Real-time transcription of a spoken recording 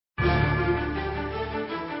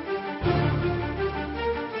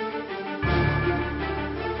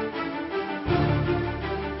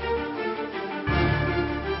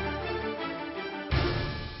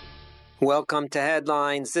Welcome to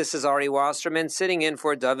Headlines. This is Ari Wasserman sitting in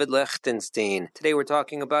for David Lichtenstein. Today we're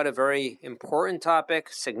talking about a very important topic,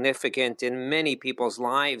 significant in many people's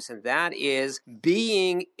lives, and that is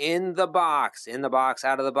being in the box. In the box,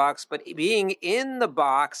 out of the box, but being in the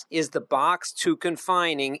box, is the box too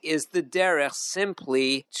confining? Is the derech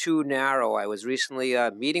simply too narrow? I was recently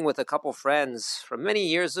meeting with a couple friends from many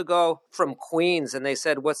years ago from Queens, and they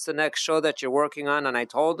said, what's the next show that you're working on? And I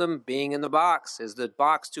told them, being in the box. Is the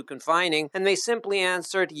box too confining? And they simply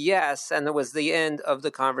answered yes, and that was the end of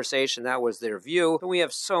the conversation. That was their view. But we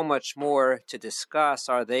have so much more to discuss.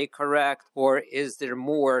 Are they correct, or is there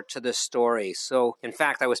more to the story? So, in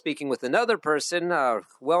fact, I was speaking with another person, a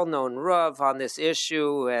well-known Rav, on this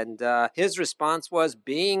issue, and his response was,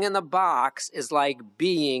 being in the box is like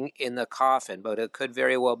being in the coffin, but it could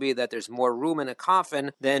very well be that there's more room in a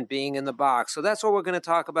coffin than being in the box. So that's what we're going to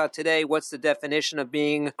talk about today. What's the definition of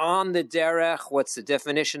being on the derech? What's the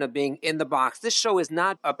definition of being in the box? This show is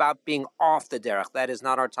not about being off the derech. That is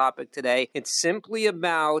not our topic today. It's simply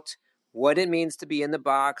about what it means to be in the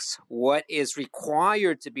box, what is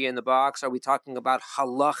required to be in the box. Are we talking about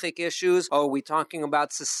halachic issues? Are we talking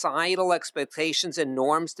about societal expectations and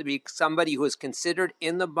norms to be somebody who is considered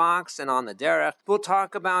in the box and on the derech? We'll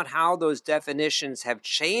talk about how those definitions have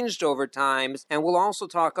changed over time, and we'll also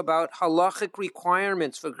talk about halachic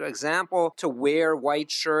requirements, for example, to wear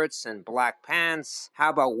white shirts and black pants. How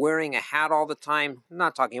about wearing a hat all the time? I'm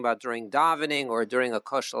not talking about during davening or during a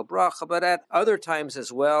koshel bracha, but at other times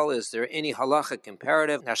as well. Is there any halachic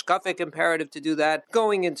imperative, hashkafic imperative to do that?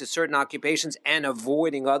 Going into certain occupations and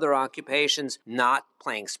avoiding other occupations, not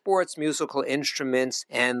playing sports, musical instruments,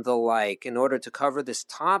 and the like. In order to cover this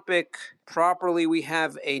topic properly, we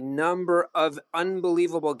have a number of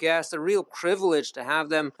unbelievable guests. A real privilege to have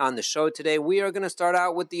them on the show today. We are going to start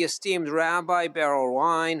out with the esteemed Rabbi Berel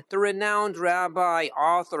Wein, the renowned rabbi,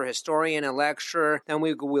 author, historian, and lecturer. Then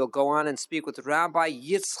we will go on and speak with Rabbi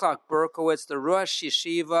Yitzchak Berkowitz, the Rosh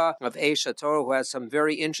Yeshiva of Aish HaTorah, who has some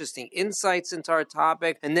very interesting insights into our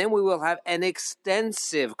topic. And then we will have an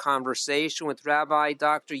extensive conversation with Rabbi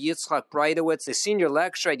Dr. Yitzchak Breitowitz, the senior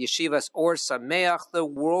lecturer at Yeshivas Or Sameach, the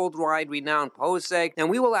worldwide renowned posek. And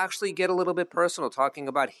we will actually get a little bit personal, talking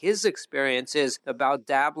about his experiences about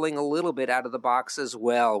dabbling a little bit out of the box as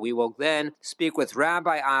well. We will then speak with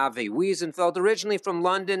Rabbi Avi Wiesenfeld, originally from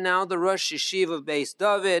London, now the Rosh Yeshiva of Beis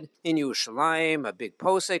David in Yerushalayim, a big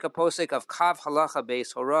posek, a posek of Kav Halacha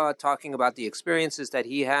Beis Hora, talking about the experiences that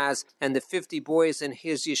he has and the 50 boys in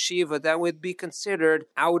his yeshiva that would be considered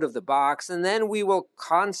out of the box. And then we will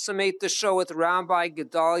consummate the show with Rabbi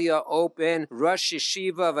Gedalia Open, Rosh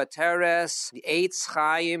Yeshiva of Ateres, the Eitz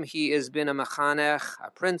Chaim. He has been a mechanech,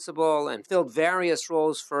 a principal, and filled various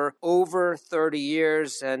roles for over 30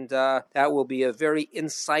 years, and that will be a very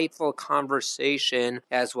insightful conversation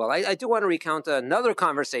as well. I do want to recount another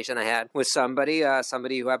conversation I had with somebody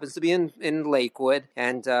who happens to be in Lakewood,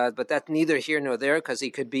 and but that's neither here nor there, because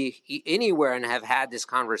he could be anywhere and have had this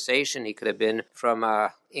conversation. He could have been from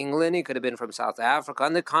England, he could have been from South Africa,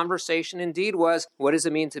 and the conversation indeed was, what does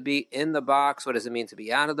it mean to be in the box? What does it mean to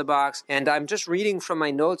be out of the box? And I'm just reading from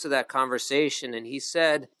my notes of that conversation, and he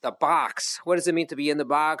said, the box. What does it mean to be in the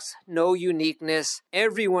box? No uniqueness.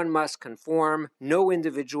 Everyone must conform. No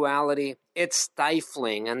individuality. It's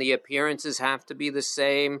stifling, and the appearances have to be the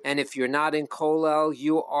same. And if you're not in Kollel,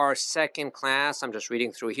 you are second class. I'm just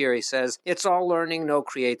reading through here. He says, it's all learning, no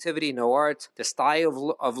creativity, no art. The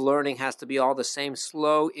style of learning has to be all the same,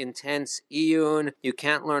 slow, intense iyun. You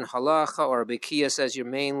can't learn halacha or bikiyas as your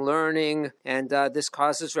main learning, and this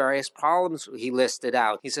causes various problems he listed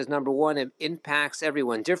out. He says, number one, it impacts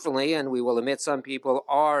everyone differently, and we will admit some people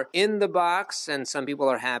are in the box and some people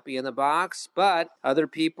are happy in the box, but other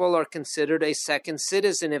people are considered a second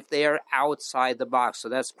citizen if they are outside the box. So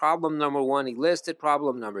that's problem number one he listed.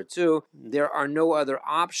 Problem number two, there are no other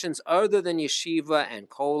options other than yeshiva and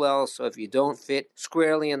kollel. So if you don't fit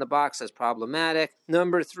squarely in the box, that's problematic.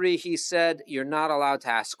 Number three, he said, you're not allowed to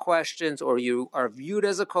ask questions, or you are viewed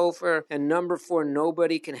as a kofar. And number four,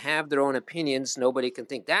 nobody can have their own opinions. Nobody can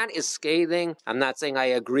think. That is scathing. I'm not saying I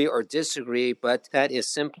agree or disagree, but that is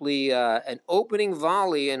simply an opening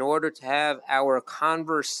volley in order to have our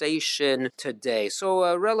conversation today.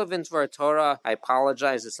 So relevant for Torah, I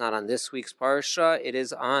apologize, it's not on this week's Parsha. It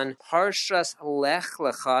is on Parshas Lech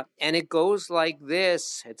Lecha, and it goes like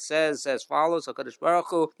this. It says as follows, HaKadosh Baruch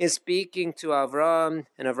Hu is speaking to Avram,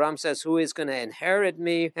 and Avram says, who is going to inherit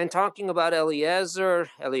me? And talking about Eliezer.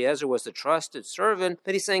 Eliezer was the trusted servant,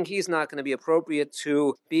 but he's saying he's not going to be appropriate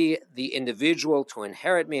to be the individual to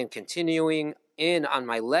inherit me, and continuing in on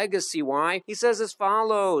my legacy. Why? He says as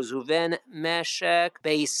follows, Uven Meshek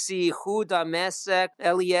Beisi Hu Damesek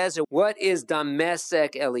Eliezer. What is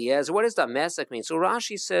Damesek Eliezer? What does Damesek mean? So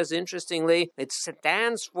Rashi says, interestingly, it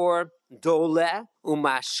stands for Dole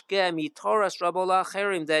umashke mitoras rabola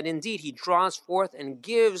cherim, that indeed he draws forth and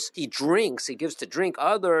gives to drink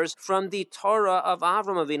others from the Torah of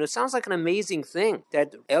Avram Avinu. Sounds like an amazing thing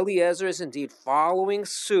that Eliezer is indeed following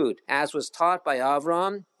suit. As was taught by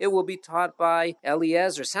Avram, it will be taught by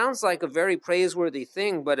Eliezer. Sounds like a very praiseworthy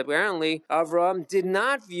thing, but apparently Avram did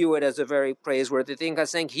not view it as a very praiseworthy thing,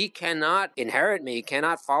 because saying he cannot inherit me, he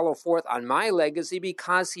cannot follow forth on my legacy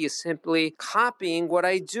because he is simply copying what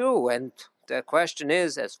I do. And the question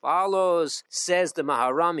is as follows, says the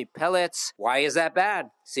Maharami Pellets, why is that bad?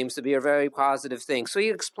 Seems to be a very positive thing. So he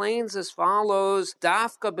explains as follows,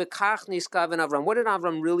 Dafka bekach niskaven Avram. What did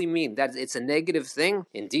Avram really mean? That it's a negative thing?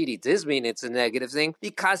 Indeed, he does mean it's a negative thing,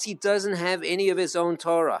 because he doesn't have any of his own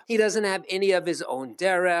Torah. He doesn't have any of his own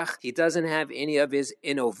derech. He doesn't have any of his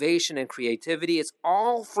innovation and creativity. It's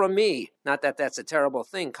all from me. Not that that's a terrible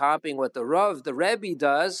thing, copying what the Rebbe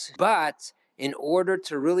does, but in order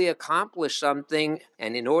to really accomplish something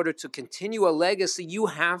and in order to continue a legacy, you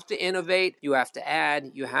have to innovate, you have to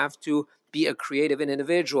add, you have to be a creative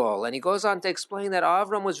individual. And he goes on to explain that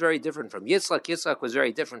Avram was very different from Yitzchak. Yitzchak was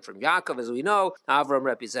very different from Yaakov. As we know, Avram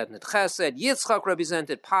represented Chesed, Yitzchak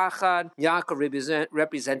represented Pachad, Yaakov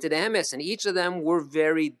represented Emes, and each of them were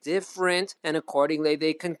very different, and accordingly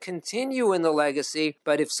they can continue in the legacy.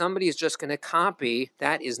 But if somebody is just going to copy,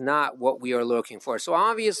 that is not what we are looking for. So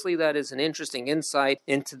obviously that is an interesting insight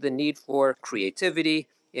into the need for creativity,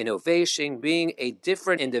 innovation, being a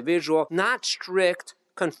different individual, not strict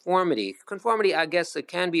conformity. Conformity, I guess, it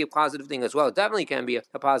can be a positive thing as well. It definitely can be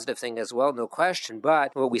a positive thing as well, no question.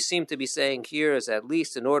 But what we seem to be saying here is, at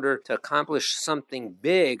least in order to accomplish something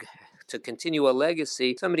big, to continue a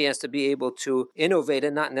legacy, somebody has to be able to innovate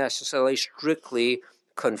and not necessarily strictly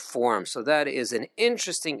conform. So that is an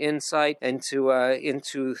interesting insight into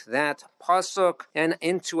that pasuk and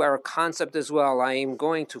into our concept as well. I am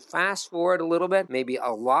going to fast forward a little bit, maybe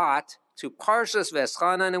a lot, to Parshas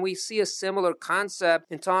Veschanan, and we see a similar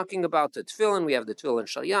concept in talking about the Tefillin. We have the Tefillin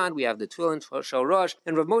Shel Yad, we have the Tefillin Shel Rosh,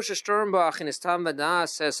 and Rav Moshe Sternbach in his Tam Vadas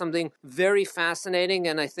says something very fascinating,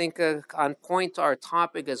 and I think on point to our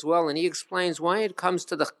topic as well, and he explains why it comes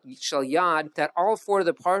to the Shel Yad that all four of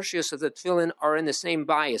the Parshios of the Tefillin are in the same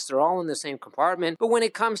bias. They're all in the same compartment, but when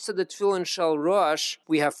it comes to the Tefillin Shel Rosh,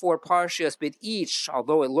 we have four Parshios, but each,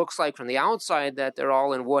 although it looks like from the outside that they're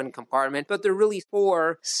all in one compartment, but they're really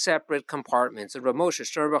four separate compartments. And Rav Moshe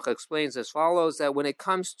Sternbach explains as follows, that when it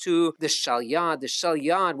comes to the Shel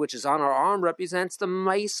Yad, which is on our arm, represents the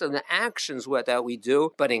mice and the actions that we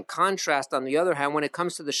do. But in contrast, on the other hand, when it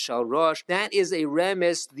comes to the Shel Rosh, that is a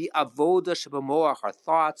remes, the avoda shebemoach, our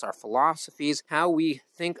thoughts, our philosophies, how we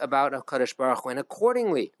think about HaKadosh Baruch Hu. And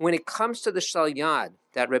accordingly, when it comes to the Shel Yad,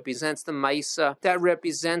 that represents the Maisa, that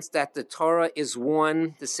represents that the Torah is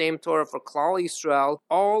one, the same Torah for Klal Yisrael.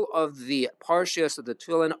 All of the Parshios of the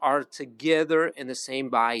Tefillin are together in the same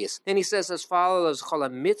bias. Then he says as follows, Kol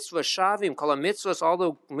mitzvah shavim, Kol mitzvahs, all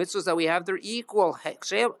the mitzvahs that we have, they're equal.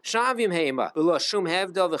 Shavim heima, B'lo shum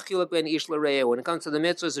hevdel v'chiluk ben ish l're'eh. When it comes to the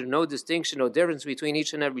mitzvahs, there's no distinction, no difference between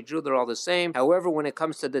each and every Jew. They're all the same. However, when it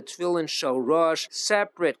comes to the Tefillin Shel Rosh,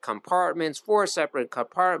 separate compartments, four separate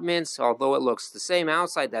compartments, although it looks the same outside,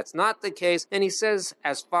 that's not the case. And he says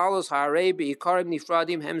as follows, they are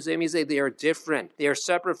different. They are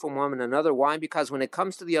separate from one another. Why? Because when it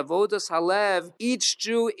comes to the avodas halev, each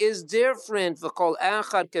Jew is different.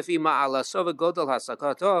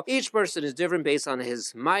 Each person is different based on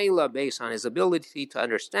his maila, based on his ability to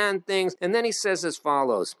understand things. And then he says as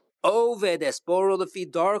follows, Oved esporo lefi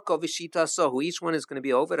darko v'shitasahu. Each one is going to be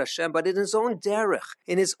Oved Hashem, but in his own derech,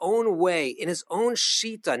 in his own way, in his own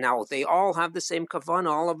shita. Now, they all have the same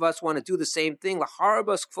kavanah. All of us want to do the same thing.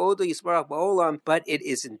 L'harabas kvoda yisbarach ba'olam, but it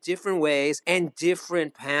is in different ways and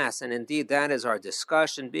different paths. And indeed, that is our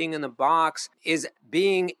discussion. Being in the box is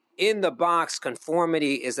being in the box.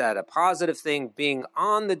 Conformity, is that a positive thing? Being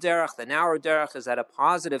on the derech, the narrow derech, is that a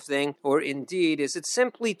positive thing? Or indeed, is it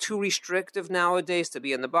simply too restrictive nowadays to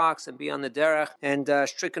be in the box and be on the derech? And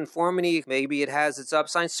strict conformity, maybe it has its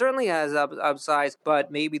upsides, certainly has upsides,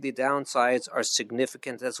 but maybe the downsides are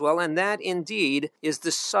significant as well. And that indeed is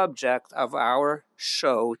the subject of our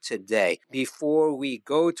show today. Before we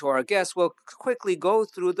go to our guests, we'll quickly go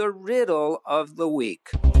through the riddle of the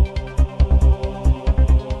week.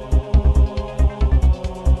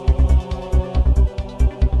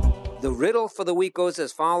 The riddle for the week goes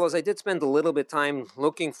as follows. I did spend a little bit of time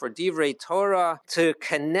looking for Divrei Torah to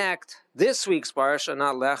connect this week's parsha,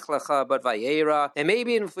 not Lech Lecha, but Vayera, and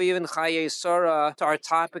maybe even Chayei Sarah, to our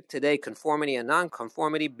topic today, conformity and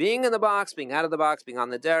non-conformity, being in the box, being out of the box, being on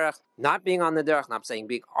the derech, not being on the derech, not saying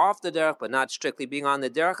being off the derech, but not strictly being on the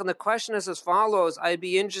derech. And the question is as follows: I'd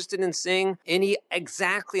be interested in seeing any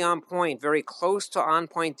exactly on point, very close to on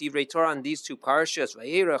point Divrei Torah on these two parshas,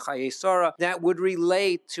 Vayera, Chayei Sarah, that would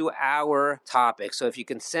relate to our topic. So if you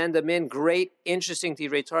can send them in, great, interesting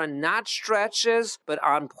Divrei Torah, not stretches, but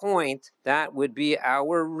on point. That would be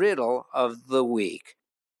our riddle of the week.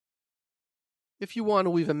 If you want to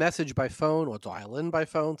leave a message by phone or dial in by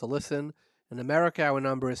phone to listen, in America our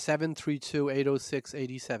number is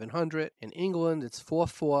 732-806-8700. In England it's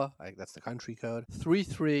 44, that's the country code,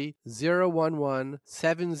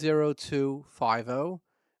 33-011-70250.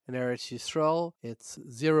 In Eretz Yisrael it's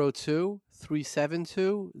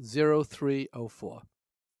 02-372-0304.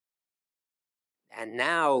 And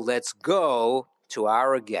now let's go to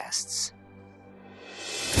our guests.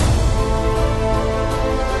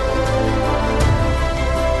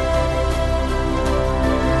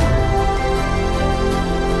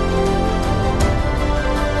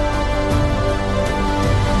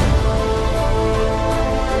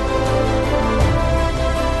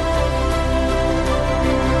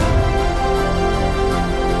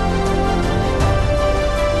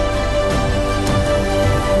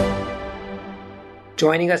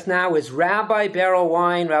 Joining us now is Rabbi Berel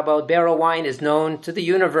Wein. Rabbi Berel Wein is known to the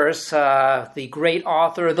universe, the great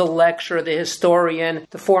author, the lecturer, the historian,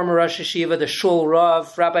 the former Rosh Yeshiva, the Shul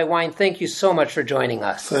Rav. Rabbi Wein, thank you so much for joining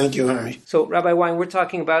us. Thank you, Harry. So, Rabbi Wein, we're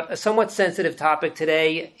talking about a somewhat sensitive topic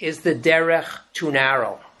today. Is the derech too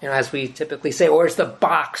narrow? As we typically say, or is the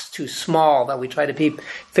box too small, that we try to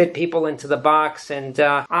fit people into the box? And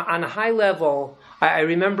on a high level, I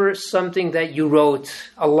remember something that you wrote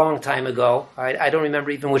a long time ago. I don't remember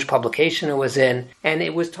even which publication it was in. And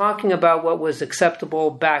it was talking about what was acceptable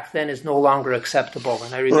back then is no longer acceptable.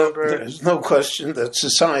 And I remember... Well, there's no question that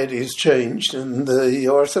society has changed, and the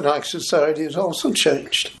Orthodox society has also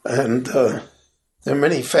changed. And there are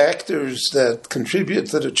many factors that contribute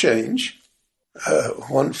to the change.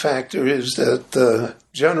 One factor is that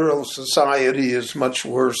general society is much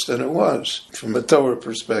worse than it was from a Torah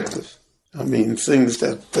perspective. I mean, things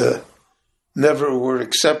that never were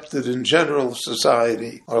accepted in general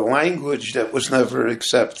society, or language that was never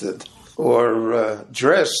accepted, or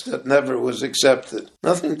dress that never was accepted.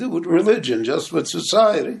 Nothing to do with religion, just with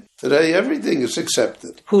society. Today, everything is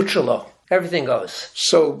accepted. Huchalo. Everything goes.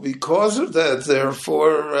 So because of that,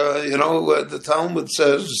 therefore, the Talmud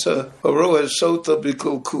says,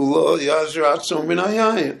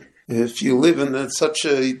 if you live in such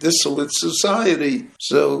a dissolute society,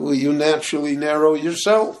 so you naturally narrow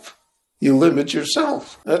yourself. You limit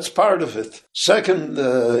yourself. That's part of it. Second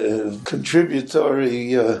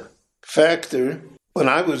contributory factor, when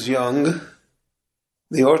I was young,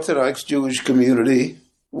 the Orthodox Jewish community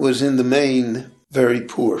was in the main very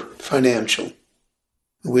poor, financial.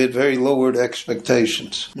 We had very lowered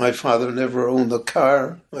expectations. My father never owned a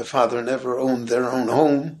car. My father never owned their own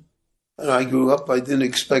home. And I grew up, I didn't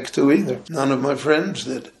expect to either. None of my friends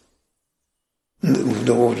did.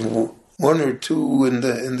 One or two in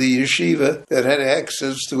the yeshiva that had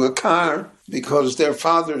access to a car because their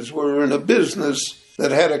fathers were in a business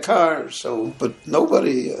that had a car. So, but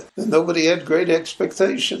nobody had great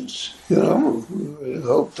expectations.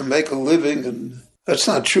 Hope to make a living, and that's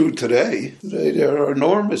not true today. Today there are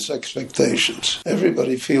enormous expectations.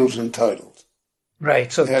 Everybody feels entitled.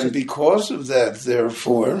 Right. And because of that,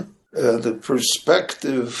 therefore, the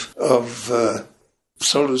perspective of,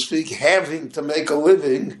 so to speak, having to make a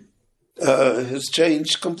living has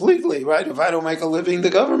changed completely, right? If I don't make a living, the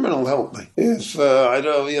government will help me. If I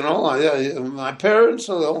don't, my parents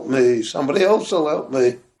will help me. Somebody else will help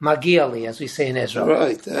me. Magiali, as we say in Israel.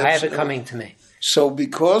 Right. I have it coming to me. So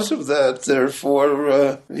because of that,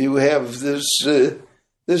 therefore, you have this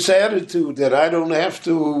attitude that I don't have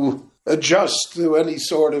to adjust to any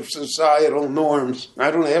sort of societal norms. I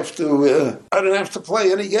don't have to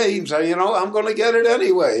play any games. I'm going to get it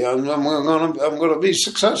anyway. I'm going to be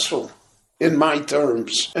successful in my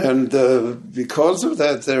terms. And because of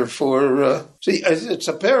that, therefore, it's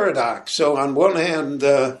a paradox. So on one hand,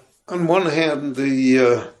 the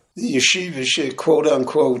yeshivish, quote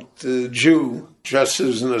unquote, Jew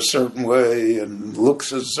dresses in a certain way and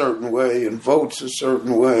looks a certain way and votes a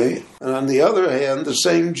certain way. And on the other hand, the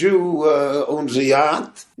same Jew owns a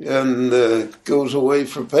yacht and goes away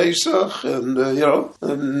for Pesach, and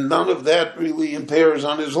and none of that really impairs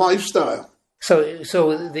on his lifestyle. So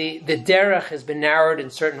the derech has been narrowed in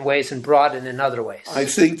certain ways and broadened in other ways. I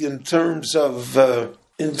think in terms of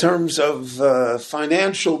in terms of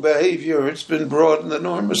financial behavior, it's been broadened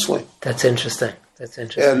enormously. That's interesting.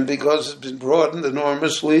 And because it's been broadened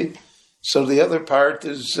enormously, so the other part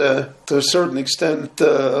is, to a certain extent,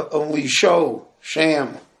 only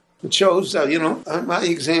sham. It shows, my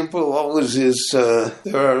example always is there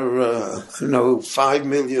are, 5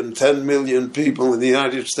 million, 10 million people in the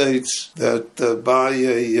United States that buy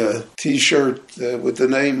a T-shirt with the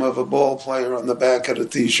name of a ball player on the back of the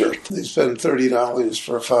T-shirt. They spend $30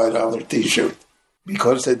 for a $5 T-shirt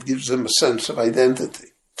because that gives them a sense of identity.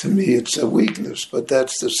 To me, it's a weakness, but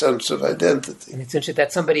that's the sense of identity. And it's interesting,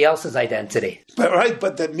 that's somebody else's identity.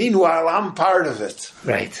 But meanwhile, I'm part of it.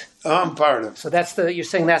 Right. I'm part of it. So you're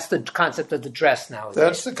saying that's the concept of the dress now.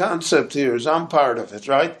 That's the concept here, is I'm part of it,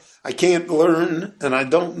 right? I can't learn, and I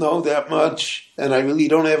don't know that much, and I really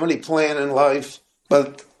don't have any plan in life.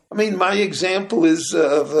 But, my example is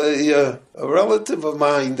of a relative of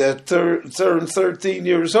mine that turned 13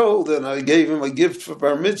 years old, and I gave him a gift for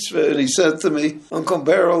bar mitzvah, and he said to me, Uncle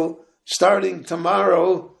Beryl, starting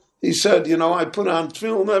tomorrow, he said, I put on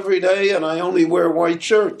tefillin every day, and I only wear white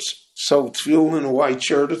shirts. So tefillin and a white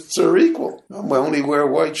shirt are equal. I only wear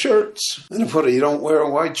white shirts. And if you don't wear a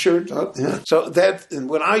white shirt, yeah. So and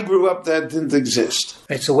when I grew up, that didn't exist.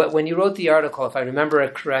 Right. So when you wrote the article, if I remember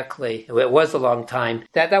it correctly, it was a long time.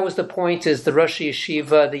 That was the point. Is the Rosh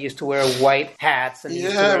Yeshiva, they used to wear white hats and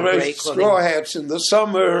gray straw hats in the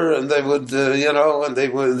summer, and they would, and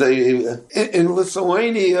in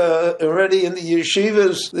Lithuania already in the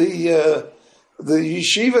yeshivas, the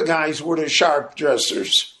yeshiva guys were the sharp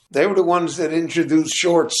dressers. They were the ones that introduced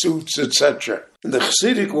short suits, etc. In the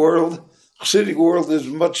Hasidic world is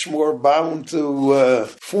much more bound to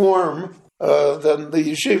form than the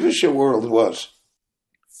yeshivish world was.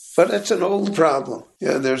 But that's an old problem.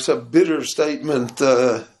 Yeah, there's a bitter statement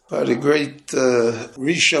by the great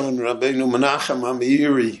Rishon Rabbeinu Menachem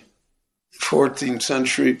Amiri, 14th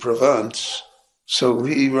century Provence. So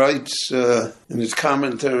he writes in his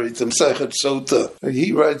commentary to Masechet Sota,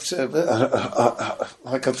 he writes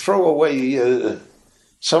like a throwaway,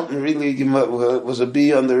 something really was a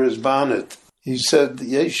bee under his bonnet. He said,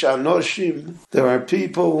 Yesh Anoshim, there are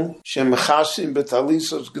people, Shemechasim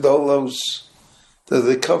betalisos gdolos, that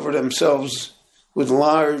they cover themselves with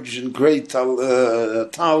large and great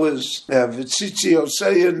talis. They have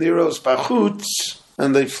tzitziosei niros pachutz,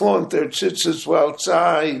 and they flaunt their tzitzis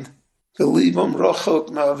outside. But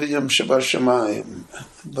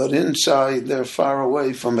inside, they're far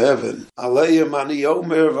away from heaven. Well,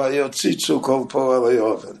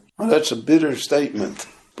 that's a bitter statement.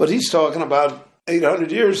 But he's talking about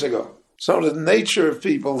 800 years ago. So the nature of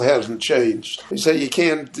people hasn't changed. They say you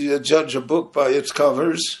can't judge a book by its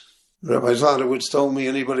covers. Rabbi Zlotowitz told me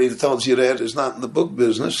anybody that tells you that is not in the book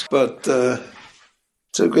business. But to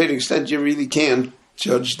a great extent, you really can't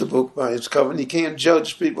judge the book by its cover. And you can't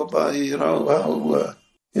judge people by, how,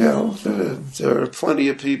 there are plenty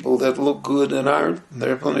of people that look good and aren't. And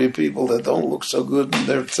there are plenty of people that don't look so good and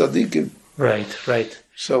they're tzaddikim. Right.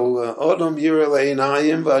 So, Odom yireh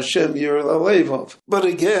le'inayim v'Hashem yireh le'levov. But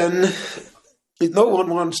again, no one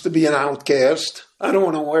wants to be an outcast. I don't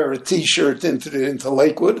want to wear a T-shirt into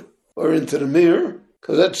Lakewood or into the mirror,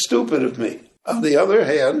 because that's stupid of me. On the other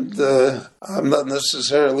hand, I'm not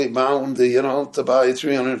necessarily bound to buy a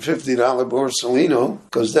 $350 Borsalino,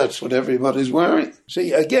 because that's what everybody's wearing.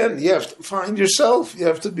 See, again, you have to find yourself. You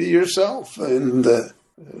have to be yourself. And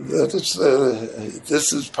this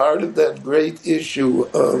is part of that great issue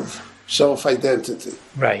of self-identity.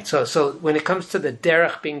 Right. So when it comes to the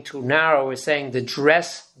derech being too narrow, we're saying the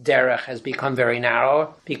dress derech has become very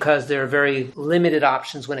narrow because there are very limited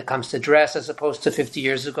options when it comes to dress as opposed to 50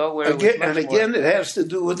 years ago. Where it has to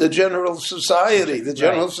do with the general society. The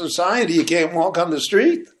general society, you can't walk on the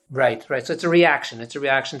street. Right. So it's a reaction. It's a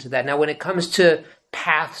reaction to that. Now, when it comes to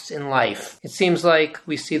paths in life, it seems like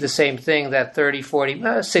we see the same thing that 30,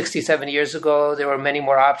 40, 60, 70 years ago, there were many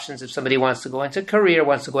more options if somebody wants to go into a career,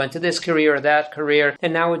 wants to go into this career or that career.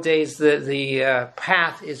 And nowadays, the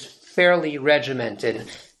path is fairly regimented.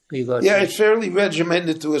 It's fairly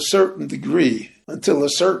regimented to a certain degree until a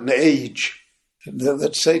certain age.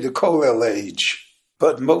 Let's say the Kollel age.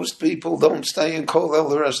 But most people don't stay in Kollel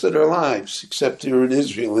the rest of their lives, except here in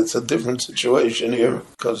Israel. It's a different situation here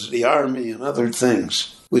because of the army and other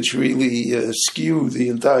things, which really skew the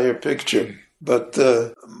entire picture. But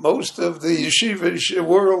most of the yeshivish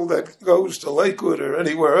world that goes to Lakewood or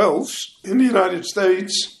anywhere else in the United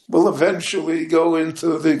States will eventually go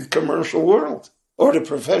into the commercial world or the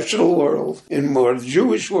professional world, or the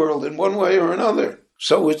Jewish world in one way or another.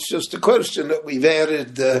 So it's just a question that we've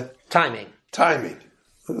added timing.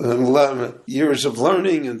 A lot of years of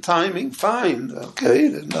learning and timing, fine. Okay,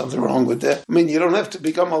 there's nothing wrong with that. I mean, you don't have to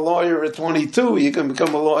become a lawyer at 22. You can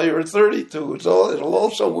become a lawyer at 32. It'll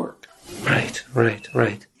also work. Right.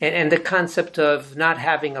 And the concept of not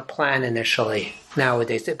having a plan initially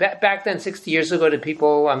nowadays. Back then, 60 years ago, did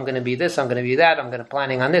people, I'm going to be this, I'm going to be that, I'm going to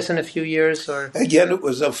planning on this in a few years? Or again, it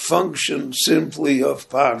was a function simply of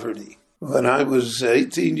poverty. When I was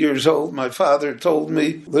 18 years old, my father told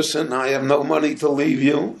me, listen, I have no money to leave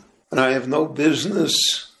you, and I have no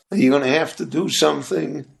business. You're going to have to do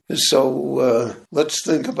something. So let's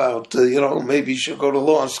think about, maybe you should go to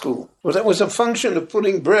law school. Well, that was a function of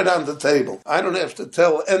putting bread on the table. I don't have to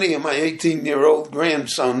tell any of my 18-year-old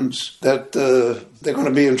grandsons that they're going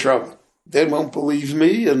to be in trouble. They won't believe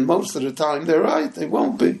me, and most of the time they're right. They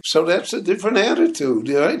won't be. So that's a different attitude,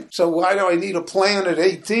 right? So why do I need a plan at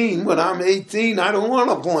 18? When I'm 18, I don't want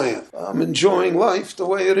a plan. I'm enjoying life the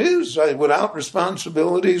way it is, right? Without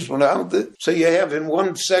responsibilities, So you have in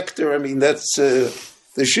one sector, that's the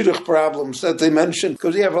shidduch problems that they mentioned,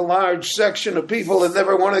 because you have a large section of people that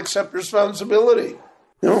never want to accept responsibility.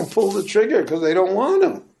 They don't pull the trigger because they don't want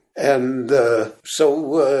to. And it's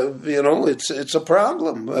a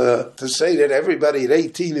problem to say that everybody at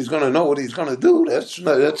 18 is going to know what he's going to do. I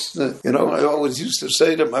always used to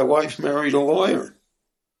say that my wife married a lawyer.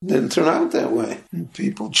 It didn't turn out that way.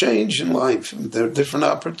 People change in life. There are different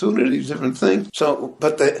opportunities, different things.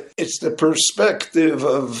 But it's the perspective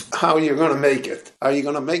of how you're going to make it. Are you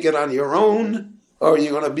going to make it on your own, or are you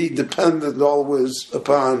going to be dependent always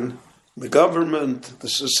upon the government, the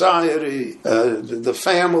society, the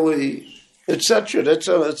family, etc.?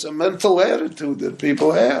 It's a mental attitude that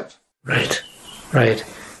people have. Right.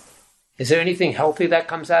 Is there anything healthy that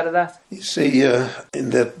comes out of that? You see,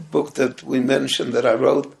 in that book that we mentioned that I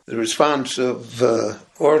wrote, the response of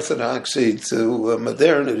orthodoxy to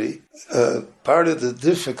modernity, part of the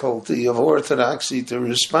difficulty of orthodoxy to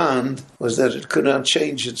respond was that it could not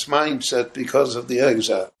change its mindset because of the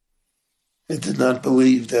exile. It did not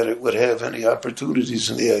believe that it would have any opportunities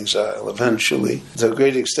in the exile. Eventually, to a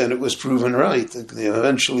great extent, it was proven right.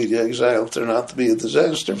 Eventually, the exile turned out to be a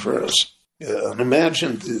disaster for us, an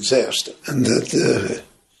imagined disaster. And that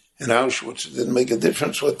in Auschwitz, it didn't make a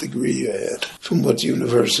difference what degree you had, from what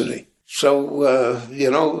university. So,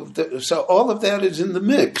 so all of that is in the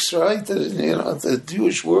mix, right? The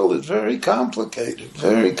Jewish world is very complicated.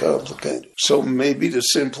 So maybe the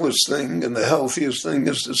simplest thing and the healthiest thing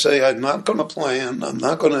is to say, I'm not going to plan. I'm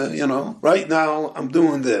not going to, right now I'm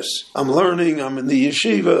doing this. I'm learning. I'm in the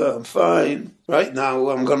yeshiva. I'm fine. Right now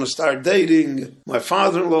I'm going to start dating. My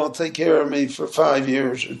father-in-law will take care of me for 5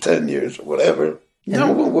 years or 10 years or whatever.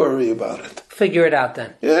 No, we'll worry about it. Figure it out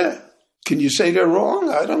then. Yeah. Can you say they're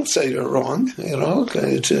wrong? I don't say they're wrong,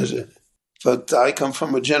 But I come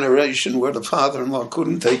from a generation where the father-in-law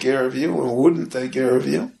couldn't take care of you or wouldn't take care of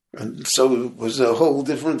you. And so it was a whole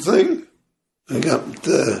different thing. You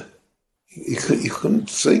couldn't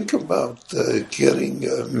think about getting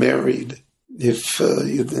married if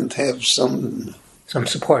you didn't have some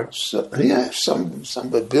support. Some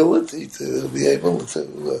ability to be able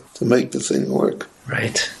to make the thing work.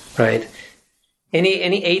 Right.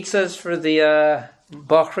 Any eitzas for the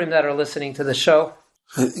Bachrim that are listening to the show?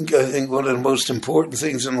 I think one of the most important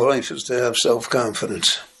things in life is to have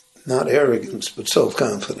self-confidence. Not arrogance, but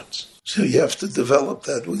self-confidence. So you have to develop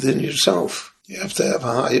that within yourself. You have to have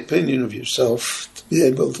a high opinion of yourself to be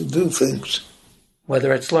able to do things.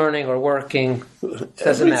 Whether it's learning or working,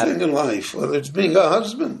 doesn't matter. Everything in life, whether it's being a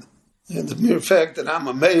husband. And the mere fact that I'm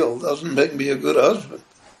a male doesn't make me a good husband.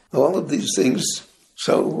 All of these things.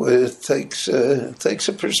 So it takes a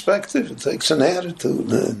perspective, it takes an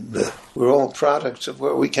attitude, and we're all products of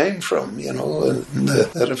where we came from, and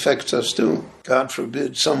that affects us too. God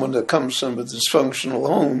forbid someone that comes from a dysfunctional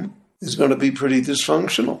home is going to be pretty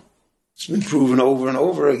dysfunctional. It's been proven over and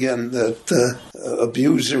over again that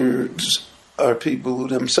abusers are people who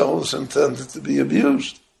themselves intended to be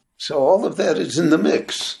abused. So all of that is in the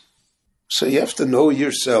mix. So you have to know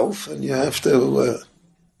yourself, and you have to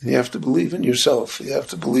believe in yourself. You have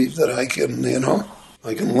to believe that I can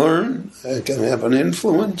learn, I can have an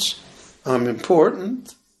influence, I'm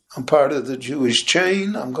important, I'm part of the Jewish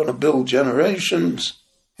chain, I'm going to build generations.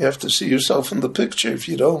 You have to see yourself in the picture. If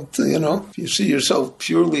you don't, if you see yourself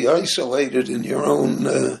purely isolated in your own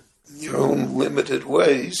limited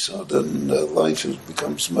ways, so then life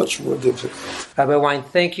becomes much more difficult. Rabbi Wein,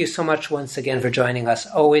 thank you so much once again for joining us.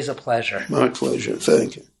 Always a pleasure. My pleasure.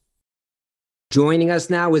 Thank you. Joining us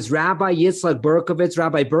now is Rabbi Yitzhak Berkovitz.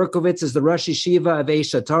 Rabbi Berkovitz is the Rosh Yeshiva of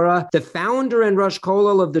Aish Torah, the founder and Rosh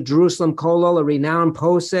Kollel of the Jerusalem Kollel, a renowned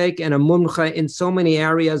posek and a mumcha in so many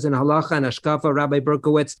areas in halacha and hashkafa. Rabbi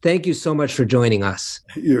Berkovitz, thank you so much for joining us.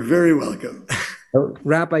 You're very welcome.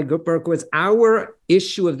 Rabbi Berkovitz, our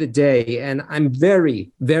issue of the day, and I'm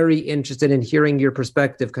very, very interested in hearing your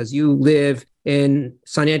perspective because you live in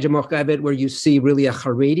Sanya Mochavet, where you see really a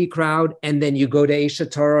Haredi crowd, and then you go to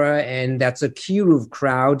Aish Torah, and that's a Kiruv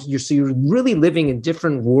crowd. So you're really living in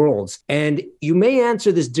different worlds, and you may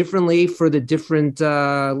answer this differently for the different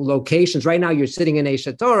locations. Right now, you're sitting in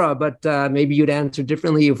Aish Torah, but maybe you'd answer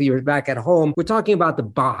differently if you were back at home. We're talking about the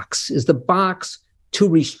box. Is the box too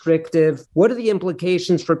restrictive? What are the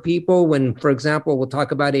implications for people when, for example, we'll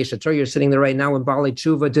talk about Aish Torah, you're sitting there right now in Baalei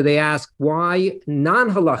Tshuva, do they ask why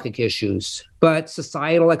non-halachic issues, but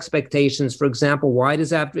societal expectations, for example, why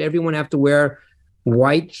does everyone have to wear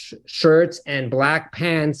white shirts and black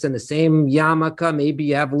pants and the same yarmulke? Maybe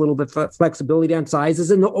you have a little bit of flexibility on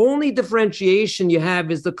sizes, and the only differentiation you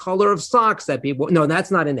have is the color of socks that people. No,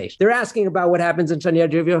 that's not an Aish. They're asking about what happens in Shani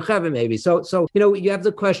Yocheved, maybe. So you have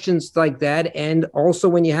the questions like that, and also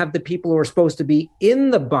when you have the people who are supposed to be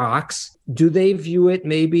in the box, do they view it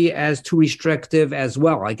maybe as too restrictive as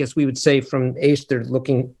well? I guess we would say from Aish, they're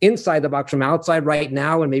looking inside the box from outside right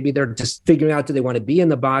now, and maybe they're just figuring out, do they want to be in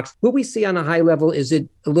the box? What we see on a high level, is it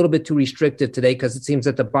a little bit too restrictive today? Because it seems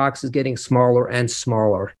that the box is getting smaller and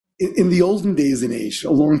smaller. In the olden days in Aish,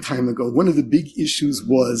 a long time ago, one of the big issues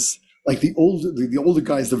was like the older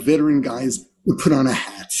guys, the veteran guys would put on a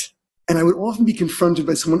hat. And I would often be confronted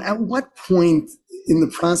by someone, at what point in the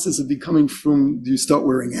process of becoming frum do you start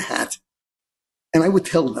wearing a hat? And I would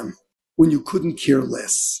tell them, when you couldn't care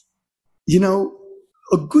less. You know,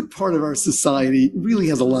 a good part of our society really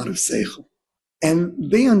has a lot of seichel.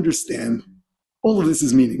 And they understand all of this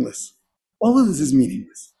is meaningless. All of this is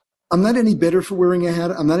meaningless. I'm not any better for wearing a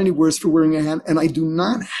hat. I'm not any worse for wearing a hat. And I do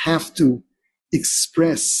not have to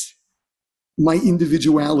express my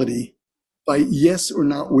individuality by yes or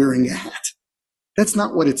not wearing a hat. That's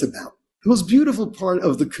not what it's about. The most beautiful part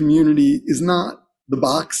of the community is not the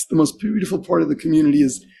box. The most beautiful part of the community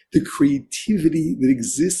is the creativity that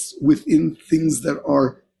exists within things that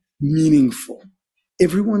are meaningful.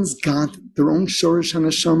 Everyone's got their own Shorish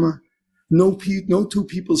HaNeshama. No two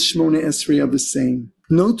people's Shmona Esrei are the same.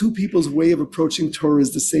 No two people's way of approaching Torah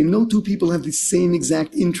is the same. No two people have the same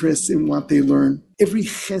exact interests in what they learn. Every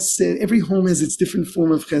chesed, every home has its different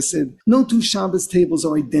form of chesed. No two Shabbos tables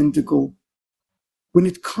are identical. When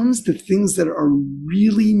it comes to things that are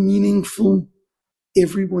really meaningful,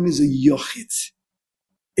 everyone is a yochid.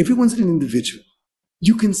 Everyone's an individual.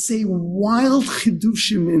 You can say wild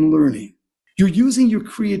chidushim in learning. You're using your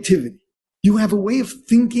creativity. You have a way of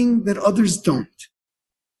thinking that others don't.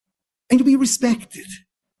 And you'll be respected.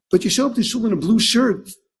 But you show up to shul in a blue shirt,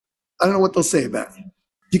 I don't know what they'll say about you.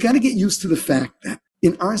 You got to get used to the fact that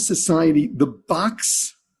in our society, the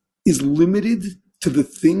box is limited to the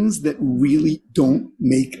things that really don't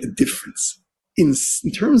make a difference. In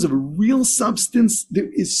terms of real substance, there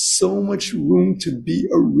is so much room to be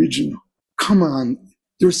original. Come on.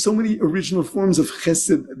 There are so many original forms of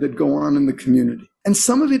chesed that go on in the community. And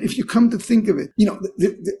some of it, if you come to think of it, you know,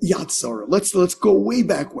 the Yad Sarah, let's go way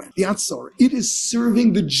back when. The Yad Sarah, it is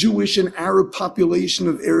serving the Jewish and Arab population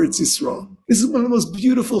of Eretz Yisrael. This is one of the most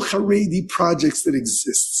beautiful Haredi projects that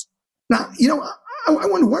exists. Now, you know, I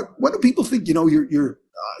wonder what do people think? You know, you're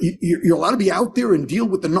allowed to be out there and deal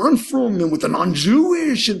with the non-frum and with the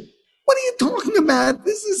non-Jewish. And what are you talking about?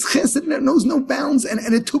 This is chesed that knows no bounds. And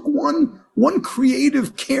it took one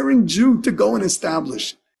creative, caring Jew to go and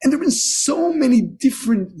establish. And there have been so many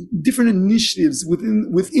different initiatives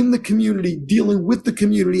within the community, dealing with the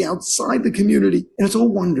community, outside the community. And it's all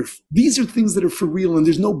wonderful. These are things that are for real, and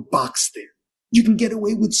there's no box there. You can get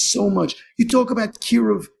away with so much. You talk about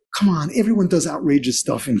Kiruv. Come on, everyone does outrageous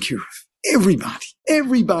stuff in Kiruv. Everybody.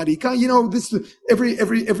 You know, this every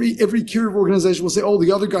Kiruv organization will say, "Oh,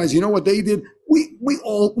 the other guys, you know what they did?" We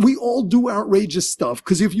all do outrageous stuff,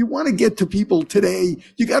 because if you want to get to people today,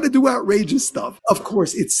 you got to do outrageous stuff. Of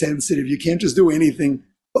course, it's sensitive. You can't just do anything.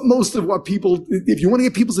 But most of what people, if you want to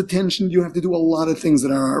get people's attention, you have to do a lot of things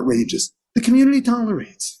that are outrageous. The community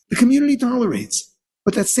tolerates.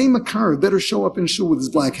 But that same Makar better show up in shul with his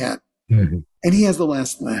black hat. Mm-hmm. And he has the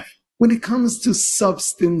last laugh. When it comes to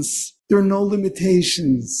substance, there are no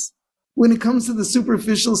limitations. When it comes to the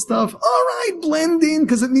superficial stuff, all right, blend in,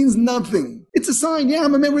 because it means nothing. It's a sign, yeah,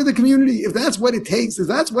 I'm a member of the community. If that's what it takes, if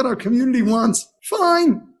that's what our community wants,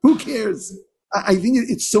 fine. Who cares? I think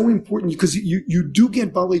it's so important, because you do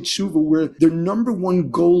get Baalei Tshuva where their number one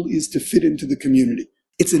goal is to fit into the community.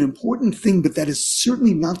 It's an important thing, but that is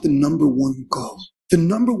certainly not the number one goal. The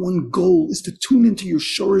number one goal is to tune into your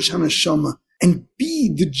Shoresh HaNeshama and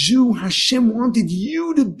be the Jew Hashem wanted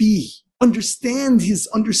you to be. Understand all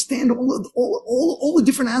the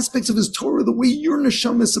different aspects of his Torah the way your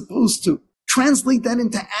neshama is supposed to. Translate that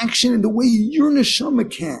into action in the way your neshama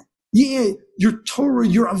can. Yeah, your Torah,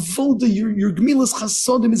 your avoda, your gemilas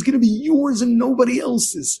chasodim is going to be yours and nobody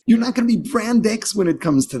else's. You're not going to be brand X when it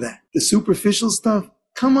comes to that. The superficial stuff,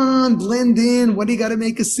 come on, blend in. What do you got to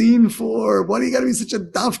make a scene for? What do you got to be such a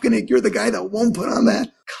dafkanik? You're the guy that won't put on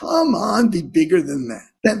that. Come on, be bigger than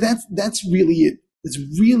that. That's really it. That's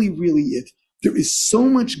really, really it. There is so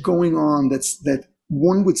much going on that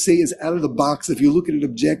one would say is out of the box if you look at it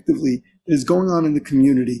objectively, that is going on in the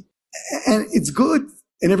community. And it's good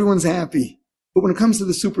and everyone's happy. But when it comes to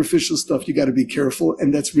the superficial stuff, you got to be careful,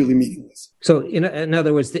 and that's really meaningless. So in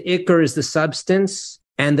other words, the ikar is the substance,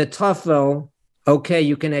 and the tafel, okay,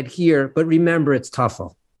 you can adhere, but remember it's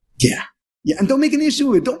tafel. Yeah. And don't make an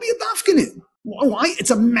issue of it. Don't be a dafkanik. Why?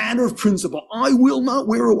 It's a matter of principle. I will not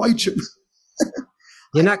wear a white shirt.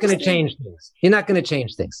 You're not going to change things. You're not going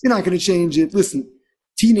to change it. Listen,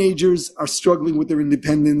 teenagers are struggling with their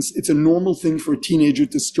independence. It's a normal thing for a teenager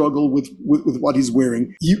to struggle with what he's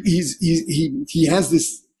wearing. He has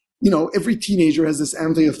this, every teenager has this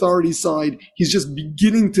anti-authority side. He's just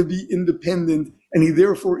beginning to be independent, and he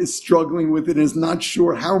therefore is struggling with it and is not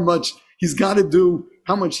sure how much he's got to do,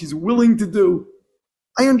 how much he's willing to do.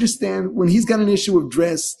 I understand when he's got an issue of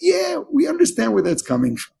dress. Yeah, we understand where that's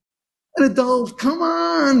coming from. An adult, come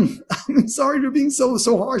on. I'm sorry for being so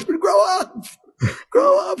harsh, but grow up.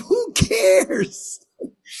 Grow up. Who cares?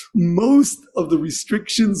 Most of the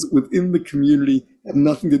restrictions within the community have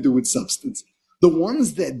nothing to do with substance. The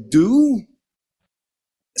ones that do,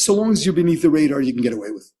 so long as you're beneath the radar, you can get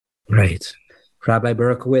away with. Right. Rabbi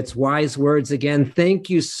Berkowitz, wise words again. Thank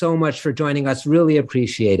you so much for joining us. Really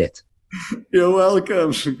appreciate it. You're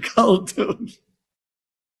welcome.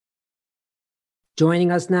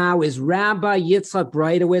 Joining us now is Rabbi Yitzchak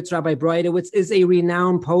Breitowitz. Rabbi Breitowitz is a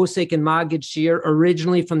renowned posek in Maggid Shir,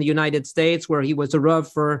 originally from the United States, where he was a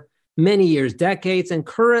Rav for many years, decades, and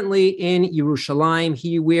currently in Yerushalayim.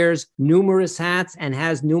 He wears numerous hats and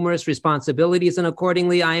has numerous responsibilities, and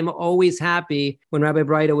accordingly, I am always happy when Rabbi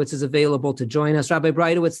Breitowitz is available to join us. Rabbi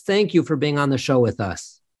Breitowitz, thank you for being on the show with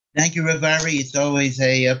us. Thank you, Rav Ari. It's always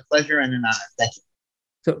a pleasure and an honor. Thank you.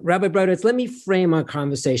 So, Rabbi Breitowitz, let me frame our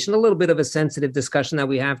conversation, a little bit of a sensitive discussion that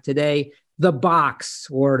we have today. The box,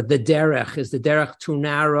 or the derech, is the derech too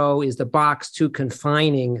narrow? Is the box too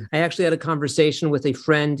confining? I actually had a conversation with a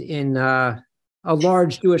friend in a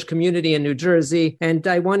large Jewish community in New Jersey, and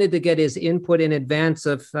I wanted to get his input in advance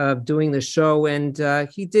of doing the show. And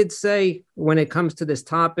he did say, when it comes to this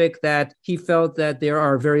topic, that he felt that there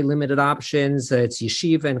are very limited options. It's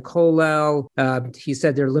yeshiva and kollel. He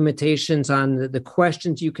said there are limitations on the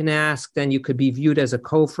questions you can ask. Then you could be viewed as a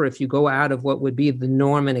kofar if you go out of what would be the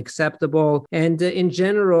norm and acceptable. And in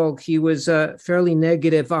general, he was fairly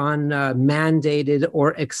negative on mandated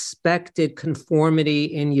or expected conformity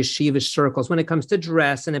in yeshiva circles when it comes to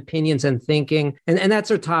dress and opinions and thinking. And that's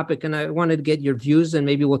our topic. And I wanted to get your views, and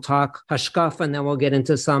maybe we'll talk hashkafa, and then we'll get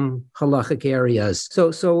into some halachic areas.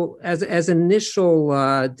 So as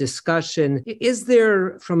initial discussion, is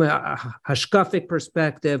there, from a hashkafic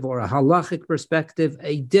perspective or a halachic perspective,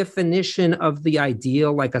 a definition of the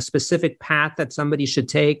ideal, like a specific path that somebody should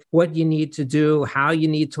take, what you need to do, how you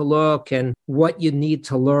need to look, and what you need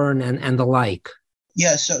to learn, and the like?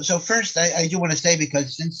 Yeah, so first, I do want to say,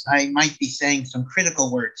 because since I might be saying some critical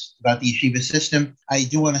words about the yeshiva system, I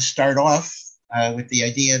do want to start off with the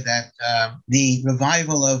idea that the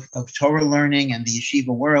revival of Torah learning and the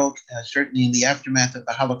yeshiva world, certainly in the aftermath of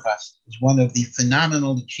the Holocaust, is one of the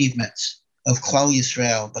phenomenal achievements of Klal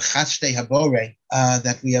Yisrael, the Chaste Habore,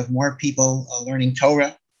 that we have more people learning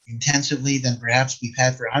Torah intensively than perhaps we've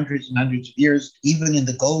had for hundreds and hundreds of years. Even in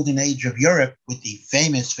the golden age of Europe, with the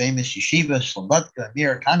famous yeshiva, Slobodka,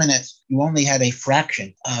 Mir, Kamenetz, you only had a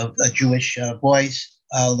fraction of Jewish boys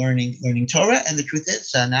learning Torah. And the truth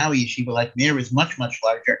is, now a yeshiva like Mir is much, much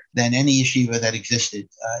larger than any yeshiva that existed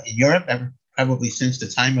in Europe, probably since the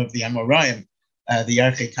time of the Amoraim, the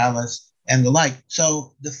Yarchei Talas, and the like.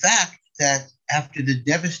 So the fact that after the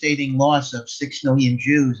devastating loss of 6 million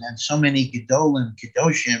Jews and so many Gedolim,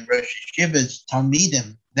 Kedoshim, Rosh Yeshivas,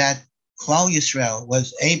 Talmidim, that Klal Yisrael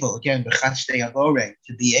was able, again, B'chaste Avore,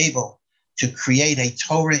 to be able to create a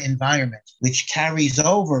Torah environment which carries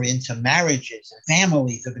over into marriages and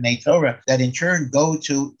families of B'nai Torah that in turn go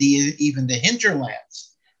to even the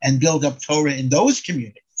hinterlands and build up Torah in those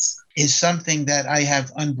communities, is something that I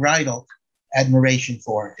have unbridled admiration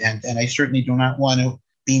for. And I certainly do not want to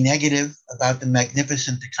be negative about the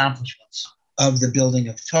magnificent accomplishments of the building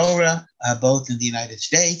of Torah, both in the United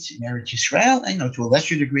States, in Eretz Yisrael, and to a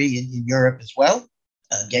lesser degree in Europe as well,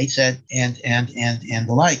 Gateshead and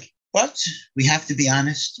the like. But we have to be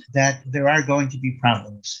honest that there are going to be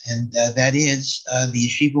problems, and that is the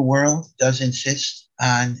yeshiva world does insist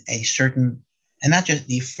on a certain, and not just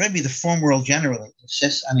the form world generally,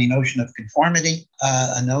 insists on a notion of conformity,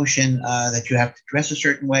 a notion that you have to dress a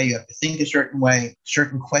certain way, you have to think a certain way,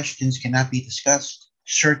 certain questions cannot be discussed,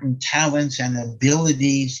 certain talents and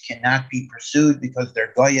abilities cannot be pursued because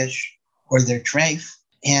they're goyish or they're treif,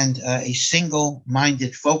 and a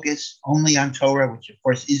single-minded focus only on Torah, which of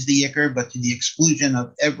course is the ikr, but to the exclusion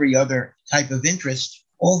of every other type of interest.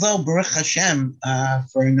 Although, Baruch Hashem,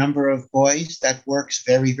 for a number of boys, that works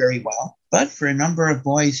very, very well. But for a number of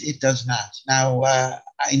boys, it does not. Now,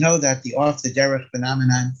 I know that the off-the-derech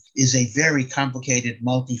phenomenon is a very complicated,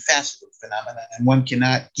 multifaceted phenomenon, and one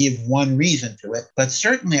cannot give one reason to it. But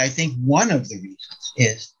certainly, I think one of the reasons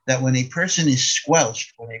is that when a person is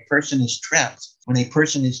squelched, when a person is trapped, when a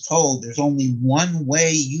person is told there's only one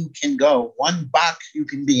way you can go, one box you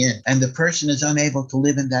can be in, and the person is unable to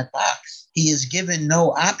live in that box, he is given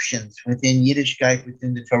no options within Yiddishkeit,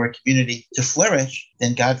 within the Torah community to flourish,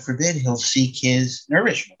 then God forbid he'll seek his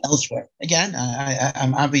nourishment elsewhere. Again,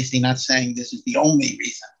 I'm obviously not saying this is the only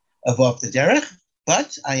reason of off the derech,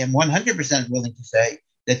 but I am 100% willing to say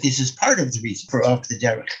that this is part of the reason for off the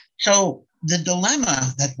derech. So the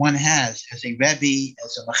dilemma that one has as a Rebbe,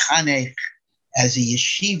 as a Mechanech, as a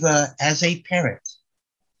yeshiva, as a parent,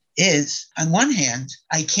 is, on one hand,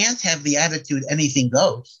 I can't have the attitude anything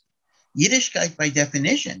goes. Yiddishkeit, by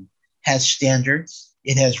definition, has standards,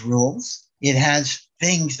 it has rules, it has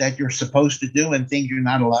things that you're supposed to do and things you're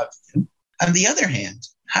not allowed to do. On the other hand,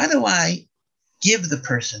 how do I give the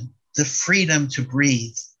person the freedom to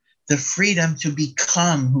breathe, the freedom to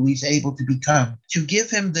become who he's able to become, to give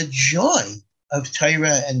him the joy of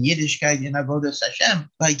Torah and Yiddishkeit in Avodas Hashem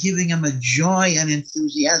by giving him a joy and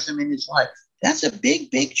enthusiasm in his life? That's a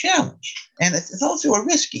big, big challenge. And it's also a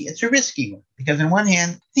risky one. Because on one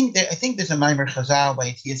hand, I think there's a Maimer Chazal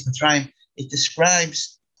by Yetzias Mitzrayim. It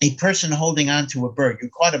describes a person holding on to a bird. You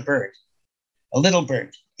caught a bird, a little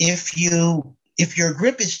bird. If your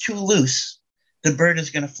grip is too loose, the bird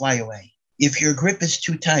is going to fly away. If your grip is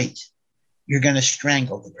too tight, you're going to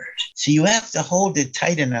strangle the bird. So you have to hold it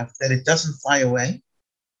tight enough that it doesn't fly away,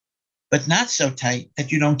 but not so tight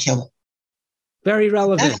that you don't kill it. Very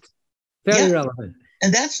relevant. Very relevant.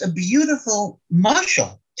 And that's a beautiful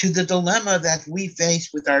mashal to the dilemma that we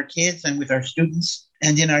face with our kids and with our students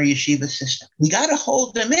and in our yeshiva system. We got to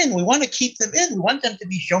hold them in. We want to keep them in. We want them to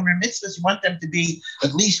be shomer mitzvahs. We want them to be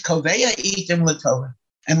at least koveya itim l'Torah.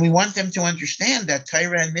 And we want them to understand that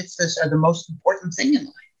Torah and mitzvahs are the most important thing in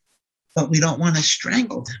life. But we don't want to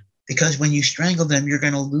strangle them, because when you strangle them, you're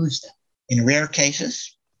going to lose them. In rare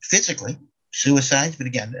cases, physically, suicides, but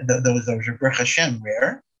again, those are Baruch Hashem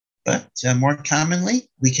rare. But more commonly,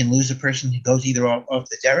 we can lose a person who goes either off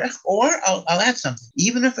the derech, or I'll add something.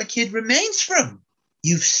 Even if a kid remains from,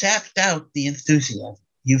 you've sapped out the enthusiasm.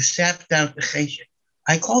 You've sapped out the chesed.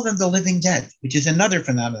 I call them the living dead, which is another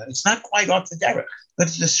phenomenon. It's not quite off the derech, but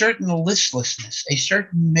it's a certain listlessness, a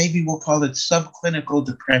certain, maybe we'll call it subclinical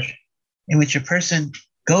depression, in which a person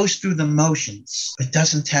goes through the motions, but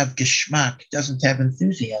doesn't have geschmack, doesn't have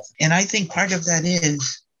enthusiasm. And I think part of that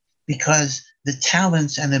is because the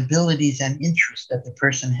talents and abilities and interests that the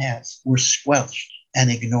person has were squelched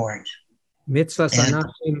and ignored. Mitzvah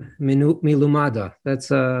sanachim milumada. That's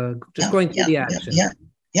just going through the action.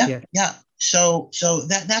 Yeah. So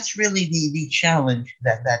that's really the challenge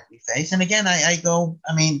that we face. And again,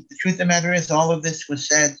 the truth of the matter is, all of this was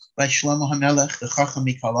said by Shlomo HaMelech, the Chacham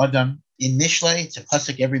Mikol Adam, in Mishlei. It's a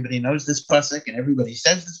pasuk. Everybody knows this pasuk, and everybody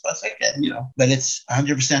says this pasuk, and but it's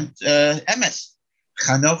 100% emes.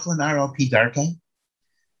 Chanoch l'nar al pi darkei.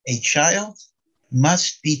 A child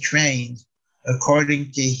must be trained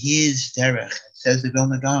according to his derech. It says the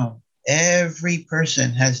Vilna Gaon. Every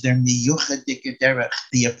person has their miyuchadik derech,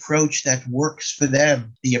 the approach that works for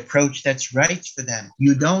them, the approach that's right for them.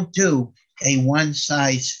 You don't do a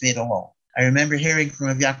one-size-fit-all. I remember hearing from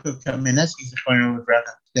Rav Yaakov Kamenetsky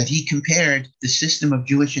that he compared the system of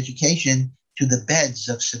Jewish education to the beds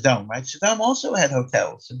of Sodom, right? Sodom also had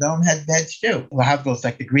hotels. Sodom had beds too. Lahavdil is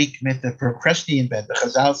like the Greek myth of Procrustean bed. The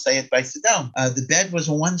Chazal say it by Sodom. The bed was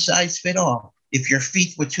a one-size-fit-all. If your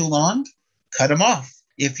feet were too long, cut them off.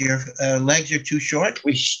 If your legs are too short,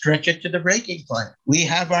 we stretch it to the breaking point. We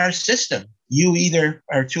have our system. you either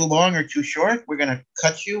are too long or too short. We're going to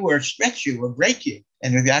cut you or stretch you or break you.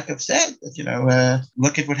 And Rav Yaakov said that,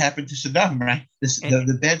 look at what happened to Sodom, right?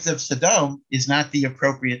 The beds of Sodom is not the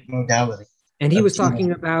appropriate modality. And he was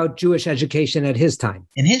talking about Jewish education at his time.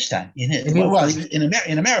 In his time. In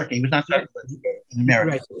America. He was not talking about in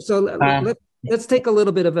America. Right. So let's take a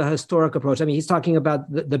little bit of a historic approach. I mean, he's talking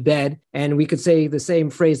about the bed, and we could say the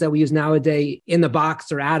same phrase that we use nowadays, in the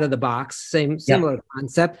box or out of the box, similar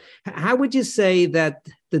concept. How would you say that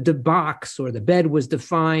the box or the bed was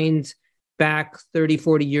defined back 30,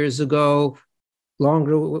 40 years ago,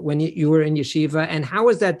 longer when you were in yeshiva? And how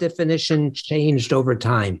has that definition changed over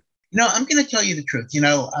time? I'm going to tell you the truth.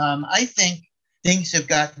 I think things have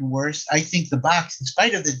gotten worse. I think the box, in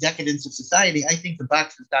spite of the decadence of society, I think the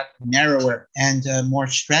box has gotten narrower and more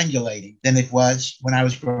strangulating than it was when I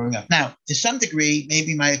was growing up. Now, to some degree,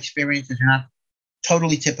 maybe my experiences are not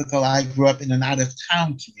totally typical. I grew up in an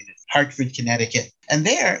out-of-town community, Hartford, Connecticut. And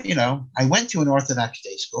there, I went to an Orthodox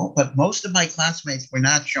day school, but most of my classmates were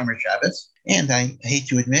not Shomer Shabbos. And I hate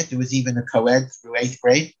to admit, there was even a co-ed through 8th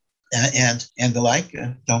grade. And the like,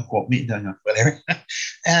 don't quote me, no, whatever.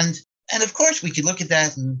 And of course, we could look at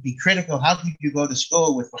that and be critical. How could you go to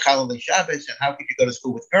school with Chalal Shabbos, and how could you go to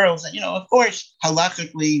school with girls? And, of course,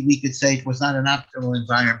 halachically, we could say it was not an optimal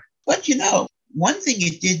environment. But, one thing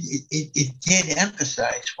it did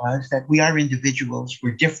emphasize was that we are individuals.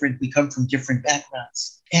 We're different. We come from different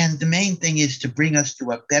backgrounds. And the main thing is to bring us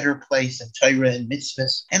to a better place in Torah and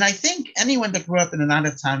mitzvahs. And I think anyone that grew up in an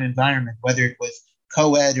out-of-town environment, whether it was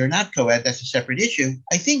co-ed or not co-ed, that's a separate issue,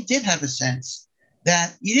 I think did have a sense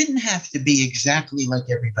that you didn't have to be exactly like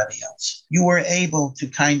everybody else. You were able to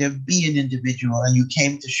kind of be an individual, and you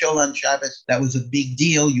came to Shul on Shabbos. That was a big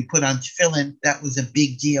deal. You put on tefillin. That was a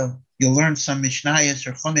big deal. You learned some Mishnayos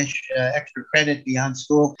or Chumash extra credit beyond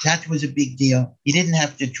school. That was a big deal. You didn't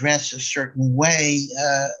have to dress a certain way,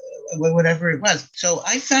 whatever it was. So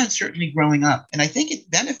I found certainly growing up, and I think it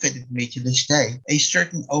benefited me to this day, a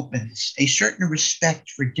certain openness, a certain respect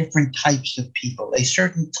for different types of people, a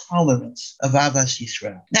certain tolerance of Avas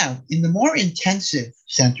Yisrael. Now, in the more intensive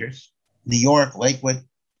centers, New York, Lakewood,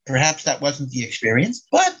 perhaps that wasn't the experience.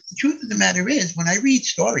 But the truth of the matter is, when I read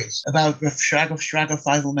stories about Rav Shraga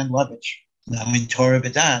Feivel Menlovich, in Torah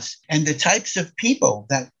B'das, and the types of people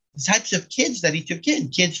the types of kids that he took in,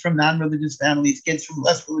 kids from non-religious families, kids from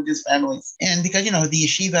less religious families. And because, the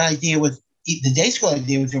yeshiva idea the day school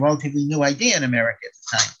idea was a relatively new idea in America at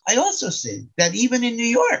the time. I also see that even in New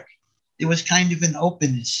York, there was kind of an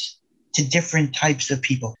openness to different types of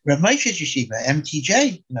people. Rav Moshe's yeshiva,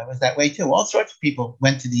 MTJ, was that way too. All sorts of people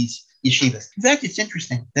went to these yeshivas. In fact, it's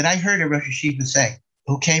interesting that I heard a Rosh Yeshiva say,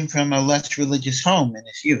 who came from a less religious home in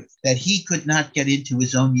his youth, that he could not get into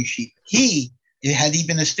his own yeshiva. Had he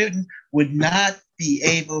been a student, would not be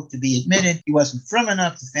able to be admitted. He wasn't from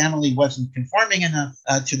enough. The family wasn't conforming enough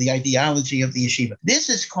to the ideology of the yeshiva. This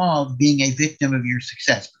is called being a victim of your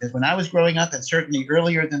success. Because when I was growing up, and certainly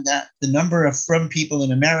earlier than that, the number of from people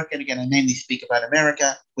in America, and again, I mainly speak about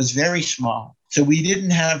America, was very small. So we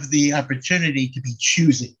didn't have the opportunity to be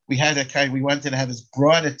choosy. We wanted to have as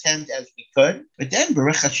broad a tent as we could. But then,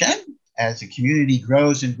 Baruch Hashem, as the community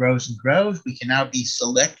grows and grows and grows, we can now be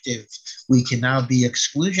selective. We can now be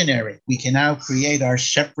exclusionary. We can now create our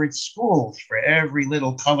separate schools for every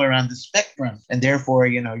little color on the spectrum. And therefore,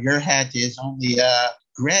 your hat is only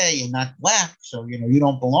gray and not black. So, you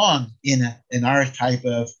don't belong in our type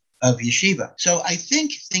of yeshiva. So I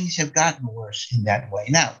think things have gotten worse in that way.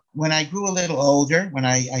 Now, when I grew a little older, when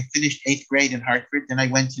I finished 8th grade in Hartford, then I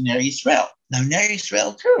went to Ner Yisrael. Now, Ner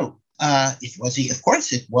Yisrael, too. Of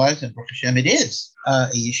course it was, and Baruch Hashem it is, a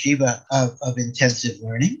yeshiva of intensive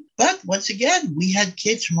learning. But once again, we had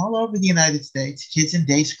kids from all over the United States, kids in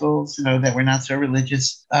day schools, that were not so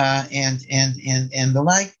religious, and the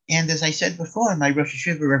like. And as I said before, my Rosh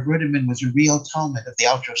Yeshiva, Rav Ruderman, was a real Talmud of the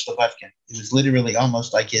Alter Slobodkin. It was literally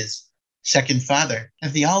almost like his second father.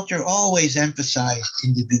 And the Alter always emphasized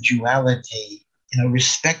individuality,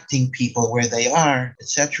 respecting people where they are,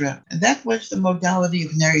 etc. And that was the modality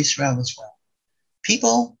of Ner Yisrael as well.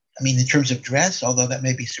 People, in terms of dress, although that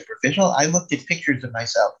may be superficial, I looked at pictures of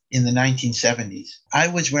myself in the 1970s. I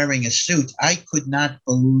was wearing a suit. I could not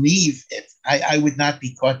believe it. I would not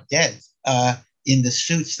be caught dead in the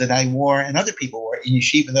suits that I wore and other people wore in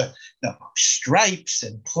yeshiva, the stripes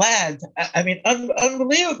and plaid.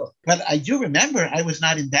 Unbelievable. But I do remember I was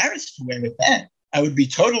not embarrassed to wear it then. I would be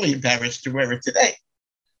totally embarrassed to wear it today.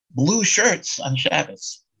 Blue shirts on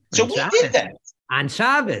Shabbos. So we did that. On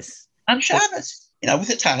Shabbos. On Shabbos. With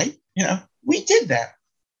a tie. We did that.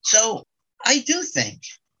 So I do think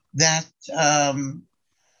that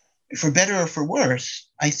for better or for worse,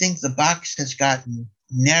 I think the box has gotten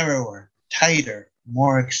narrower, tighter,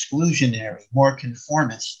 more exclusionary, more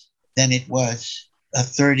conformist than it was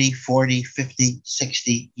 30, 40, 50,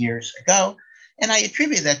 60 years ago. And I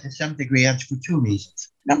attribute that to some degree for two reasons.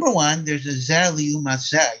 Number one, there's a zer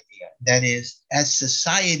li'umas idea. That is, as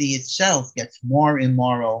society itself gets more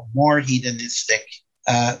immoral, more hedonistic,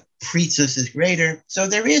 pretense is greater. So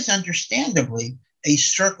there is understandably a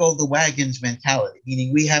circle the wagons mentality,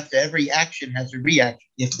 meaning we have to, every action has a reaction.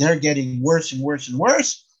 If they're getting worse and worse and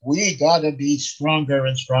worse, we got to be stronger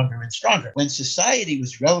and stronger and stronger. When society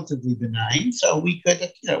was relatively benign, so we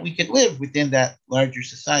could live within that larger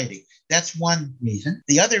society. That's one reason.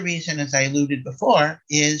 The other reason, as I alluded before,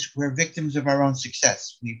 is we're victims of our own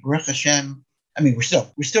success. We, Baruch Hashem, we're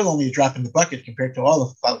still only a drop in the bucket compared to all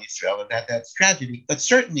of Klal Yisrael, and that's tragedy. But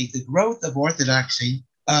certainly the growth of Orthodoxy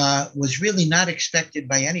was really not expected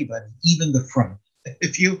by anybody, even the front.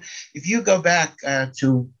 If you go back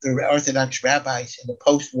to the Orthodox rabbis in the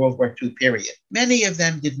post-World War II period, many of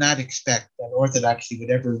them did not expect that Orthodoxy would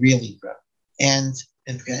ever really grow. And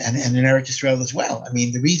in Eretz Israel as well.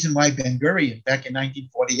 The reason why Ben Gurion back in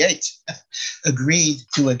 1948 agreed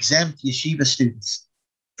to exempt yeshiva students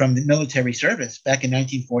from the military service back in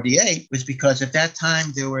 1948 was because at that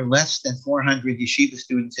time there were less than 400 yeshiva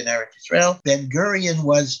students in Eretz Israel. Ben Gurion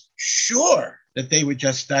was sure that they would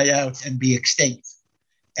just die out and be extinct.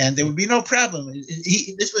 And there would be no problem.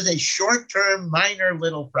 This was a short-term, minor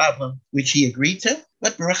little problem, which he agreed to.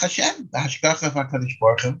 But Baruch Hashem, the Hashgacha of HaKadosh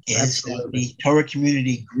Baruch Hu, is that the Torah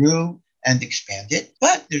community grew and expanded.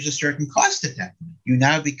 But there's a certain cost to that. You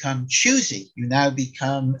now become choosy. You now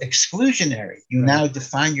become exclusionary. You now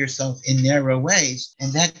define yourself in narrow ways.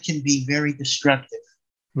 And that can be very destructive.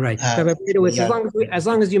 Right. As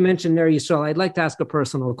long as you mentioned Ner Yisrael, I'd like to ask a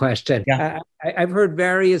personal question. Yeah. I've heard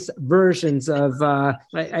various versions of, I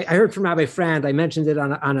heard from Rabbi Frand, I mentioned it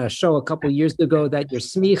on a show a couple of years ago, that your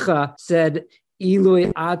smicha said,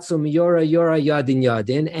 Ilui atzum yora yadin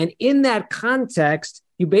yadin. And in that context,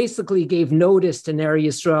 you basically gave notice to Ner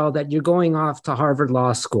Yisrael that you're going off to Harvard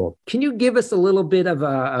Law School. Can you give us a little bit of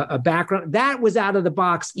a background? That was out of the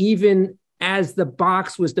box, even as the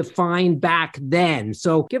box was defined back then.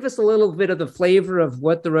 So give us a little bit of the flavor of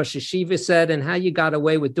what the Rosh Yeshiva said and how you got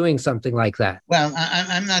away with doing something like that. Well,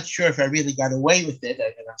 I'm not sure if I really got away with it.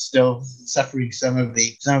 I'm still suffering some of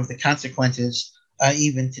the consequences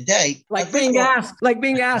even today. Like being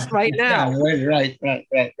asked right now. Right.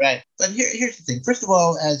 But here's the thing. First of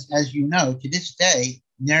all, as you know, to this day,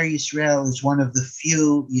 Ner Yisrael is one of the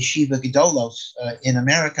few yeshiva gedolos in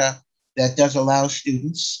America that does allow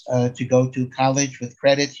students to go to college with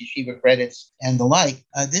credits, yeshiva credits, and the like.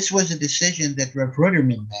 This was a decision that Rav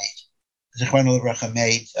Ruderman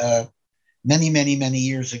made many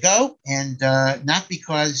years ago, and not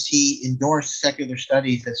because he endorsed secular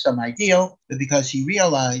studies as some ideal, but because he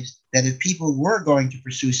realized that if people were going to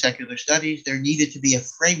pursue secular studies, there needed to be a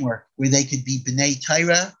framework where they could be B'nai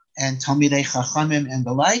Torah and Talmidei Chachamim and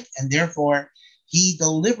the like, and therefore he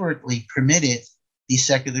deliberately permitted these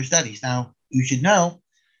secular studies. Now, you should know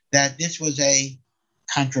that this was a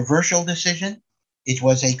controversial decision. It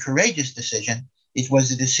was a courageous decision. It was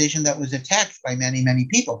a decision that was attacked by many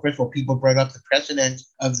people. First of all, people brought up the precedent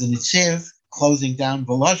of the Netziv closing down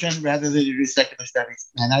Volozhin rather than to do secular studies.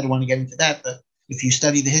 And I don't want to get into that, but if you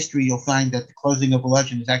study the history, you'll find that the closing of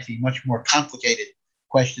Volozhin is actually a much more complicated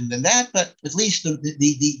question than that, but at least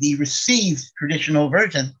the received traditional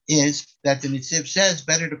version is that the Netziv says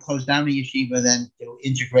better to close down a yeshiva than to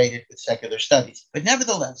integrate it with secular studies. But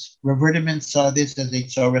nevertheless, Rav Ruderman saw this as a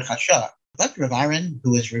tzorech hashah. But Rav Aaron,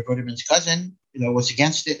 who is Rav Ruderman's cousin, was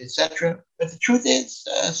against it, etc. But the truth is,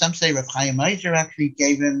 some say Rav Chaim Eiser actually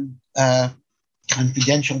gave him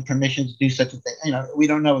confidential permission to do such a thing. We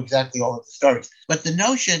don't know exactly all of the stories. But the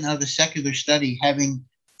notion of a secular study having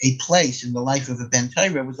a place in the life of a Ben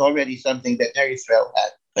Torah was already something that Ner Yisrael had.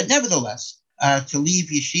 But nevertheless, to leave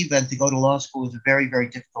yeshiva and to go to law school was a very, very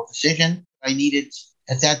difficult decision. I needed,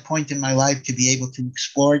 at that point in my life, to be able to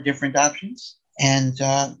explore different options.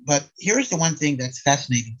 But here's the one thing that's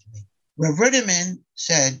fascinating to me. Rav Ruderman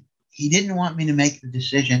said he didn't want me to make the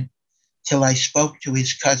decision till I spoke to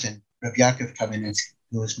his cousin, Rav Yaakov Kamenetsky,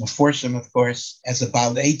 who was Meforsim, of course, as a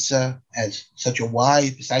Baal Eitzah, as such a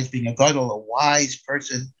wise, besides being a gadol, a wise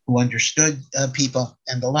person who understood people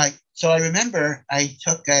and the like. So I remember I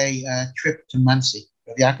took a trip to Monsey.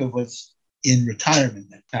 Rav Yaakov was in retirement,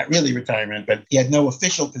 not really retirement, but he had no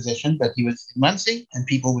official position, but he was in Monsey and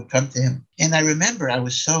people would come to him. And I remember I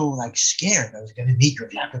was so scared I was going to meet Rav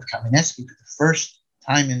Yaakov Kamenetsky for the first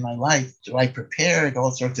time in my life. So I prepared all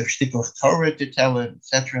sorts of shtickle Torah to tell him,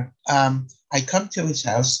 etc. I come to his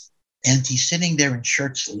house and he's sitting there in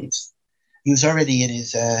shirt sleeves. He was already in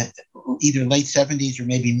his either late 70s or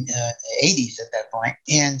maybe 80s at that point.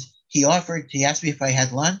 And he asked me if I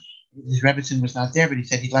had lunch. His Rebbetzin was not there, but he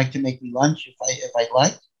said he'd like to make me lunch if I'd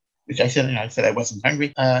like, which I said, I wasn't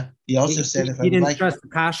hungry. He also said if I would like... You didn't trust the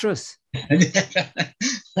kashrus?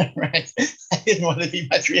 Right. I didn't want to be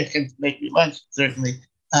matriach and make me lunch, certainly.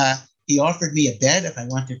 He offered me a bed if I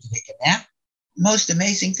wanted to take a nap. Most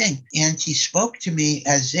amazing thing. And he spoke to me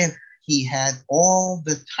as if he had all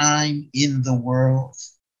the time in the world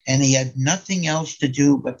and he had nothing else to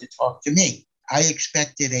do but to talk to me. I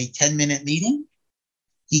expected a 10-minute meeting.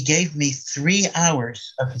 He gave me 3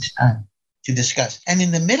 hours of his time to discuss. And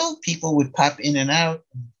in the middle, people would pop in and out,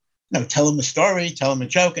 tell him a story, tell him a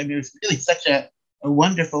joke. I mean, it was really such a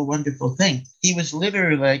wonderful, wonderful thing. He was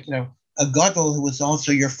literally like, a gadol who was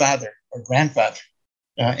also your father or grandfather.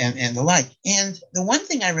 And the like. And the one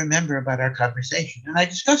thing I remember about our conversation, and I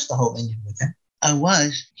discussed the whole thing with him,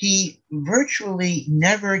 was he virtually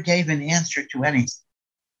never gave an answer to anything.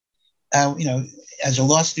 As a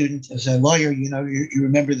law student, as a lawyer, you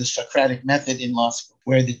remember the Socratic method in law school,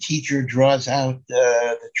 where the teacher draws out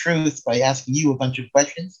the truth by asking you a bunch of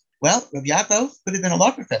questions. Well, Rav Yaakov could have been a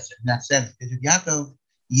law professor in that sense, because Rav Yaakov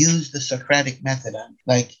used the Socratic method on me.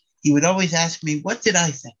 Like, he would always ask me, what did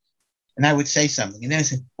I think? And I would say something. And then I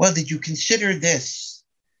said, well, did you consider this?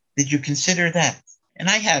 Did you consider that? And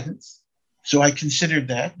I hadn't. So I considered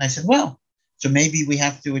that. And I said, well, so maybe we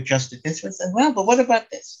have to adjust it this way. I said, well, but what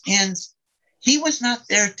about this? And he was not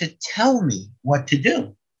there to tell me what to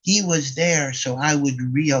do. He was there so I would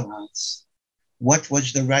realize what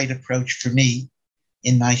was the right approach for me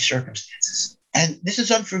in my circumstances. And this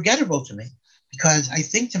is unforgettable to me because I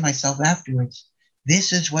think to myself afterwards,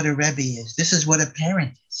 this is what a Rebbe is. This is what a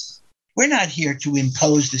parent is. We're not here to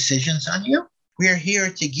impose decisions on you. We're here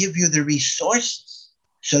to give you the resources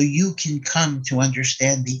so you can come to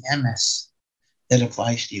understand the emes that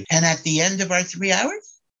applies to you. And at the end of our 3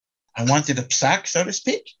 hours, I wanted a psak, so to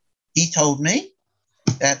speak. He told me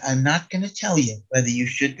that I'm not going to tell you whether you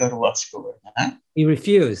should go to law school or not. He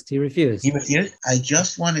refused. I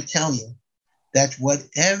just want to tell you that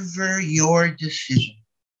whatever your decision,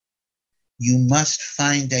 you must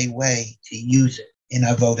find a way to use it in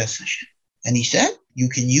Avodas Hashem. And he said, you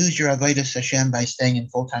can use your Avodas Hashem by staying in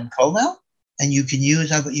full-time kollel, and you can use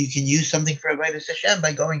something for Avodas Hashem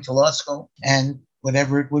by going to law school and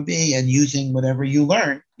whatever it would be, and using whatever you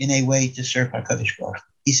learn in a way to serve HaKadosh Baruch Hu.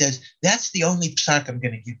 He says, that's the only psak I'm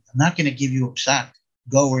going to give you. I'm not going to give you a psak,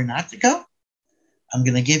 go or not to go. I'm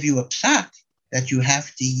going to give you a psak that you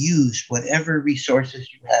have to use whatever resources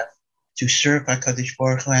you have to serve HaKadosh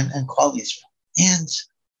Baruch Hu and call Yisrael. And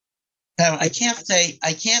now I can't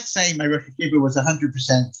say my Rosh Yeshiva was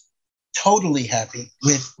 100% totally happy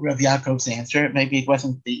with Rav Yaakov's answer. Maybe it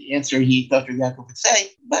wasn't the answer he thought Rav Yaakov would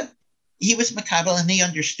say, but he was makabel and he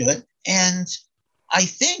understood. And I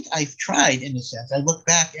think I've tried, in a sense. I look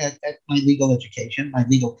back at my legal education, my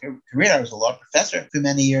legal career. I was a law professor for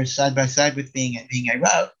many years, side by side with being a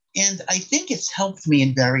Rav. And I think it's helped me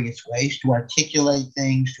in various ways to articulate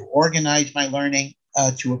things, to organize my learning,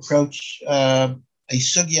 to approach a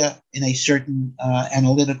sugya in a certain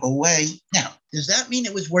analytical way. Now, does that mean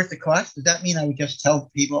it was worth the cost? Does that mean I would just tell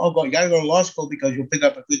people, you got to go to law school because you'll pick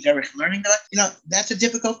up a good derech learning? That's a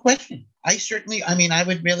difficult question. I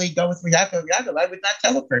would really go with Yaakov. I would not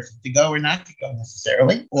tell a person to go or not to go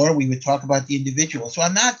necessarily, or we would talk about the individual. So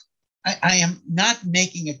I am not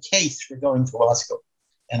making a case for going to law school.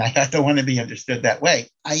 And I don't want to be understood that way.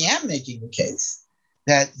 I am making the case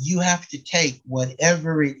that you have to take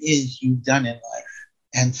whatever it is you've done in life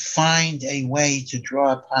and find a way to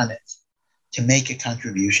draw upon it to make a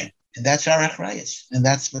contribution. And that's our achrayus. And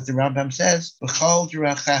that's what the Rambam says.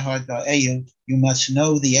 You must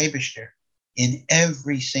know the Eibishter in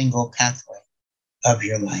every single pathway of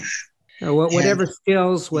your life. Whatever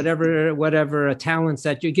skills, whatever talents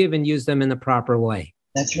that you're given, use them in the proper way.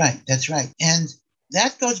 That's right. And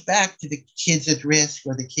that goes back to the kids at risk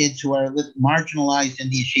or the kids who are marginalized in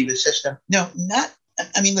the yeshiva system.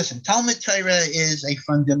 Listen, Talmud Torah is a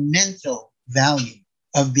fundamental value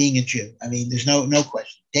of being a Jew. There's no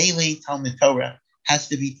question. Daily Talmud Torah has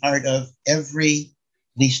to be part of every,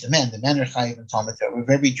 at least the men are chayiv in Talmud Torah, of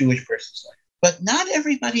every Jewish person's life. But not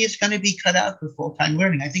everybody is going to be cut out for full-time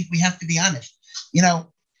learning. I think we have to be honest.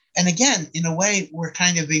 And again, in a way, we're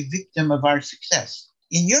kind of a victim of our success.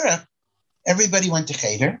 In Europe, everybody went to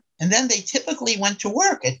cheder, and then they typically went to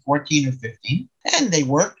work at 14 or 15, and they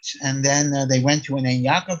worked, and then they went to an Ein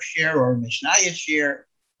Yaakov share or a Mishnayos share,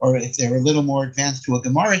 or if they were a little more advanced, to a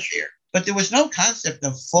Gemara share. But there was no concept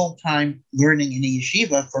of full-time learning in a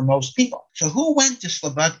yeshiva for most people. So who went to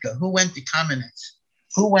Slobodka? Who went to Kamenetz?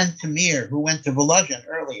 Who went to Mir? Who went to Volozhin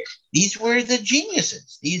earlier? These were the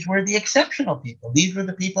geniuses. These were the exceptional people. These were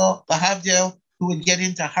the people, Lahavdil, who would get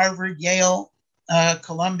into Harvard, Yale,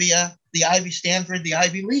 Columbia, the Ivy, Stanford, the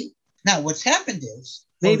Ivy League. Now, what's happened is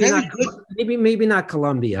maybe not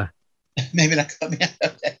Columbia. Maybe not Columbia.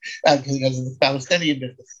 Okay, because of the Palestinian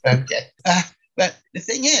business. Okay, but the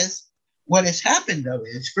thing is, what has happened though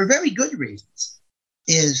is, for very good reasons,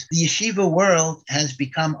 is the yeshiva world has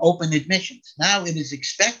become open admissions. Now it is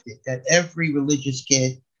expected that every religious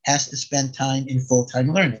kid has to spend time in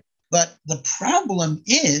full-time learning. But the problem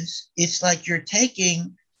is, it's like you're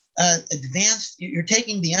taking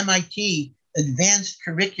the MIT advanced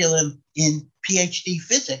curriculum in PhD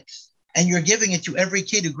physics, and you're giving it to every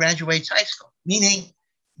kid who graduates high school. Meaning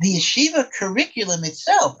the yeshiva curriculum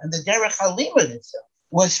itself and the Derech HaLimud itself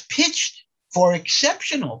was pitched for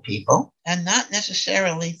exceptional people and not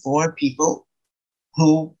necessarily for people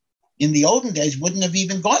who in the olden days wouldn't have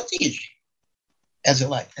even gone to yeshiva as a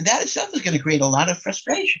life. And that itself is going to create a lot of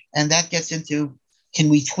frustration. And that gets into, can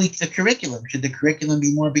we tweak the curriculum? Should the curriculum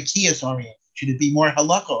be more B'kiyas oriented? Should it be more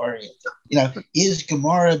halakha oriented? Is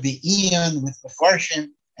Gemara Be'iyun with Mefarshim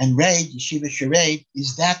and Raid, Yeshiva Shareid,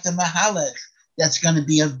 is that the mahalach that's going to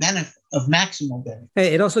be of benefit, of maximal benefit?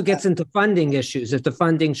 Hey, it also gets into funding issues. If the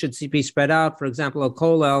funding should be spread out, for example, a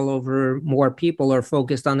kollel over more people, or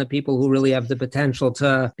focused on the people who really have the potential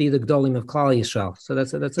to be the Gdolim of Klal Yisrael. So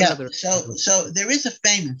that's another. So there is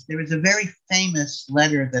a very famous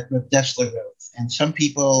letter that Rav Dessler wrote. And some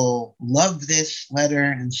people love this letter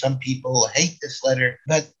and some people hate this letter.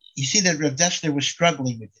 But you see that Rav Dessler was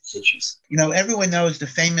struggling with these issues. Everyone knows the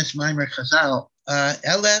famous Maimer Chazal,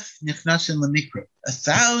 Elef Nichnasin Lemikra.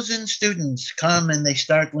 1,000 students come and they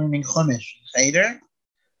start learning Chumash. Cheder,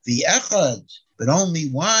 the Echad, but only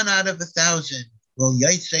 1 out of 1,000 will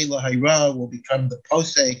Yaitse Lahayra, will become the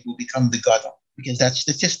Posek, will become the Gadol. Because that's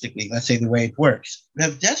statistically, let's say, the way it works.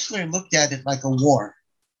 Rav Dessler looked at it like a war.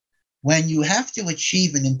 When you have to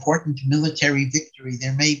achieve an important military victory,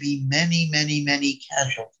 there may be many, many, many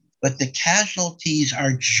casualties. But the casualties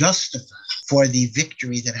are justified for the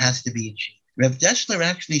victory that has to be achieved. Rav Dessler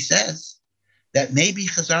actually says that maybe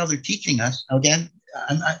Chazal are teaching us, again,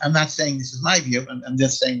 I'm not saying this is my view, I'm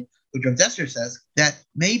just saying what Rav Dessler says, that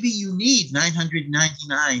maybe you need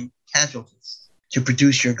 999 casualties to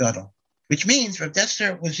produce your gadol. Which means Rav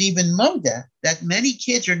Dessler was even moda that many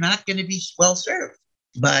kids are not going to be well served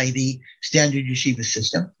by the standard yeshiva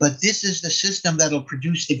system, but this is the system that'll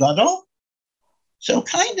produce the gadol. So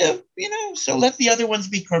so let the other ones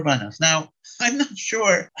be korbanos. Now, I'm not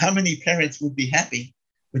sure how many parents would be happy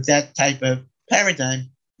with that type of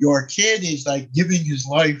paradigm. Your kid is like giving his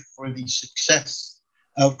life for the success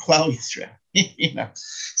of Klal Yisrael.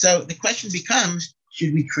 So the question becomes,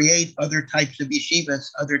 should we create other types of yeshivas,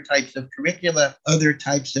 other types of curricula, other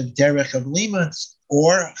types of derech of limas,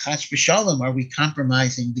 or chas v'shalom, are we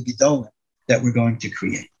compromising the gedolim that we're going to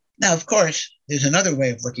create? Now, of course, there's another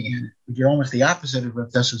way of looking at it, which is almost the opposite of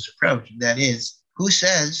Rav Dessler's approach, and that is, who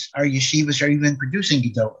says our yeshivas are even producing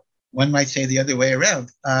gedolim? One might say the other way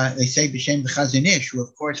around. They say B'Shem the Chazon Ish, who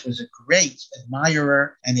of course was a great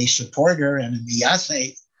admirer and a supporter and a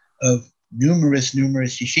miyaseh of numerous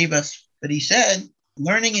yeshivas, but he said,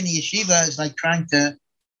 learning in the yeshiva is like trying to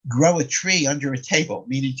grow a tree under a table,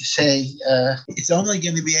 meaning to say it's only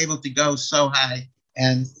going to be able to go so high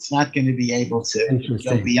and it's not going to be able to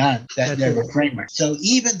go beyond that narrow framework. So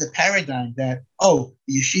even the paradigm that, the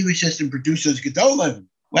yeshiva system produces gedolim,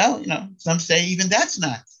 well, some say even that's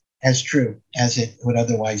not as true as it would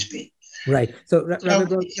otherwise be. Right. So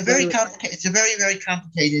it's a very complicated. It's a very, very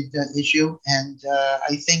complicated issue, and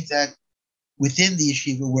I think that within the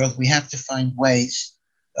yeshiva world, we have to find ways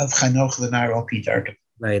of chanoch l'nar al pi darkei.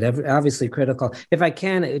 Right, obviously critical. If I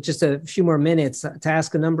can, just a few more minutes to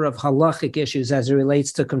ask a number of halachic issues as it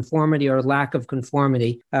relates to conformity or lack of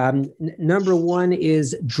conformity. Number one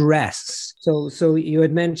is dress. So you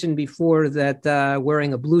had mentioned before that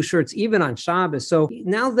wearing a blue shirt's even on Shabbos. So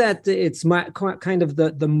now that it's kind of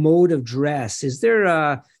the mode of dress, is there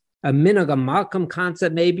a minhag malkam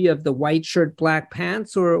concept maybe of the white shirt, black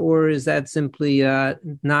pants, or is that simply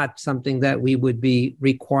not something that we would be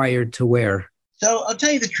required to wear? So I'll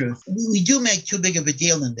tell you the truth. We do make too big of a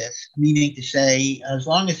deal in this, meaning to say, as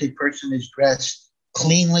long as a person is dressed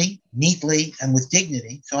cleanly, neatly, and with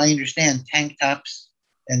dignity. So I understand tank tops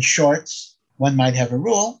and shorts, one might have a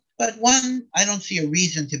rule, but I don't see a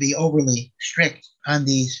reason to be overly strict on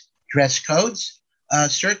these dress codes.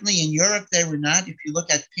 Certainly in Europe, they were not. If you look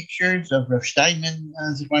at pictures of Rav Steinman,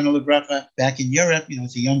 Zichrono Livracha, back in Europe,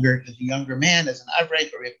 as a younger man, as an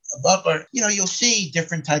Avrek or a Bachar, you'll see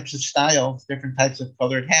different types of styles, different types of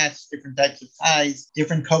colored hats, different types of ties,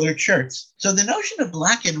 different colored shirts. So the notion of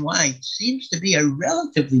black and white seems to be a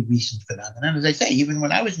relatively recent phenomenon. As I say, even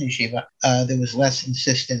when I was in yeshiva, there was less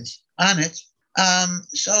insistence on it.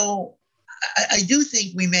 So I do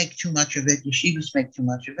think we make too much of it. Yeshivas make too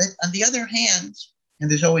much of it. On the other hand, and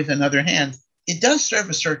there's always another hand, it does serve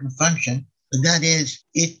a certain function, but that is,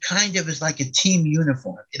 it kind of is like a team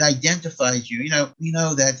uniform. It identifies you. We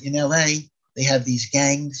know that in LA, they have these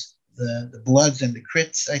gangs, the Bloods and the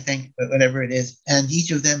Crips, I think, but whatever it is. And each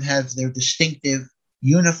of them have their distinctive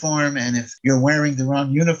uniform. And if you're wearing the wrong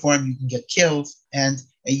uniform, you can get killed. And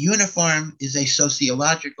a uniform is a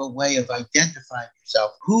sociological way of identifying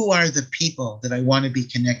yourself. Who are the people that I want to be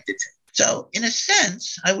connected to? So, in a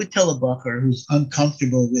sense, I would tell a Bachar who's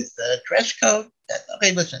uncomfortable with the dress code that,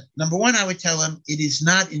 okay, listen, number one, I would tell him it is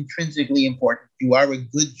not intrinsically important. You are a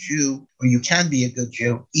good Jew, or you can be a good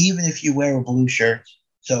Jew, even if you wear a blue shirt.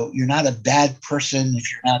 So you're not a bad person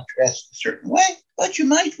if you're not dressed a certain way, but you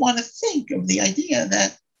might want to think of the idea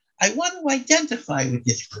that I want to identify with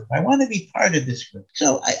this group. I want to be part of this group.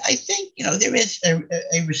 So I think, there is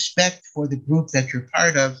a respect for the group that you're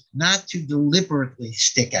part of, not to deliberately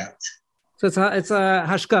stick out. So it's a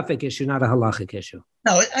hashkafic issue, not a halachic issue.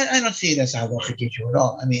 No, I don't see it as a halachic issue at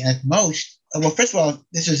all. I mean, at most, first of all,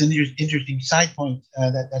 this is an interesting side point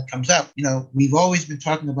that comes up. We've always been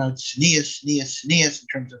talking about sneas in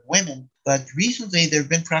terms of women, but recently there have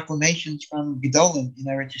been proclamations from Gedolim in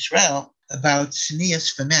Eretz Yisrael about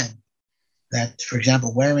sneas for men. That, for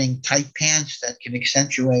example, wearing tight pants that can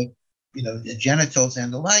accentuate, the genitals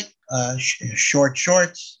and the like, short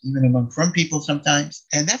shorts, even among frum people sometimes.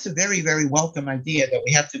 And that's a very, very welcome idea, that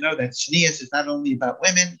we have to know that sneas is not only about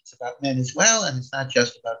women, it's about men as well. And it's not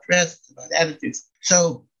just about dress, it's about attitudes.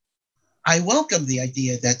 So I welcome the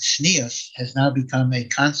idea that sneas has now become a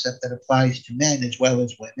concept that applies to men as well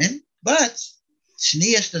as women. But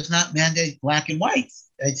sneas does not mandate black and white.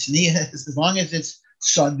 Sneas, as long as it's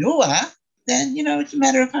sanua, then, it's a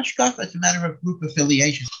matter of hashkafa, it's a matter of group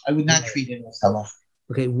affiliation. I would not treat it as halacha.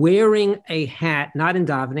 Okay, wearing a hat, not in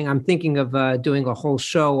davening. I'm thinking of doing a whole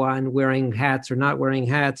show on wearing hats or not wearing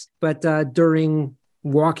hats, but during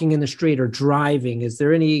walking in the street or driving, is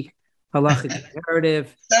there any halachic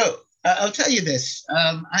narrative? So I'll tell you this.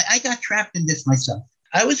 I got trapped in this myself.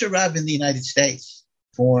 I was a Rav in the United States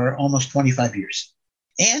for almost 25 years.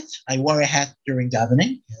 And I wore a hat during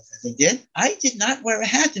davening, as I did. I did not wear a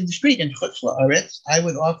hat in the street. In Chutz La'aretz, I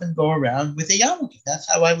would often go around with a yarmulke.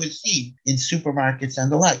 That's how I was seen in supermarkets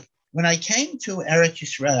and the like. When I came to Eretz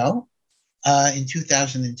Yisrael in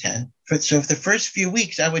 2010, so for the first few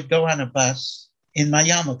weeks, I would go on a bus in my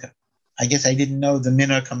yarmulke. I guess I didn't know the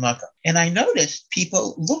minhag hamaka. And I noticed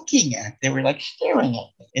people looking at, they were like staring at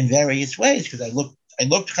me in various ways, because I looked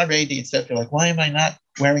Haredi, etc. Like, why am I not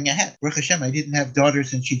wearing a hat? Baruch Hashem, I didn't have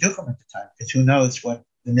daughters in Shidduchim at the time, because who knows what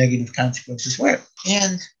the negative consequences were.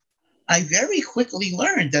 And I very quickly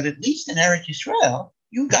learned that, at least in Eretz Yisrael,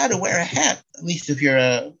 you got to wear a hat. At least if you're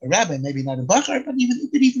a rabbi, maybe not a bachar, but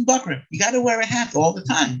even bachar, you got to wear a hat all the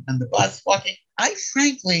time on the bus, walking. I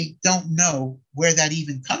frankly don't know where that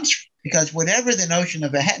even comes from. Because whatever the notion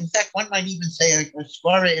of a hat, in fact, one might even say a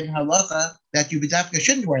svara in halacha that you b'dafka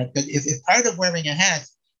shouldn't wear it. But if part of wearing a hat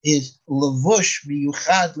is levush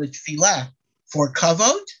miyuchad l'tfilah for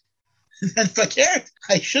kavod, then fakert,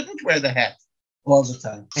 I shouldn't wear the hat all the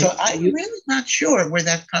time. So I'm really not sure where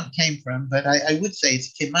that came from, but I would say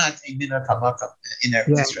it's kimat a minhag hamaka in Eretz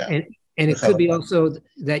Yisrael. And it could be also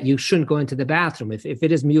that you shouldn't go into the bathroom. If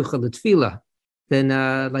it is miyuchad l'tfilah, then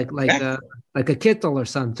like a kittel or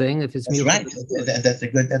something. If it's that's right,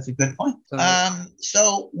 that's a good point.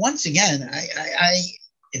 So once again, I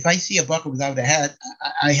if I see a bachar without a hat,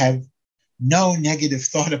 I have no negative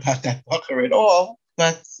thought about that bachar at all.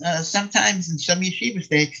 But sometimes in some yeshivas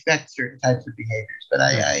they expect certain types of behaviors. But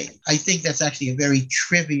I think that's actually a very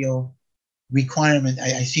trivial requirement.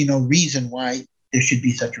 I see no reason why there should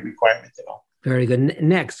be such a requirement at all. Very good.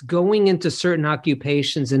 Next, going into certain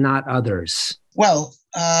occupations and not others. Well,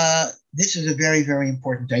 this is a very, very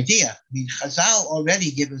important idea. I mean, Chazal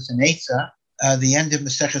already give us an eitzah, the end of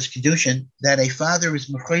Maseches Kedushin, that a father is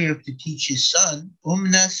mechuyev to teach his son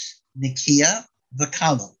umnas, nikia,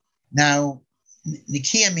 v'kala. Now,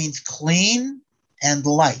 nikia means clean and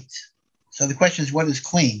light. So the question is, what is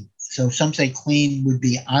clean? So some say clean would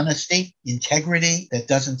be honesty, integrity, that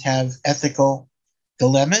doesn't have ethical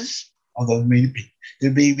dilemmas, although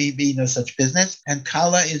there may be no such business. And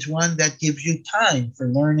kala is one that gives you time for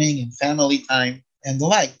learning and family time and the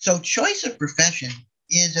like. So choice of profession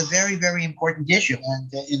is a very, very important issue.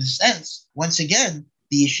 And in a sense, once again,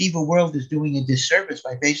 the yeshiva world is doing a disservice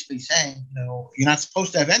by basically saying, you're not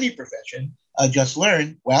supposed to have any profession, just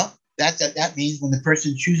learn. Well, that means when the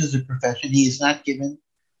person chooses a profession, he is not given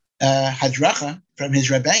hadracha from his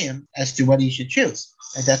rebbeim as to what he should choose.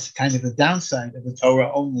 And that's kind of a downside of the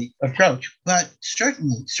Torah-only approach. But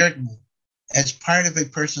certainly, as part of a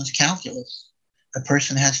person's calculus, a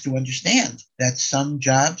person has to understand that some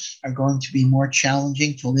jobs are going to be more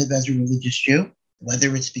challenging to live as a religious Jew,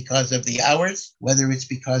 whether it's because of the hours, whether it's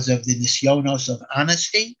because of the nisyonos of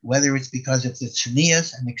honesty, whether it's because of the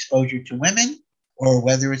tznius and exposure to women, or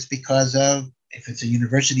whether it's because of, if it's a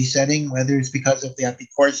university setting, whether it's because of the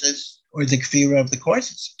courses or the kfira of the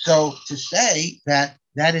courses. So to say that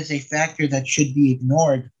that is a factor that should be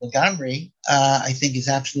ignored, Lagamri, I think is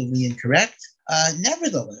absolutely incorrect.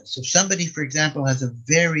 Nevertheless, if somebody, for example, has a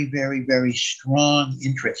very, very, very strong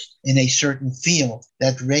interest in a certain field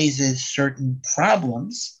that raises certain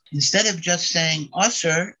problems, instead of just saying,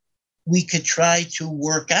 usher, we could try to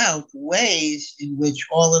work out ways in which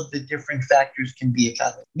all of the different factors can be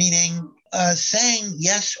accounted. Meaning, saying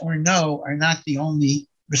yes or no are not the only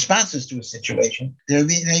responses to a situation. There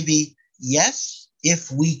may be yes,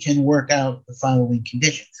 if we can work out the following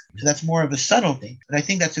conditions. So that's more of a subtlety. But I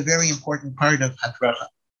think that's a very important part of hadracha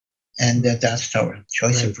and das Torah,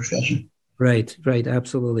 choice of profession. Right,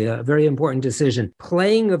 absolutely. A very important decision.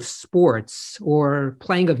 Playing of sports or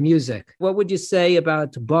playing of music. What would you say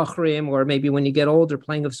about bachrim, or maybe when you get older,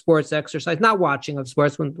 playing of sports, exercise, not watching of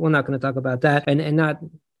sports, we're not going to talk about that, and not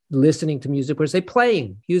listening to music, or say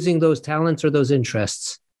playing, using those talents or those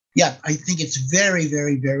interests? Yeah, I think it's very,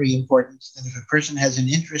 very, very important that if a person has an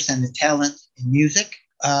interest and a talent in music,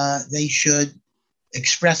 they should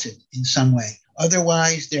express it in some way.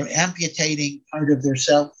 Otherwise, they're amputating part of their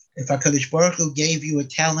self. If HaKadosh Baruch Hu gave you a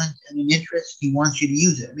talent and an interest, he wants you to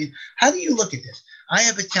use it. I mean, how do you look at this? I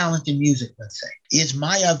have a talent in music, let's say. Is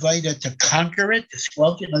my avodah to conquer it, to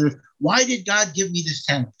squelch it? In other words, why did God give me this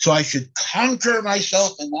talent? So I should conquer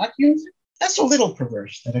myself and not use it? That's a little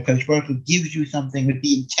perverse, that HaKadosh Baruch Hu gives you something with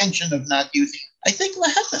the intention of not using it. I think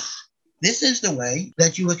lahefech. This is the way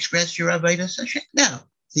that you express your avodas Hashem. Now,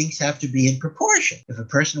 things have to be in proportion. If a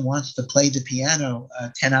person wants to play the piano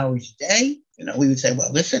 10 hours a day, we would say,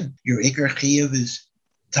 well, listen, your Iker Chiyuv is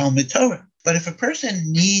Talmud Torah. But if a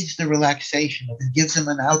person needs the relaxation, if it gives him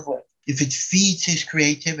an outlet, if it feeds his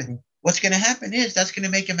creativity, what's going to happen is that's going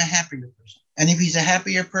to make him a happier person. And if he's a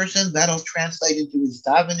happier person, that'll translate into his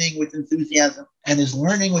davening with enthusiasm and his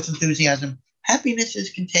learning with enthusiasm. Happiness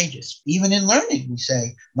is contagious. Even in learning, we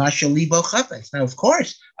say, Masha libo chafetz. Now, of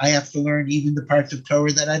course, I have to learn even the parts of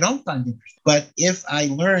Torah that I don't find interesting. But if I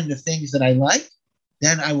learn the things that I like,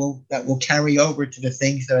 then that will carry over to the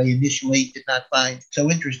things that I initially did not find so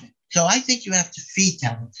interesting. So I think you have to feed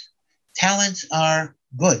talents. Talents are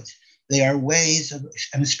good. They are ways of,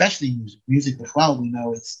 and especially music. Music, well, we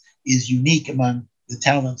know is unique among the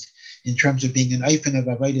talents in terms of being an eifin of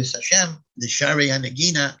avodas Hashem. The Shari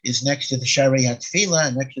HaNegina is next to the Shari HaTefillah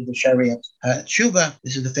and next to the Shari HaTshuva.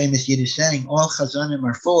 This is the famous Yiddish saying, all chazanim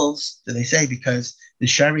are fools. So they say, because the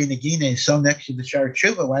Shari HaNegina is so next to the Shari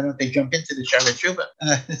HaTshuva, why don't they jump into the Shari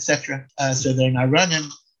HaTshuva, etc. So they're not running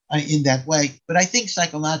in that way. But I think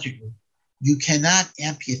psychologically, you cannot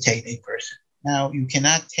amputate a person. Now, you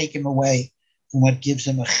cannot take him away from what gives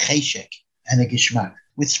him a cheshek and a gishmak.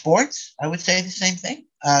 With sports, I would say the same thing.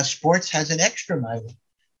 Sports has an extra mile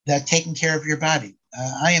that taking care of your body.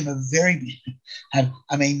 I'm a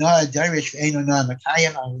Noah Darish, Noah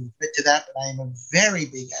Makayim. I will admit to that, but I am a very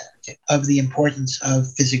big advocate of the importance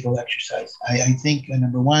of physical exercise. I think,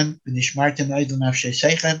 number one,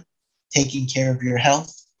 taking care of your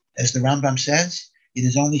health. As the Rambam says, it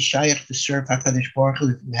is only shayach to serve HaKadosh Baruch Hu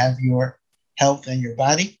if you have your health and your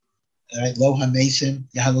body. Right? Lo ha-mesim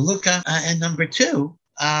yahaluka. And number two,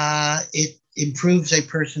 it improves a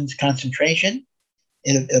person's concentration,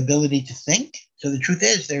 ability to think. So the truth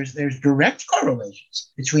is, there's direct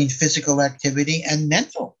correlations between physical activity and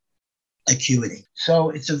mental acuity. So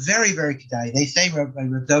it's a very, very kedai. They say Rabbi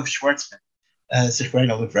Dov Schwartzman,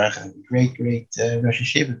 great Rosh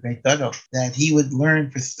Hashiva, great Dodo, that he would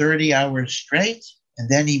learn for 30 hours straight, and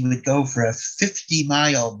then he would go for a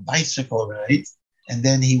 50-mile bicycle ride, and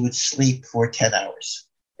then he would sleep for 10 hours.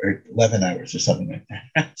 Or 11 hours or something like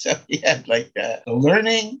that. So he had the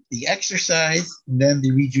learning, the exercise, and then the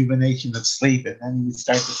rejuvenation of sleep, and then he would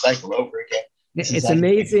start the cycle over again. It's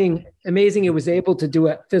amazing he was able to do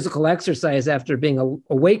a physical exercise after being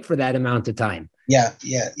awake for that amount of time. Yeah.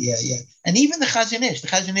 And even the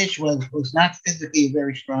Chazon Ish was not physically a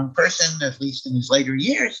very strong person, at least in his later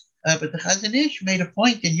years, but the Chazon Ish made a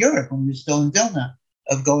point in Europe when we were still in Vilna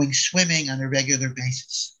of going swimming on a regular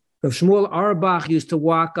basis. Rav Shmuel Auerbach used to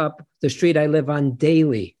walk up the street I live on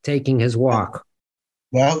daily, taking his walk.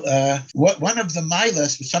 Well, one of the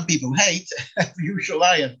milas, which some people hate,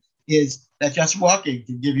 Yerushalayim, is that just walking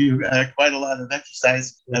can give you quite a lot of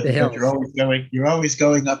exercise. You're always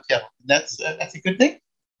going uphill. That's a good thing.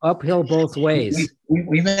 Uphill both ways.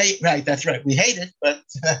 We may, right, that's right. We hate it, but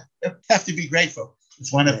have to be grateful.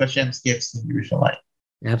 It's one of Hashem's gifts in Yerushalayim.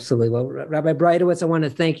 Absolutely. Well, Rabbi Breitowitz, I want to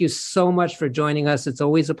thank you so much for joining us. It's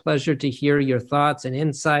always a pleasure to hear your thoughts and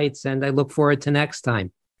insights, and I look forward to next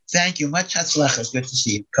time. Thank you. Much hatzlacha. Good to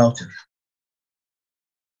see you. Culture.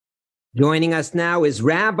 Joining us now is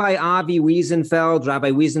Rabbi Avi Wiesenfeld.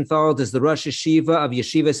 Rabbi Wiesenfeld is the Rosh Yeshiva of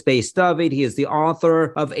Yeshiva Beis David. He is the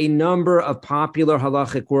author of a number of popular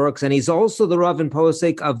halachic works, and he's also the Rav and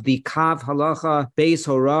Posek of the Kav Halacha Beis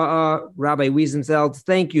Hora'ah. Rabbi Wiesenfeld,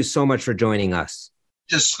 thank you so much for joining us.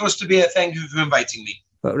 Just supposed to be here. Thank you for inviting me.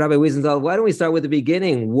 But Rabbi Wiesenfeld, why don't we start with the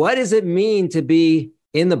beginning? What does it mean to be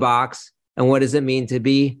in the box, and what does it mean to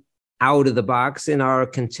be out of the box in our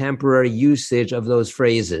contemporary usage of those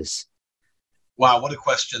phrases? Wow, what a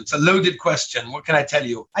question. It's a loaded question. What can I tell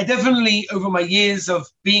you? I definitely, over my years of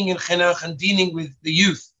being in chinuch and dealing with the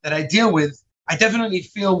youth that I deal with, I definitely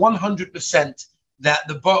feel 100% that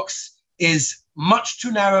the box is much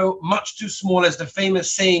too narrow, much too small. As the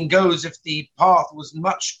famous saying goes, if the path was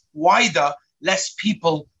much wider, less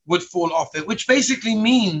people would fall off it, which basically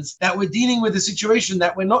means that we're dealing with a situation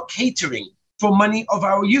that we're not catering for many of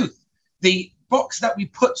our youth. The box that we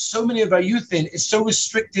put so many of our youth in is so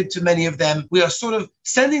restricted to many of them. We are sort of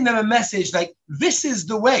sending them a message like, this is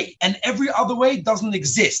the way, and every other way doesn't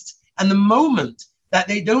exist. And the moment that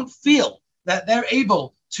they don't feel that they're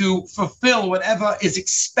able to fulfill whatever is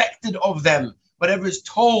expected of them, whatever is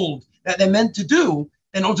told that they're meant to do,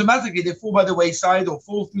 then automatically they fall by the wayside or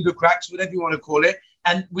fall through the cracks, whatever you want to call it.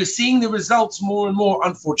 And we're seeing the results more and more,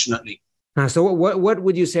 unfortunately. So what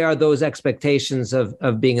would you say are those expectations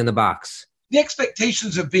of being in the box? The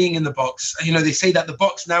expectations of being in the box, they say that the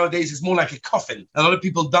box nowadays is more like a coffin. A lot of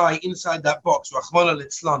people die inside that box, Rahman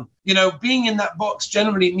al-Islam. Being in that box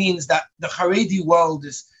generally means that the Haredi world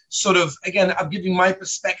is sort of, again, I'm giving my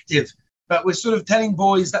perspective, but we're sort of telling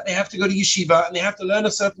boys that they have to go to yeshiva and they have to learn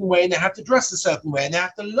a certain way and they have to dress a certain way and they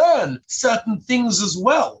have to learn certain things as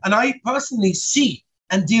well. And I personally see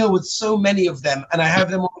and deal with so many of them, and I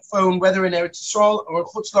have them on the phone, whether in Eretz Yisrael or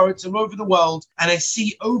Chutz La'aretz, all over the world, and I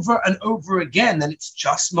see over and over again that it's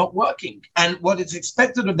just not working. And what is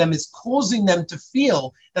expected of them is causing them to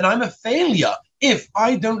feel that I'm a failure if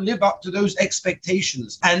I don't live up to those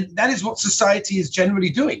expectations. And that is what society is generally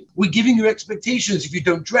doing. We're giving you expectations. If you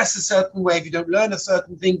don't dress a certain way, if you don't learn a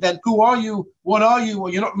certain thing, then who are you? What are you?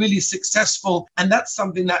 Well, you're not really successful. And that's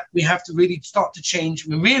something that we have to really start to change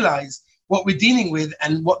and realize what we're dealing with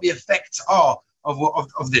and what the effects are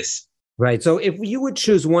of this. Right. So if you would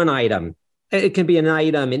choose one item, it can be an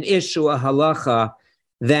item, an issue, a halacha,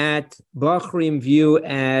 that Bachrim view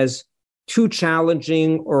as too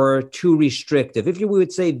challenging or too restrictive. If you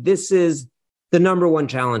would say this is the number one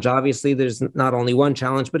challenge, obviously there's not only one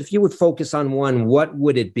challenge, but if you would focus on one, what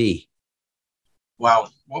would it be? Wow,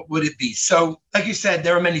 what would it be? So, like you said,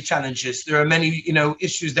 there are many challenges. There are many,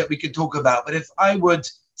 issues that we could talk about. But if I would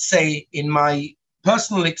say in my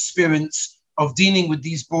personal experience of dealing with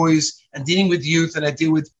these boys and dealing with youth, and I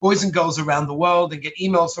deal with boys and girls around the world and get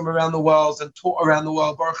emails from around the world and taught around the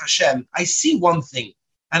world, Baruch Hashem, I see one thing,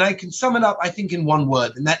 and I can sum it up, I think, in one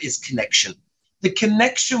word, and that is connection. The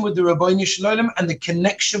connection with the Rabbeinu Shalom and the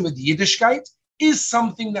connection with Yiddishkeit is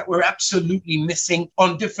something that we're absolutely missing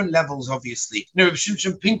on different levels, obviously. Rabbi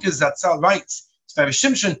Shimshon Pincus Zatzal writes, it's Rabbi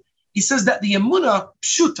Shimshon, he says that the emunah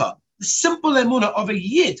pshuta, the simple emunah of a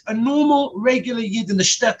yid, a normal, regular yid in the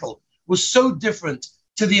shtetl, was so different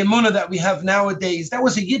to the emunah that we have nowadays. That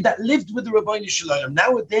was a yid that lived with the Rabbeinu Shalom.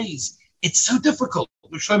 Nowadays, it's so difficult.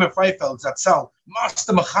 Shlomo Freifeld, Zatzal,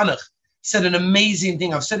 Master Mechanech, said an amazing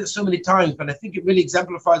thing. I've said it so many times, but I think it really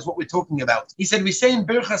exemplifies what we're talking about. He said, we say in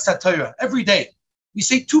Birchas HaTorah every day, we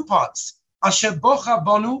say two parts. Asher bocha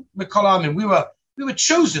banu mikol ha'amim. We were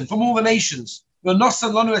chosen from all the nations. We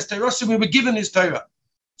were given his Torah.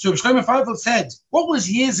 So Shlomo Freifeld said, what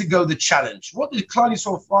was years ago the challenge? What did Klal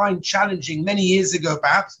Yisrael find challenging many years ago,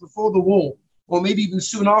 perhaps before the war, or maybe even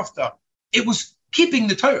soon after? It was keeping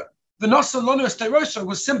the Torah. The Nasa Lonu Esterosa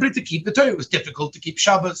was simply to keep the Torah. It was difficult to keep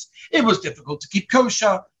Shabbos. It was difficult to keep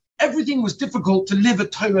kosher. Everything was difficult to live a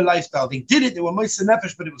Torah lifestyle. They did it. They were Moshe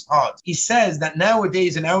Nefesh, but it was hard. He says that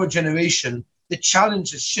nowadays in our generation, the challenge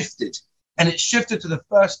has shifted. and it shifted to the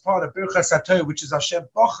first part of Birchas HaTorah, which is Asher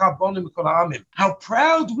Bocha Bonu Mikol Ha'amim. How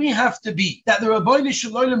proud we have to be that the Rabbeinu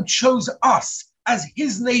Shalom chose us as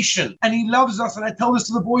his nation, and he loves us. And I tell this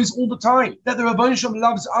to the boys all the time, that the Rabbeinu Shalom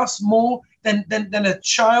loves us more than a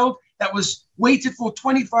child that was waited for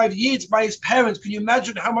 25 years by his parents. Can you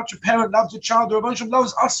imagine how much a parent loves a child? The Rabbeinu Shalom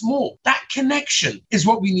loves us more. That connection is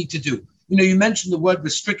what we need to do. You mentioned the word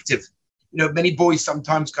restrictive. Many boys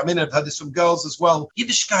sometimes come in, I've heard this from girls as well.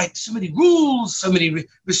 Yiddishkeit, so many rules, so many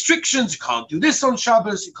restrictions. You can't do this on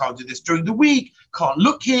Shabbos, you can't do this during the week, you can't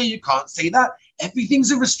look here, you can't say that.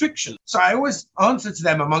 Everything's a restriction. So I always answer to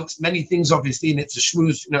them amongst many things, obviously, and it's a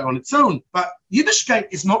shmooze, on its own. But Yiddishkeit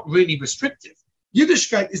is not really restrictive.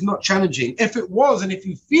 Yiddishkeit is not challenging. If it was, and if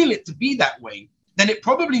you feel it to be that way, then it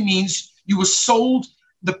probably means you were sold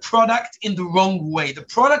the product in the wrong way. The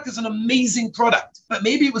product is an amazing product, but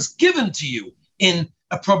maybe it was given to you in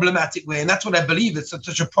a problematic way. And that's what I believe is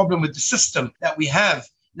such a problem with the system that we have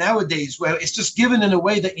nowadays, where it's just given in a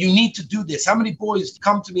way that you need to do this. How many boys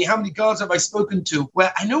come to me? How many girls have I spoken to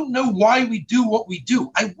where I don't know why we do what we do?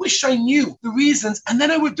 I wish I knew the reasons, and then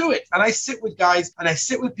I would do it. And I sit with guys, and I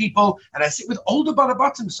sit with people, and I sit with older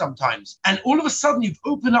balabatim sometimes. And all of a sudden, you've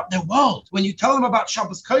opened up their world. When you tell them about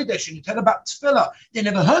Shabbos Kodesh, and you tell them about Tefillah, they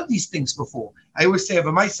never heard these things before. I always say of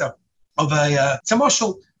a Maisa, of a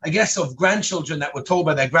Tamoshel, I guess, of grandchildren that were told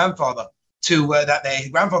by their grandfather that their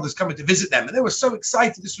grandfather's coming to visit them. And they were so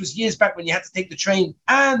excited. This was years back when you had to take the train.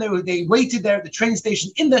 And they waited there at the train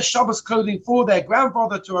station in their Shabbos clothing for their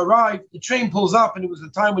grandfather to arrive. The train pulls up, and it was the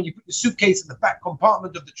time when you put your suitcase in the back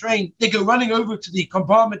compartment of the train. They go running over to the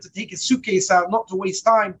compartment to take his suitcase out, not to waste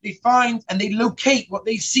time. They find and they locate what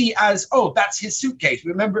they see as, oh, that's his suitcase.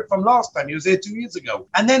 Remember it from last time. He was there 2 years ago.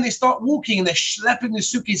 And then they start walking, and they're schlepping the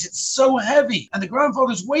suitcase. It's so heavy. And the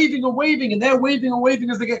grandfather's waving and waving, and they're waving and waving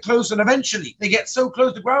as they get closer. And eventually, they get so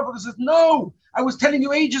close, the grandfather says, no, I was telling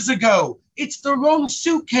you ages ago, it's the wrong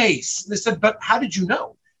suitcase. They said, but how did you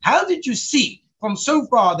know? How did you see from so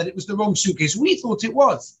far that it was the wrong suitcase? We thought it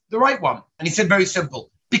was the right one. And he said, very simple,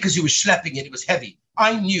 because you were schlepping it, it was heavy.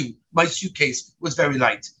 I knew my suitcase was very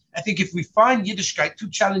light. I think if we find Yiddishkeit too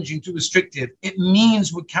challenging, too restrictive, it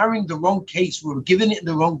means we're carrying the wrong case. We're giving it in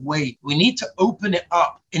the wrong way. We need to open it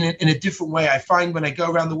up in a different way. I find when I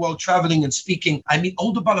go around the world traveling and speaking, I meet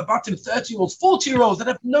older balabatim, 30-years-olds, 40-years-olds that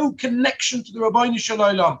have no connection to the Rabbeinu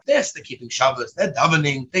Shalom. They're keeping Shabbos, they're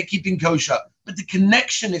davening, they're keeping kosher, but the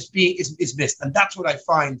connection is missed. And that's what I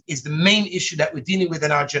find is the main issue that we're dealing with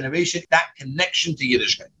in our generation, that connection to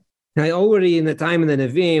Yiddishkeit. Now, already in the time of the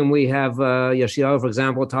Nevi'im, we have Yeshayahu, for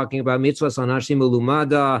example, talking about mitzvahs on Hashim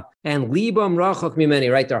Ulumada and Libam Rachok Mimeni,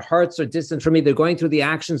 right? Their hearts are distant from me. They're going through the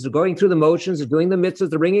actions, they're going through the motions, they're doing the mitzvahs,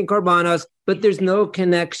 they're bringing karbanos, but there's no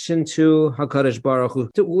connection to HaKadosh Baruch Hu.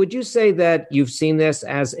 So would you say that you've seen this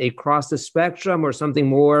as across the spectrum or something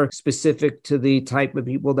more specific to the type of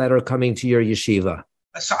people that are coming to your yeshiva?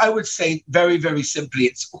 So I would say very, very simply,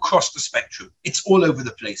 it's across the spectrum. It's all over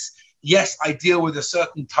the place. Yes, I deal with a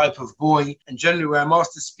certain type of boy, and generally where I'm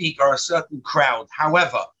asked to speak are a certain crowd.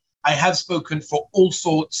 However, I have spoken for all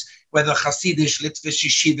sorts, whether Hasidish, Litvish,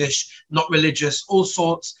 Yeshivish, not religious, all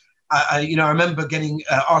sorts. I remember getting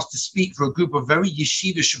asked to speak for a group of very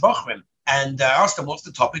Yeshivish Bachrim, and I asked them, what's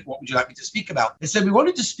the topic? What would you like me to speak about? They said, we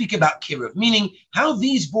wanted to speak about Kiruv, meaning how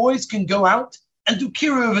these boys can go out and do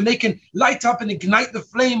Kiruv, and they can light up and ignite the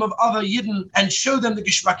flame of other Yidden and show them the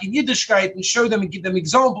Geschmack in Yiddishkeit and show them and give them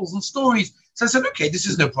examples and stories. So I said, okay, this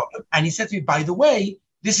is no problem. And he said to me, by the way,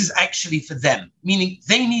 this is actually for them, meaning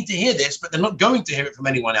they need to hear this, but they're not going to hear it from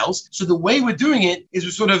anyone else. So the way we're doing it is we're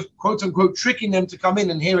sort of, quote unquote, tricking them to come in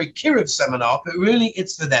and hear a Kiruv seminar, but really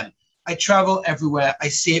it's for them. I travel everywhere. I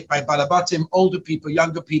see it by balabatim, older people,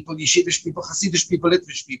 younger people, yeshivish people, Hasidish people,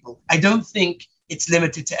 Litvish people. I don't think it's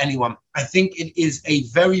limited to anyone. I think it is a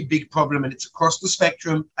very big problem, and it's across the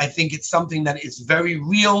spectrum. I think it's something that is very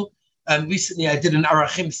real. Recently, I did an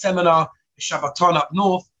Arachim seminar, a Shabbaton up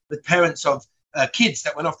north, with parents of kids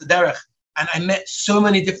that went off the derech, and I met so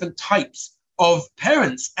many different types of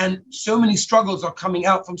parents, and so many struggles are coming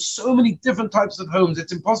out from so many different types of homes.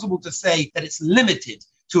 It's impossible to say that it's limited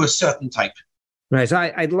to a certain type. Right. So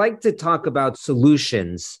I'd like to talk about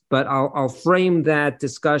solutions, but I'll frame that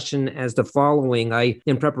discussion as the following.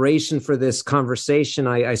 In preparation for this conversation,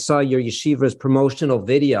 I saw your yeshiva's promotional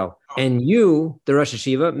video, and you, the Rosh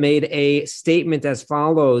Yeshiva, made a statement as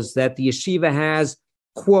follows, that the yeshiva has,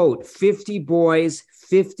 quote, 50 boys,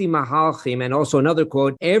 50 mahalchim, and also another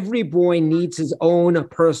quote, every boy needs his own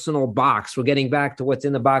personal box. We're getting back to what's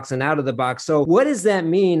in the box and out of the box. So what does that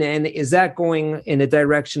mean? And is that going in a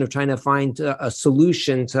direction of trying to find a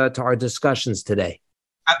solution to our discussions today?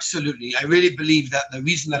 Absolutely. I really believe that the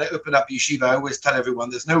reason that I opened up yeshiva, I always tell everyone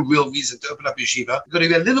there's no real reason to open up yeshiva. You've got to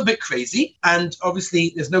be a little bit crazy. And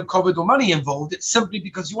obviously there's no COVID or money involved. It's simply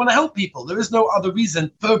because you want to help people. There is no other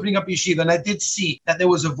reason for opening up yeshiva. And I did see that there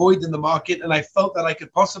was a void in the market, and I felt that I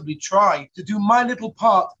could possibly try to do my little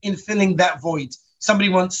part in filling that void. Somebody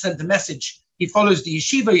once sent a message. He follows the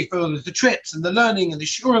yeshiva, he follows the trips and the learning and the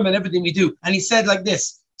shurim and everything we do. And he said like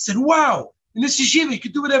this, he said, wow, in this yeshiva, you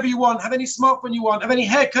can do whatever you want, have any smartphone you want, have any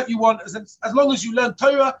haircut you want, as long as you learn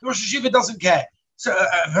Torah, the Rosh Yeshiva doesn't care. So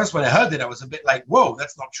at first when I heard it, I was a bit like, whoa,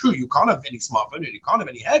 that's not true. You can't have any smartphone and you can't have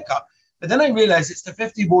any haircut. But then I realized it's the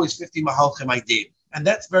 50 boys, 50 mahalchim idea. And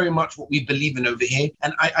that's very much what we believe in over here.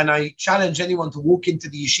 And I challenge anyone to walk into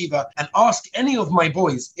the yeshiva and ask any of my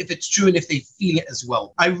boys if it's true and if they feel it as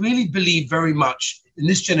well. I really believe very much in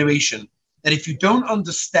this generation that if you don't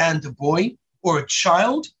understand a boy or a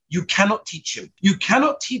child, you cannot teach him. You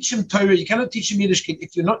cannot teach him Torah. You cannot teach him Yiddishkeit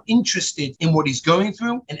if you're not interested in what he's going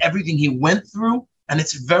through and everything he went through. And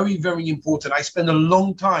it's very, very important. I spend a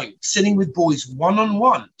long time sitting with boys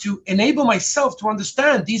one-on-one to enable myself to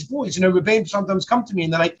understand these boys. You know, Rebbeim sometimes come to me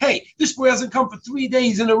and they're like, hey, this boy hasn't come for 3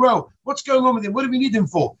 days in a row. What's going on with him? What do we need him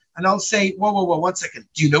for? And I'll say, whoa, 1 second.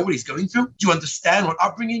 Do you know what he's going through? Do you understand what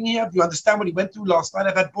upbringing he had? Do you understand what he went through last night?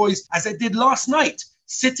 I've had boys, as I did last night,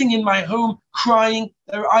 sitting in my home, crying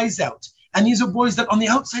their eyes out. And these are boys that on the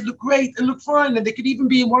outside look great and look fine. And they could even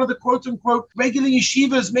be in one of the quote-unquote regular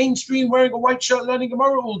yeshivas, mainstream, wearing a white shirt, learning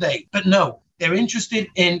Gemara all day. But no, they're interested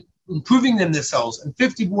in improving themselves. And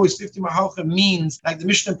 50 boys, 50 mahalchim means, like the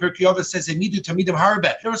Mishnah in Pirkei Avos says, Emidu Talmidim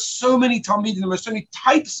Harbe. There are so many Talmidim, there are so many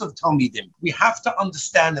types of Talmidim. We have to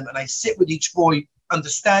understand them. And I sit with each boy,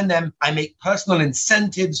 understand them. I make personal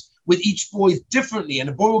incentives with each boy differently. And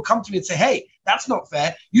a boy will come to me and say, hey, that's not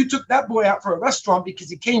fair. You took that boy out for a restaurant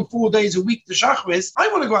because he came 4 days a week to Shachris. I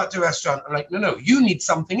want to go out to a restaurant. I'm like, no, you need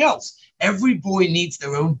something else. Every boy needs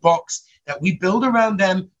their own box that we build around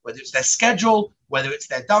them, whether it's their schedule, whether it's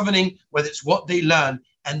their davening, whether it's what they learn.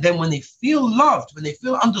 And then when they feel loved, when they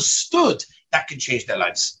feel understood, that can change their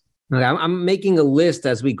lives. Okay, I'm making a list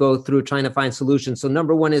as we go through trying to find solutions. So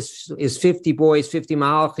number one is 50 boys, 50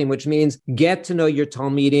 mahalchim, which means get to know your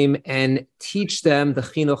Talmidim and teach them the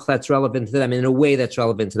chinuch that's relevant to them in a way that's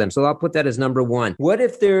relevant to them. So I'll put that as number one. What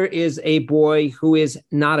if there is a boy who is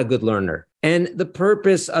not a good learner? And the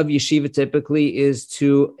purpose of yeshiva typically is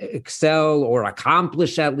to excel or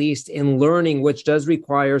accomplish at least in learning, which does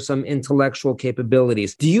require some intellectual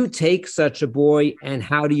capabilities. Do you take such a boy, and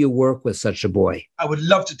how do you work with such a boy? I would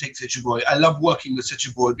love to take such a boy. I love working with such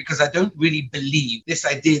a boy because I don't really believe this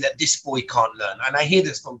idea that this boy can't learn. And I hear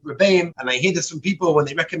this from Rebbeim, and I hear this from people when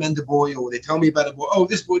they recommend a boy or they tell me about a boy. Oh,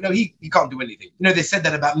 this boy, no, he can't do anything. You know, they said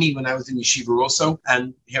that about me when I was in yeshiva also,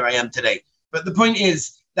 and here I am today. But the point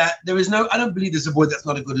is, that I don't believe there's a boy that's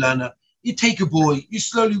not a good learner. You take a boy, you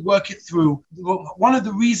slowly work it through. One of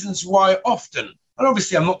the reasons why often, and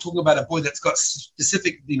obviously I'm not talking about a boy that's got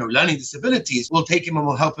specific, learning disabilities, we'll take him and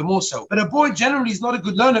we'll help him also. But a boy generally is not a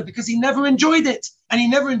good learner because he never enjoyed it. And he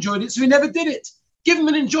never enjoyed it, so he never did it. Give him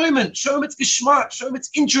an enjoyment. Show him it's geschmack. Show him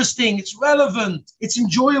it's interesting. It's relevant. It's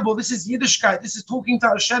enjoyable. This is Yiddishkeit. This is talking to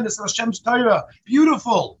Hashem. This is Hashem's Torah.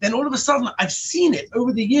 Beautiful. Then all of a sudden, I've seen it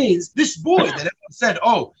over the years. This boy that everyone said,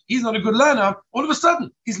 oh, he's not a good learner. All of a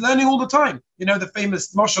sudden, he's learning all the time. You know, the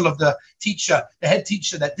famous mashal of the teacher, the head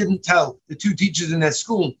teacher that didn't tell the two teachers in their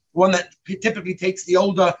school, one that typically takes the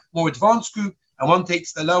older, more advanced group, and one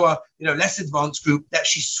takes the lower, less advanced group, that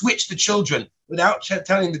she switched the children without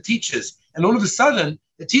telling the teachers. And all of a sudden,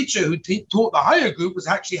 the teacher who taught the higher group was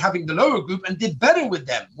actually having the lower group and did better with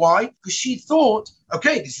them. Why? Because she thought,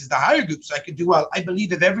 okay, this is the higher group, so I can do well. I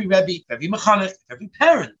believe if every Rebbe, if every Mechanech, if every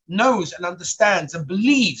parent knows and understands and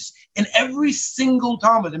believes in every single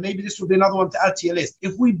Talmud, and maybe this will be another one to add to your list,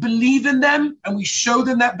 if we believe in them and we show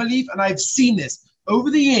them that belief, and I've seen this over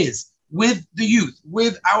the years with the youth,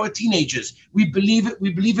 with our teenagers, we believe it,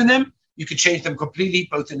 we believe in them, you could change them completely,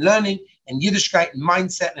 both in learning and Yiddishkeit and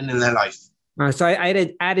mindset and in their life. All right, so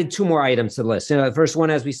I added two more items to the list. The first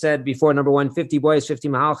one, as we said before, number one, 50 boys, 50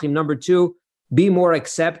 mahalchim. Number two, be more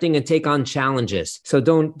accepting and take on challenges. So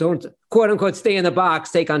don't quote unquote stay in the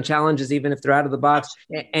box, take on challenges even if they're out of the box.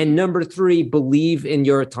 And number three, believe in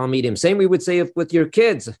your Talmidim. Same we would say with your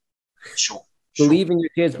kids. Sure. Believe in your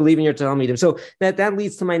kids, believe in your Talmidim. So that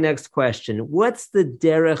leads to my next question. What's the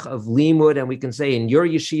derech of limud? And we can say in your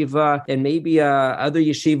yeshiva and maybe other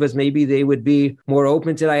yeshivas, maybe they would be more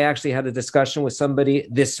open to it. I actually had a discussion with somebody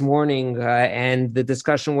this morning, and the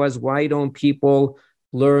discussion was, why don't people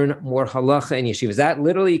learn more halacha in yeshivas? That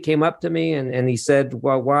literally came up to me and he said,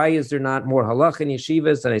 well, why is there not more halacha in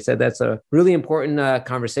yeshivas? And I said, that's a really important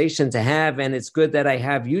conversation to have. And it's good that I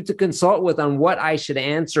have you to consult with on what I should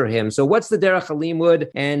answer him. So what's the derech halimud?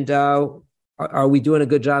 And are we doing a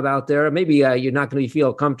good job out there? Maybe you're not going to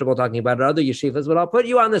feel comfortable talking about other yeshivas, but I'll put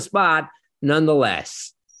you on the spot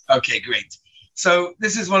nonetheless. Okay, great. So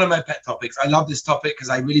this is one of my pet topics. I love this topic because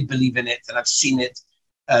I really believe in it and I've seen it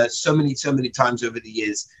so many times over the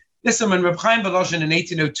years. Listen, when Reb Chaim Volozhin in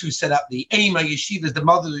 1802 set up the aim of yeshivas, the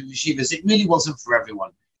mother of yeshivas, it really wasn't for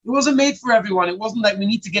everyone. It wasn't made for everyone. It wasn't like we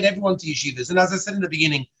need to get everyone to yeshivas. And as I said in the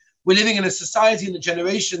beginning, we're living in a society and a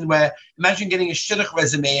generation where imagine getting a shidduch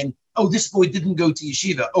resume and, oh, this boy didn't go to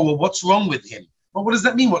yeshiva. Oh, well, what's wrong with him? Well, what does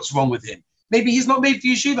that mean, what's wrong with him? Maybe he's not made for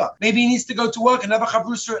yeshiva. Maybe he needs to go to work and have a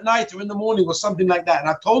chavrusa at night or in the morning or something like that. And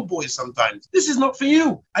I've told boys sometimes, this is not for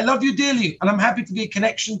you. I love you dearly and I'm happy to be a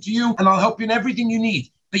connection to you and I'll help you in everything you need.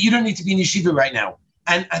 But you don't need to be in yeshiva right now.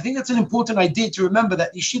 And I think that's an important idea to remember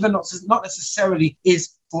that yeshiva not necessarily is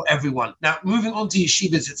for everyone. Now, moving on to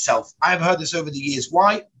yeshivas itself, I've heard this over the years.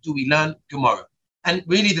 Why do we learn Gemara? And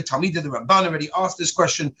really the Talmid, the Ramban already asked this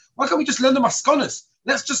question. Why can't we just learn the maskonas?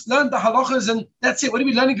 Let's just learn the halachas and that's it. What are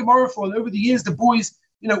we learning Gemara for? And over the years, the boys,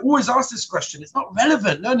 always ask this question. It's not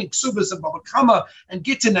relevant. Learning Ksubas and Baba Kama and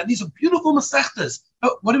Gittin, and these are beautiful masechtas.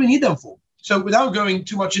 But what do we need them for? So without going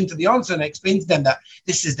too much into the answer, and I explained to them that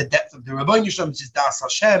this is the depth of the Rabbeinu Shalom, this is Das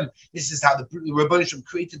Hashem, this is how the Rabbeinu Shalom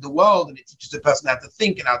created the world, and it teaches a person how to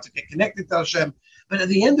think and how to get connected to Hashem. But at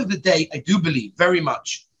the end of the day, I do believe very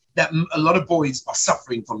much that a lot of boys are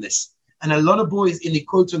suffering from this. And a lot of boys in the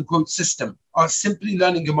quote-unquote system are simply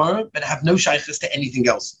learning Gemara, but have no shaykhs to anything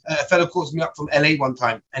else. A fellow calls me up from LA one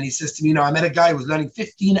time, and he says to me, I met a guy who was learning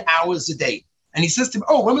 15 hours a day. And he says to me,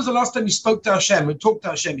 oh, when was the last time you spoke to Hashem and talked to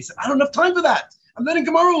Hashem? He said, I don't have time for that. I'm learning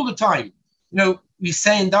Gemara all the time. We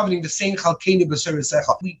say in davening, the saying,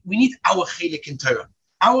 we need our chelik in Torah.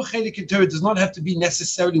 Our chelik in Torah does not have to be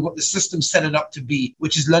necessarily what the system set it up to be,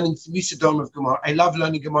 which is learning 3 Siddurim of Gemara. I love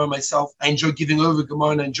learning Gemara myself. I enjoy giving over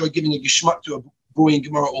Gemara, and I enjoy giving a geschmack to a boy in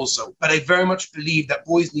Gemara also. But I very much believe that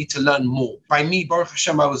boys need to learn more. By me, Baruch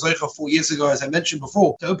Hashem, I was Zoicha 4 years ago, as I mentioned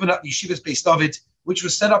before, to open up Yeshivas Beis David, which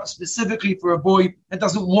was set up specifically for a boy that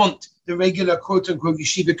doesn't want the regular quote-unquote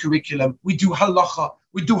yeshiva curriculum. We do halacha,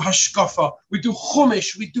 we do hashkafa, we do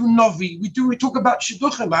chumash, we do novi, we talk about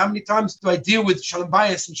shidduchim. How many times do I deal with shalom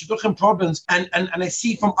bayis and shidduchim problems? And I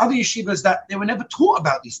see from other yeshivas that they were never taught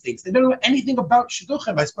about these things. They don't know anything about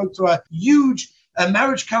shidduchim. I spoke to a huge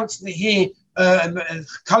marriage counselor here, a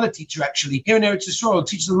color teacher actually, here in Eretz Yisrael,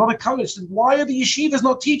 teaches a lot of colors. And why are the yeshivas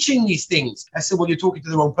not teaching these things? I said, well, you're talking to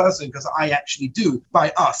the wrong person, because I actually do,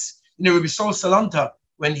 by us. Rabbi Sol Salanta,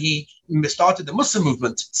 when he started the Mussar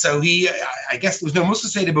movement, so I guess there was no Mussar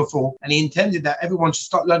Seder before, and he intended that everyone should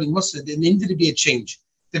start learning Mussar. There needed to be a change.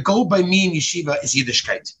 The goal by me in yeshiva is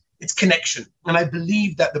Yiddishkeit. It's connection. And I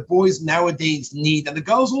believe that the boys nowadays need, and the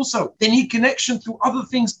girls also, they need connection through other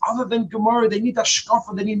things other than Gemara. They need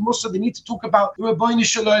Ashkafa, they need Mussar, they need to talk about the Rabbeinu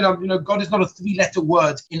Shalom. God is not a 3-letter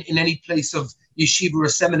word in any place of yeshiva or a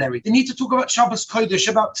seminary. They need to talk about Shabbos Kodesh,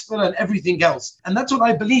 about Tefillah and everything else. And that's what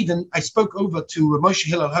I believe. And I spoke over to Moshe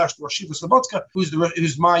Hillel Hirsch, Rosh Yeshiva Slobodka,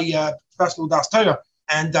 who's my personal Das Torah.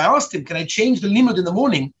 And I asked him, can I change the limud in the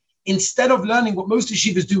morning? Instead of learning what most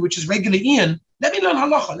yeshivas do, which is regular Ian, let me learn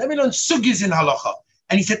halacha. Let me learn sugis in halacha.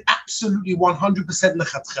 And he said, absolutely 100%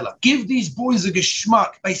 lechatchila. Give these boys a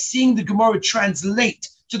geschmack by seeing the Gemara translate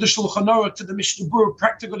to the Shulchan Aruch, to the Mishnah Berurah,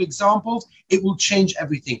 practical examples. It will change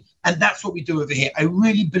everything. And that's what we do over here. I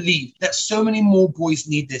really believe that so many more boys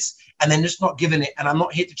need this, and they're just not given it. And I'm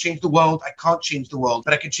not here to change the world. I can't change the world,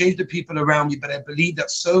 but I can change the people around me. But I believe that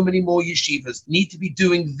so many more yeshivas need to be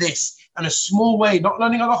doing this in a small way, not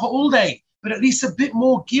learning halacha all day, but at least a bit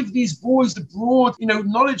more. Give these boys the broad,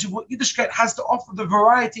 knowledge of what Yiddishkeit has to offer, the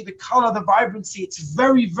variety, the color, the vibrancy. It's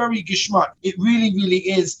very, very geschmack. It really, really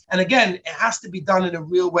is. And again, it has to be done in a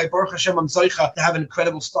real way. Baruch Hashem, I'm Zoicha to have an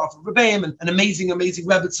incredible staff of Rebbeim and an amazing, amazing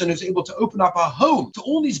Rebbetzin who's able to open up our home to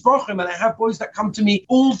all these Baruchim. And I have boys that come to me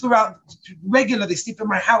all throughout, regular. They sleep in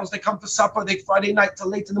my house. They come for supper. They Friday night till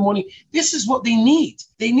late in the morning. This is what they need.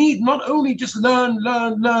 They need not only just learn.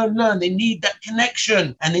 They need that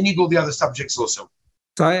connection, and they need all the other subjects also.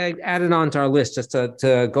 So I added on to our list just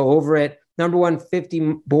to go over it. Number one,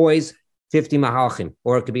 50 boys 50 mahalchim,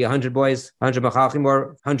 or it could be 100 boys, 100 mahalchim,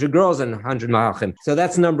 or 100 girls and 100 mahalchim. So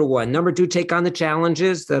that's number one. Number two, take on the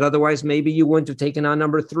challenges that otherwise maybe you wouldn't have taken on.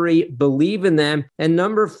 Number three, believe in them. And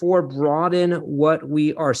number four, broaden what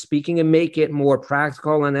we are speaking and make it more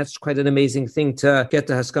practical. And that's quite an amazing thing to get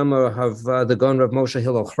the haskama of the Gaon Rav Moshe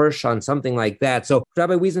Hillel Hirsch on something like that. So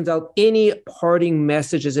Rabbi Wiesenthal, any parting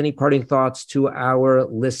messages, any parting thoughts to our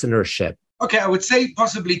listenership? Okay, I would say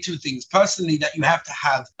possibly two things. Personally, that you have to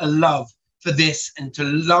have a love for this and to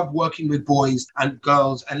love working with boys and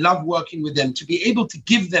girls and love working with them, to be able to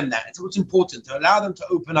give them that. It's what's important, to allow them to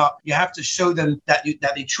open up. You have to show them that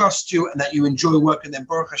they trust you and that you enjoy working with them.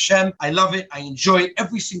 Baruch Hashem, I love it. I enjoy it.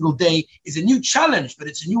 Every single day is a new challenge, but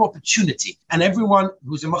it's a new opportunity. And everyone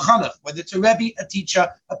who's a mechanech, whether it's a rebbe, a teacher,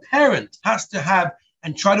 a parent, has to have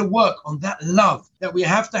and try to work on that love that we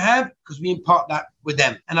have to have, because we impart that with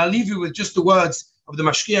them. And I'll leave you with just the words of the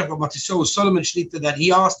Mashkiach of Matisyahu Solomon Shlita, that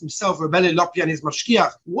he asked himself, Rebbe Lopian, his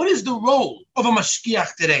Mashkiach, what is the role of a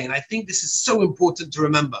Mashkiach today? And I think this is so important to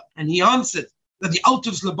remember. And he answered that the Alter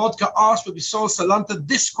Slobodka asked Rabbi Saul Salanta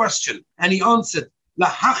this question, and he answered,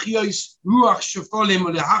 Lahachyois ruach shofolim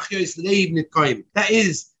or lahachyois leiv nitkoim. That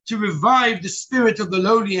is, to revive the spirit of the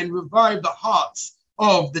lowly and revive the hearts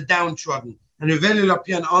of the downtrodden. And Rebbe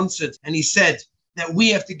Lopian answered, and he said that we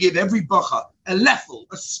have to give every bacha a leffel,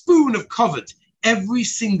 a spoon of kavod, every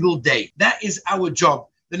single day. That is our job.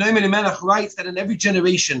 The Noaman Melech writes that in every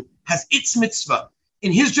generation has its mitzvah.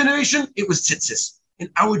 In his generation, it was tzitzis.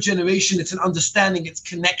 In our generation, it's an understanding, it's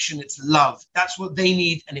connection, it's love. That's what they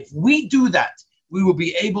need. And if we do that, we will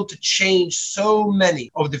be able to change so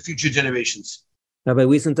many of the future generations. Rabbi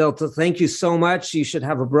Wiesenthal, thank you so much. You should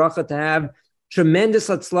have a bracha to have. Tremendous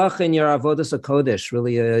hatzlacha in your avodas hakodesh.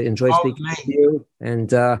 Really enjoy speaking with you, and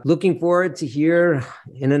looking forward to hear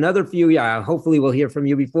in another few. Yeah, hopefully we'll hear from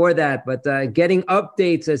you before that. But getting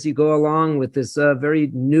updates as you go along with this very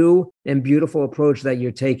new and beautiful approach that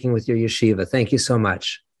you're taking with your yeshiva. Thank you so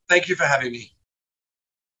much. Thank you for having me.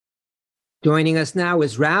 Joining us now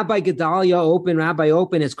is Rabbi Gedalia Open. Rabbi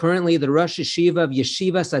Open is currently the Rosh Yeshiva of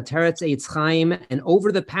Yeshivas Ateretz Eitz Chaim, and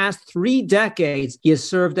over the past 3 decades, he has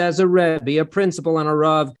served as a Rebbe, a principal, and a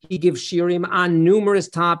Rav. He gives shiurim on numerous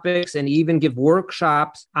topics and even give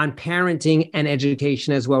workshops on parenting and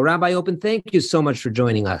education as well. Rabbi Open, thank you so much for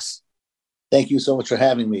joining us. Thank you so much for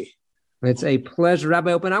having me. It's a pleasure,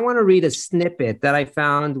 Rabbi Open. I want to read a snippet that I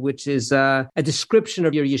found, which is a description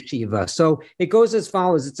of your yeshiva. So it goes as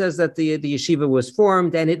follows. It says that the yeshiva was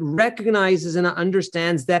formed, and it recognizes and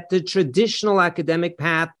understands that the traditional academic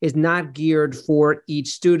path is not geared for each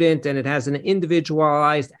student, and it has an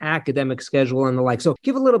individualized academic schedule and the like. So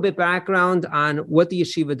give a little bit background on what the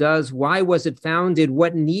yeshiva does. Why was it founded?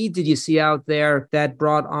 What need did you see out there that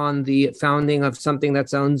brought on the founding of something that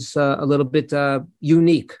sounds a little bit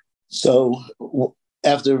unique? So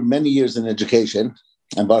after many years in education,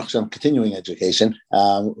 and Baruch Hashem continuing education,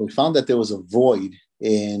 we found that there was a void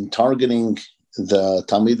in targeting the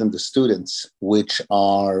Talmidim, the students, which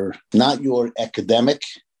are not your academic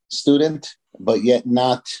student, but yet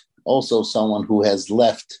not also someone who has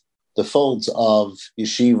left the folds of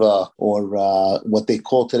yeshiva or what they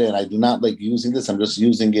call today, and I do not like using this, I'm just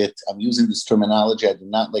using it, I'm using this terminology, I do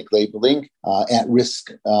not like labeling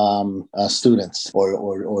at-risk students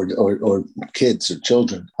or kids or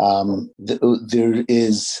children. There are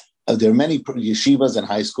many yeshivas and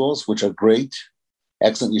high schools, which are great,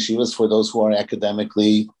 excellent yeshivas for those who are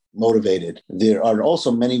academically motivated. There are also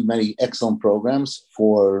many, many excellent programs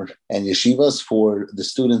and yeshivas for the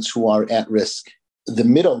students who are at risk. The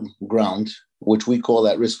middle ground, which we call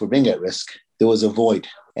at risk for being at risk, there was a void,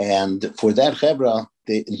 and for that chevra,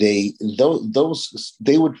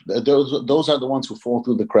 those are the ones who fall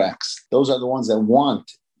through the cracks. Those are the ones that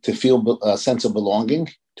want to feel a sense of belonging,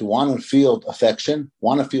 to want to feel affection,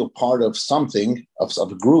 want to feel part of something, of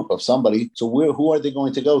a group, of somebody. So who are they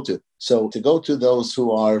going to go to? So to go to those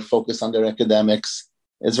who are focused on their academics,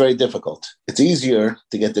 it's very difficult. It's easier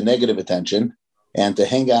to get the negative attention and to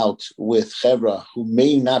hang out with chevra who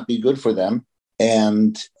may not be good for them,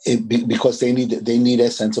 because they need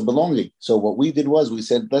a sense of belonging. So what we did was we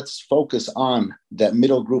said, let's focus on that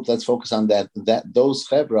middle group. Let's focus on those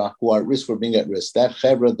chevra who are at risk for being at risk. That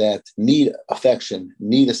chevra that need affection,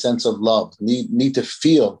 need a sense of love, need to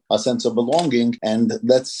feel a sense of belonging, and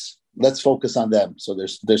let's focus on them. So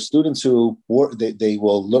there's students who they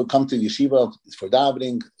will come to yeshiva for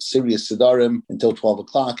davening, serious sidarim until 12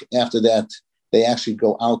 o'clock. After that, They actually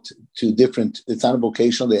go out to different, it's not a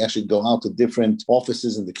vocational, they actually go out to different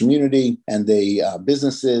offices in the community and they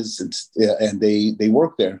businesses and they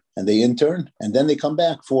work there and they intern and then they come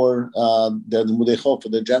back for their Limudei Chol, for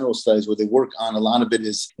their general studies where they work on, a lot of it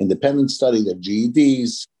is independent study, their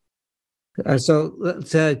GEDs. So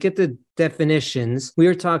to get the definitions, we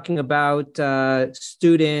are talking about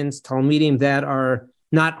students, Talmidim, that are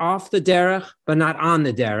not off the derech, but not on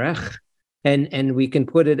the derech. And we can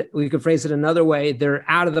phrase it another way. They're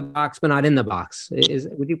out of the box, but not in the box.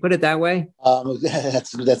 Would you put it that way?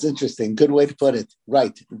 That's interesting. Good way to put it.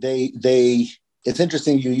 Right. It's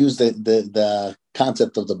interesting you use the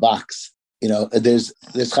concept of the box. There's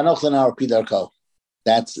Chanoch L'Na'ar Pi Darko.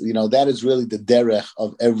 That is really the derech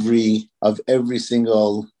of every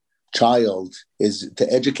single child, is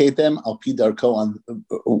to educate them al pi darko, on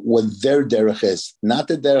what their derech is, not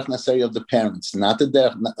the derech necessarily of the parents, not the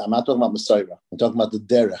derech. I'm not talking about Masorah. I'm talking about the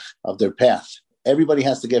derech of their path. Everybody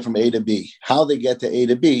has to get from A to B. How they get to A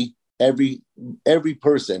to B, every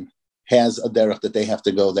person has a derech that they have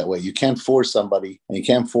to go that way. You can't force somebody, and you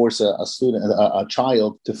can't force a student, a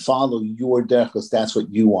child, to follow your derech because that's what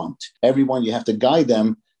you want. Everyone, you have to guide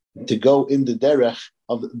them to go in the derech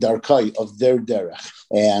of darkai, of their derech,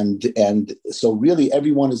 and so really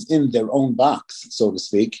everyone is in their own box, so to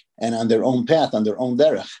speak, and on their own path, on their own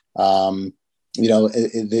derech.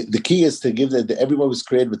 The key is to give that everyone was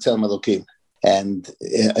created with Tzelem Elokim. And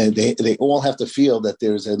they all have to feel that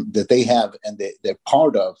that they have, and they're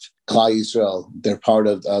part of Klal Yisrael. They're part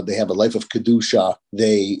of. They have a life of kedusha.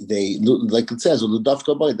 They like it says,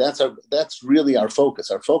 that's really our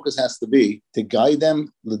focus. Our focus has to be to guide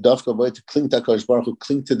them to cling to HaKadosh Baruch Hu,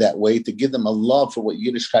 cling to that way, to give them a love for what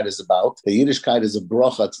Yiddishkeit is about. The Yiddishkeit is a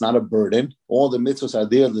bracha; it's not a burden. All the mitzvahs are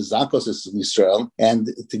there. The zakos is Yisrael, and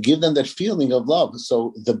to give them that feeling of love.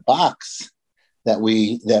 So the box that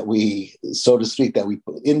we, so to speak, that we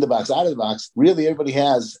put in the box, out of the box, really everybody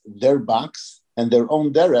has their box and their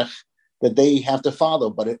own derech that they have to follow.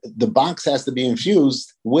 But the box has to be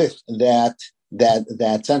infused with that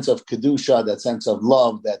sense of kedusha, that sense of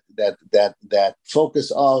love, that focus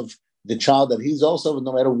of the child, that he's also,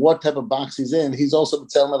 no matter what type of box he's in, he's also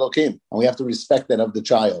B'Tselem Elokim, and we have to respect that of the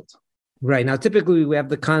child. Right. Now, typically, we have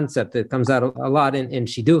the concept that comes out a lot in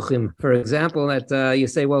Shidduchim, for example, that you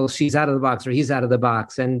say, well, she's out of the box or he's out of the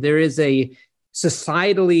box. And there is a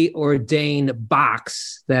societally ordained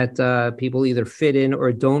box that people either fit in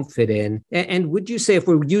or don't fit in. And would you say, if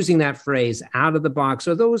we're using that phrase, out of the box,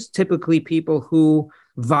 are those typically people who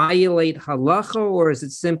violate halacha, or is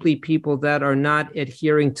it simply people that are not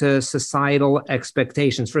adhering to societal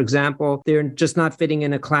expectations? For example, they're just not fitting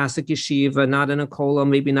in a classic yeshiva, not in a kollel,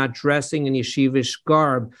 maybe not dressing in yeshivish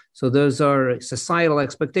garb. So those are societal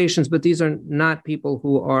expectations, but these are not people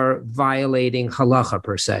who are violating halacha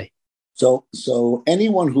per se. So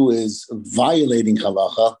anyone who is violating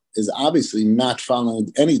halacha is obviously not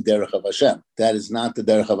following any derech of Hashem. That is not the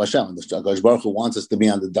derech of Hashem. The HaKadosh Baruch Hu wants us to be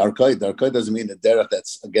on the darkoi. Darkoi doesn't mean the derech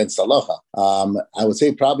that's against halacha. I would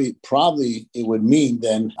say probably it would mean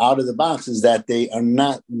then out of the box is that they are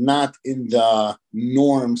not in the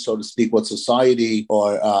norm, so to speak, what society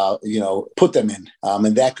or put them in.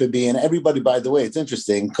 And that could be, and everybody, by the way, it's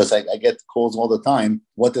interesting because I get calls all the time.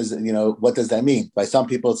 What does that mean? By some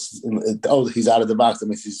people, he's out of the box. That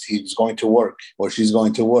means he's going to work or she's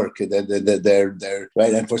going to work. They're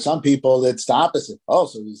right. And for some people, it's the opposite. Oh,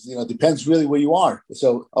 so it depends really where you are.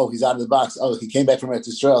 So, he's out of the box. Oh, he came back from Eretz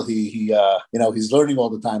Yisrael. He's learning all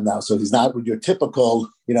the time now. So he's not your typical,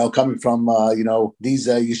 coming from, these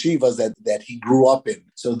yeshivas that he grew up in.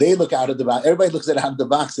 So they look out of the box. Everybody looks out of the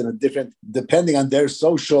box in a different, depending on their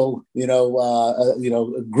social,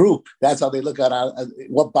 group. That's how they look at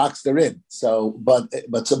what box they're in. So, but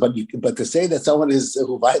to say that someone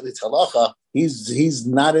who violates halacha, he's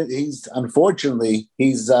not on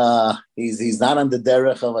the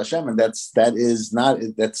derech of Hashem, and that's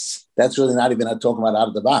really not even talking about out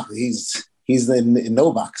of the box. He's in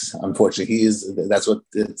no box, unfortunately. That's what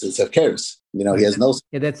it's a curse. He has no.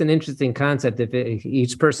 Yeah, that's an interesting concept. If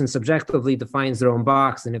each person subjectively defines their own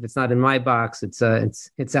box, and if it's not in my box, it's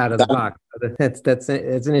out of the box. That's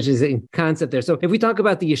an interesting concept there. So if we talk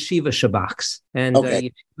about the yeshiva shabox and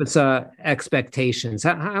yeshiva's expectations,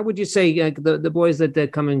 how would you say the boys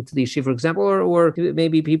that come into the yeshiva, for example, or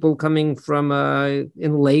maybe people coming from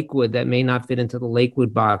in Lakewood that may not fit into the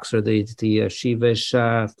Lakewood box or the yeshivish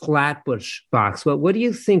Flatbush box? What do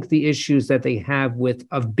you think the issues that they have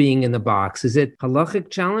of being in the box? Is it halachic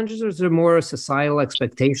challenges, or is there more societal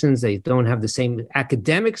expectations? They don't have the same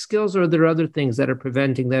academic skills, or are there other things that are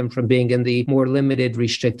preventing them from being in the more limited,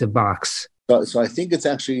 restrictive box? So I think it's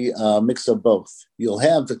actually a mix of both. You'll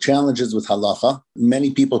have the challenges with halacha.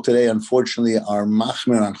 Many people today, unfortunately, are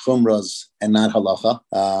machmir on chumras and not halacha.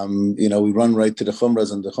 We run right to the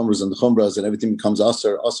chumras and the chumras and the chumras, and everything becomes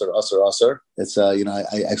asr. It's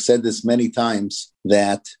I've said this many times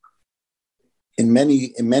that in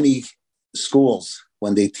many schools,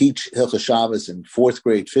 when they teach Hilchos Shabbos in 4th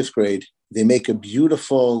grade, 5th grade, they make a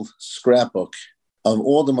beautiful scrapbook of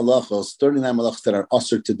all the malachos, 39 malachos that are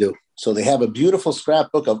asr to do. So they have a beautiful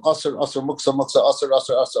scrapbook of asr, muksa,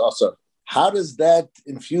 asr. How does that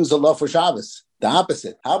infuse a love for Shabbos? The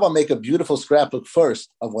opposite. How about make a beautiful scrapbook first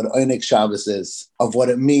of what Onik Shabbos is, of what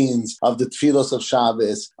it means, of the tefillos of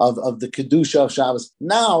Shabbos, of the kedusha of Shabbos.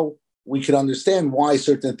 Now we can understand why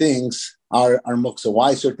certain things are muksa,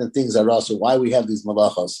 why certain things are also, why we have these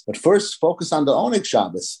malachos. But first, focus on the Onik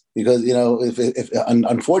Shabbos, because if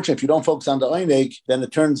unfortunately, if you don't focus on the Onik, then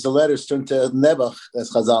the letters turn to Nebuch,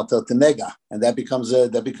 as Chazal tell, to Nega, and that becomes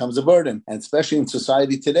a burden. And especially in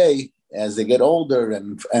society today, as they get older,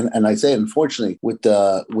 and I say, unfortunately, with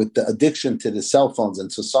the addiction to the cell phones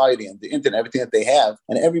and society and the internet, everything that they have,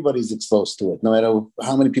 and everybody's exposed to it. No matter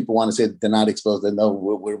how many people want to say that they're not exposed, they know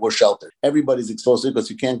we're sheltered. Everybody's exposed to it because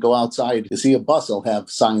you can't go outside. You see a bus will have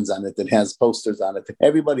signs on it that has posters on it.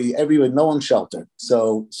 Everybody, no one's sheltered.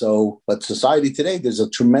 But society today, there's a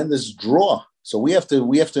tremendous draw. So we have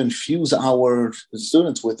to infuse our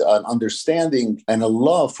students with an understanding and a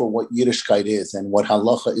love for what Yiddishkeit is and what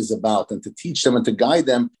halacha is about, and to teach them and to guide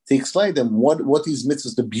them, to explain them what these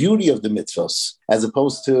mitzvahs, the beauty of the mitzvahs, as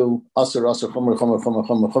opposed to asr,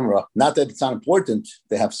 chumrah. Not that it's not important.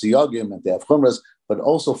 They have siyagim and they have chumras, but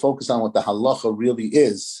also focus on what the halacha really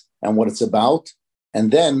is and what it's about,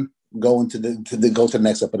 and then go to the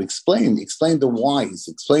next step. But explain the whys,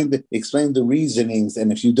 explain the reasonings,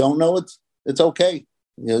 and if you don't know it, it's okay.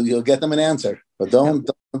 You'll get them an answer, but don't.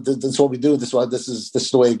 That's what we do. This is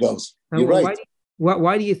the way it goes. You're right.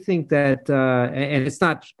 Why do you think that? And it's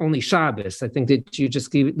not only Shabbos. I think that you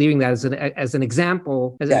just leaving that as an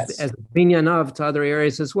example, as a binyan of to other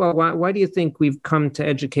areas as well. Why do you think we've come to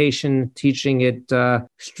education teaching it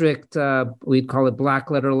strict? We'd call it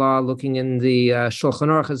black letter law, looking in the Shulchan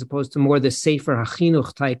Aruch, as opposed to more the Sefer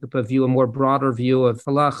HaChinuch type of a view, a more broader view of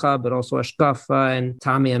halacha, but also hashkafa and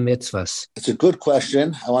tamei mitzvahs. It's a good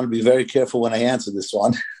question. I want to be very careful when I answer this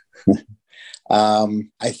one.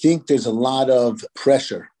 I think there's a lot of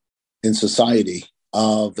pressure in society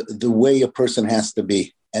of the way a person has to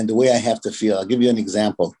be and the way I have to feel. I'll give you an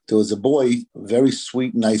example. There was a boy, a very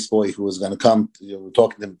sweet, nice boy, who was going to come. We're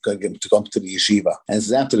talking to him, going to get him to come to the yeshiva. And this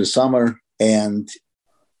is after the summer, and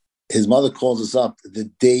his mother calls us up the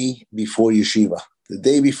day before yeshiva. The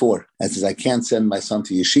day before, and says, I can't send my son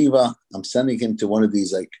to yeshiva. I'm sending him to one of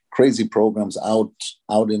these crazy programs out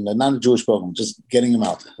in the non-Jewish program, just getting him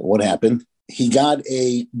out. What happened? He got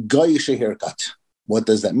a goyish haircut. What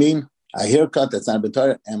does that mean? A haircut that's not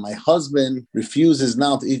b'Torah, and my husband refuses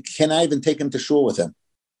now. Can I even take him to shul with him?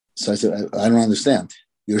 So I said, I don't understand.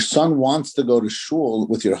 Your son wants to go to shul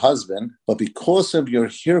with your husband, but because of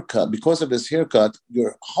his haircut,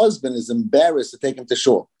 your husband is embarrassed to take him to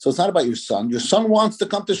shul. So it's not about your son. Your son wants to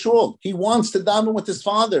come to shul. He wants to daven with his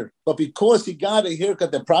father. But because he got a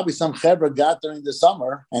haircut that probably some chevra got during the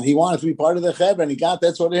summer, and he wanted to be part of the chevra, and he got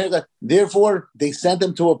that sort of haircut, therefore, they sent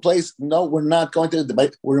him to a place, no, we're not going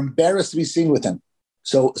to, we're embarrassed to be seen with him.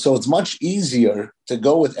 So it's much easier to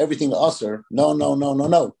go with everything usher. No.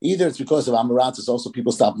 Either it's because of Amaratus, also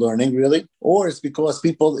people stop learning, really, or it's because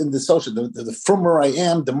people in the social, the firmer I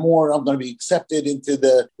am, the more I'm going to be accepted into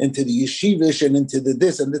the yeshivish and into the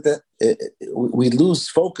this and that. We lose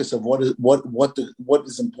focus of what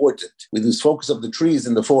is important. We lose focus of the trees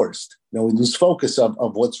in the forest. We lose focus of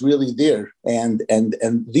what's really there. And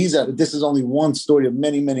this is only one story of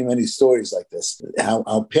many, many, many stories like this.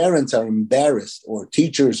 How parents are embarrassed, or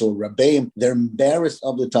teachers or rabbeim, they're embarrassed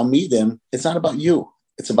of the Talmidim. It's not about you.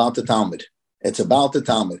 It's about the Talmud. It's about the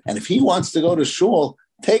Talmud. And if he wants to go to shul,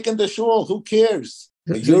 take him to shul. Who cares?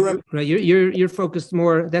 You're focused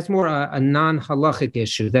more. That's more a non-halachic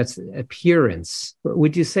issue. That's appearance.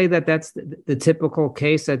 Would you say that that's the typical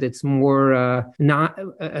case, that it's more not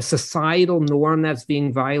a societal norm that's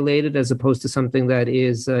being violated, as opposed to something that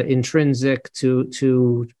is intrinsic to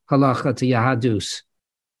halacha, to Yahadus?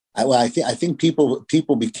 I think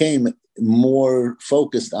people became more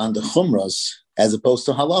focused on the chumras as opposed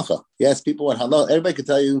to halacha. Yes, people want halacha. Everybody can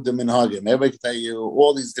tell you the minhagim. Everybody can tell you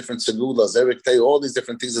all these different segulas. Everybody can tell you all these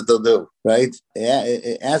different things that they'll do, right? Yeah,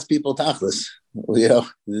 ask people tachlis.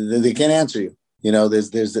 They can't answer you.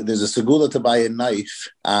 There's a segula to buy a knife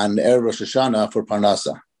on Erev Rosh Hashanah for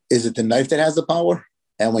parnasa. Is it the knife that has the power?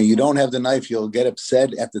 And when you don't have the knife, you'll get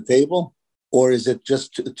upset at the table? Or is it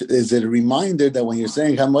just is it a reminder that when you're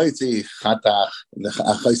saying Hamoitzi, Chatach,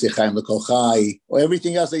 or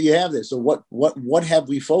everything else that you have there? So what have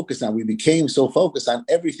we focused on? We became so focused on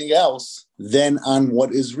everything else than on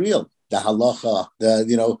what is real. The halacha,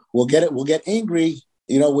 we'll get angry,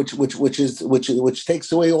 which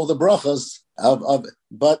takes away all the brachas of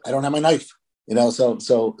but I don't have my knife. So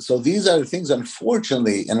these are the things,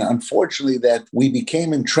 unfortunately, that we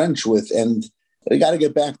became entrenched with, and we got to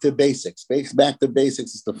get back to basics. Back to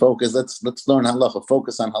basics is the focus. Let's learn halacha.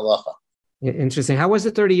 Focus on halacha. Interesting. How was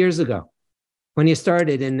it 30 years ago when you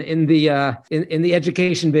started in the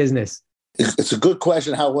education business? It's a good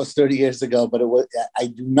question. How it was 30 years ago, but I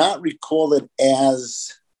do not recall it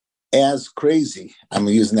as crazy. I'm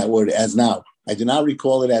using that word as now. I do not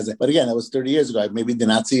recall it but again, that was 30 years ago. I maybe did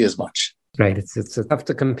not see as much. Right. It's tough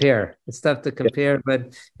to compare.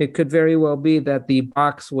 But it could very well be that the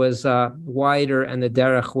box was wider and the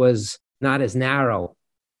derech was not as narrow.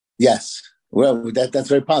 Yes. Well, that's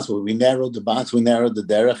very possible. We narrowed the box, we narrowed the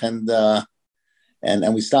derech,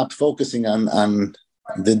 and we stopped focusing on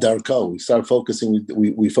the darko. We started focusing,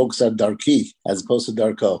 we focus on darki as opposed to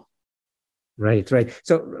darko. Right.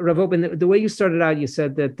 So, Rav Oben, the way you started out, you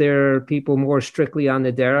said that there are people more strictly on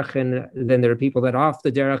the derech, and then there are people that are off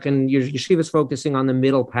the derech, and your yeshiva is focusing on the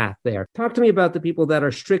middle path there. Talk to me about the people that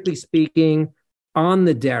are strictly speaking on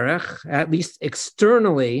the derech, at least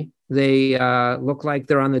externally. They look like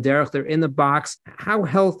they're on the derech, they're in the box. How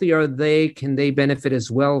healthy are they? Can they benefit as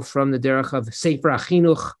well from the derech of Sefer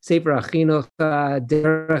HaChinuch,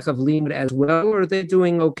 derech of Limud as well? Or are they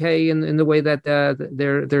doing okay in the way that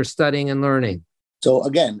they're studying and learning? So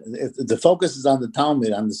again, the focus is on the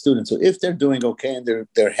Talmud, on the students. So if they're doing okay and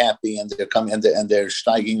they're happy and they're coming and they're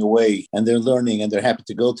steiging away and they're learning and they're happy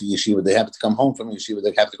to go to yeshiva, they have to come home from yeshiva,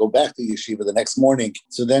 they have to go back to yeshiva the next morning.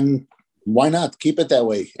 So then why not keep it that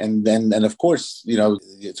way? And of course,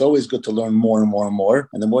 it's always good to learn more and more and more.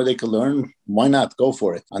 And the more they can learn, why not go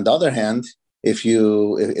for it? On the other hand,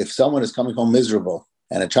 if someone is coming home miserable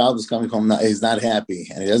and a child is coming home, he's not happy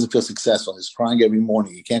and he doesn't feel successful, he's crying every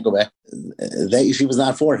morning, he can't go back, that yeshiva is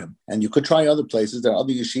not for him. And you could try other places. There are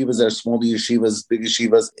other yeshivas, there are small yeshivas, big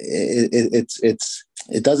yeshivas.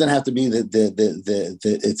 It doesn't have to be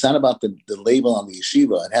it's not about the label on the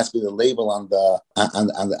yeshiva. It has to be the label on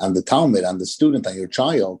the Talmud, on the student, on your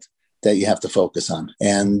child, that you have to focus on.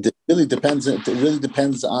 And it really depends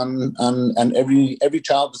on every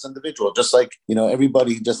child is individual. Just like,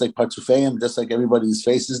 everybody, just like Partzufeim, just like everybody's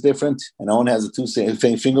face is different, and no one has the two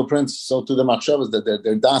same fingerprints, so too the machshavas, that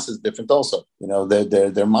their das is different also.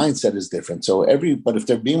 Their mindset is different. So but if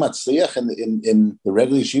they're being matzliach in the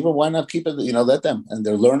regular yeshiva, why not keep it, let them, and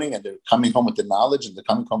they're learning and they're coming home with the knowledge and they're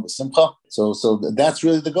coming home with simcha. So that's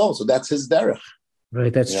really the goal. So that's his derech.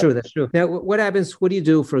 Right, that's true. Now, what happens? What do you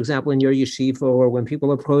do, for example, in your yeshiva, or when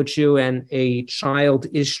people approach you and a child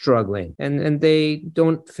is struggling and they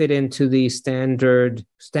don't fit into the standard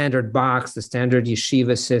box, the standard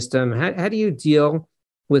yeshiva system? How do you deal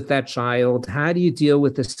with that child? How do you deal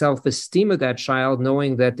with the self-esteem of that child,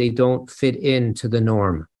 knowing that they don't fit into the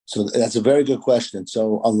norm? So that's a very good question.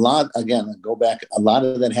 So a lot of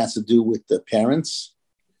that has to do with the parents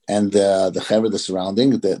and the chaver, the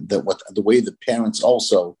surrounding, the way the parents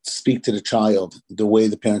also speak to the child, the way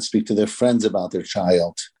the parents speak to their friends about their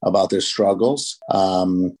child, about their struggles.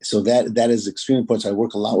 So that is extremely important. So I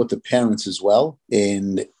work a lot with the parents as well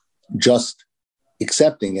in just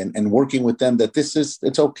accepting and working with them that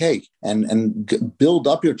it's okay, and build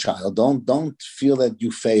up your child. Don't feel that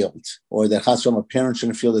you failed, or that a parent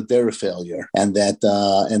shouldn't feel that they're a failure, and that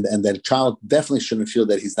that a child definitely shouldn't feel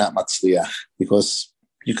that he's not matzliach, because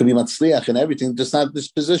you can be matzliach in everything, just not this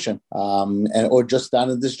position, or just not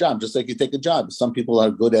in this job. Just like you take a job, some people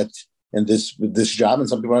are good at in this job, and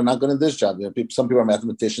some people are not good in this job. Some people are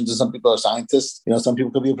mathematicians, and some people are scientists. Some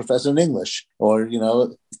people could be a professor in English, or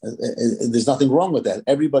there's nothing wrong with that.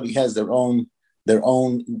 Everybody has their own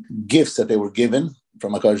gifts that they were given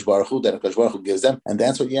from HaKadosh Baruch Hu, that HaKadosh Baruch Hu gives them, and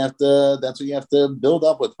that's what you have to build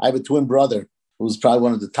up with. I have a twin brother who's probably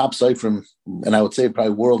one of the top Seifrim, and I would say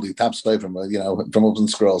probably worldly top Seifrim, from Open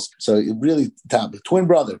Scrolls. So really top. Twin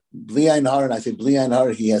brother, Bli Ein Har, and I say Bli Ein Har,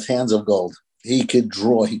 he has hands of gold. He could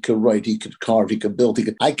draw, he could write, he could carve, he could build.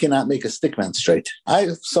 I cannot make a stickman straight.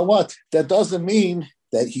 So what? That doesn't mean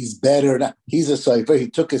that he's better. He's a Sefer. He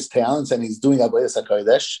took his talents and he's doing Avodas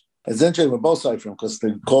HaKodesh. Essentially, we're both Seifrim, because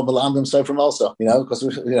they call Balaam Seifrim also, because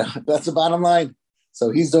that's the bottom line. So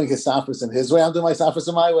he's doing his safras in his way, I'm doing my safras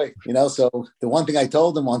in my way. So the one thing I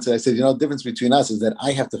told him once, I said, the difference between us is that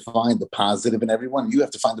I have to find the positive in everyone. You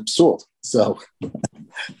have to find the psul. So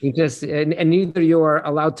you just and neither you are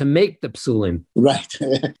allowed to make the psulim. Right.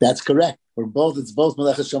 That's correct. It's both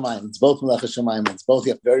Melechas Shamayim. It's both Melechas Shamayim. It's both.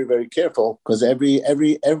 You have to be very, very careful because every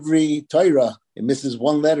Torah, it misses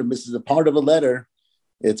one letter, misses a part of a letter,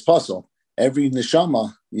 it's puzzle. Every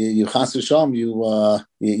neshama, you chas v'sham,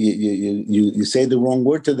 you say the wrong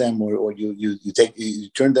word to them, or you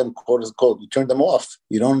turn them, quote unquote, you turn them off.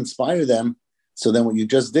 You don't inspire them. So then what you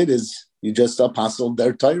just did is you just apostled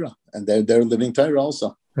their Torah, and they're living Torah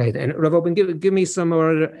also. Right. And Rav Oben, give me some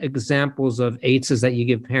more examples of eitzes that you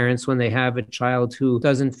give parents when they have a child who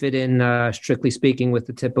doesn't fit in, strictly speaking, with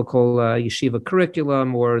the typical yeshiva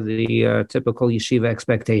curriculum or the typical yeshiva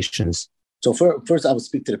expectations. So first, I would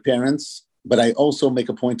speak to the parents, but I also make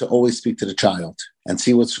a point to always speak to the child and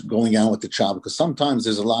see what's going on with the child, because sometimes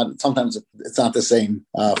sometimes it's not the same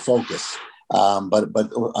focus.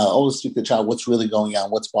 But always speak to the child, what's really going on,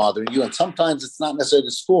 what's bothering you. And sometimes it's not necessarily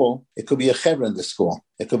the school. It could be a chevra in the school.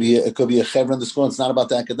 It could be a chevra in the school. And it's not about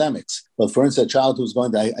the academics. But for instance, a child who's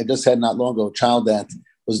going to, I just had not long ago, a child that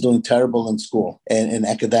was doing terrible in school and in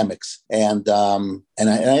academics. And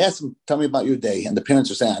I asked him, tell me about your day. And the parents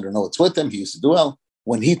were saying, I don't know what's with him. He used to do well.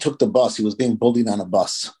 When he took the bus, he was being bullied on a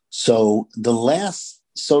bus. So the last,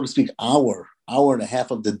 so to speak, hour and a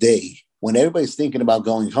half of the day, when everybody's thinking about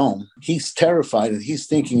going home, he's terrified and he's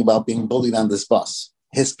thinking about being bullied on this bus.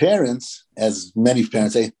 His parents, as many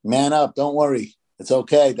parents say, man up, don't worry. It's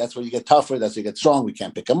okay. That's where you get tougher. That's where you get strong. We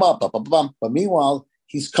can't pick him up. But meanwhile,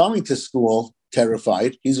 he's coming to school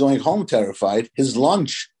terrified. He's going home terrified. His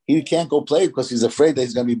lunch, he can't go play because he's afraid that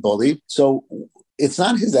he's going to be bullied. So it's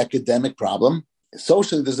not his academic problem.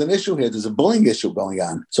 Socially, there's an issue here. There's a bullying issue going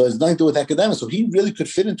on. So it's nothing to do with academics. So he really could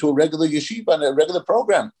fit into a regular yeshiva and a regular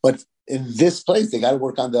program. But in this place, they got to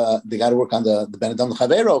work on the Ben Adam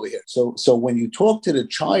Chaver over here. So when you talk to the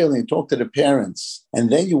child and you talk to the parents, and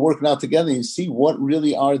then you work it out together, and you see what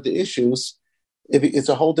really are the issues. It's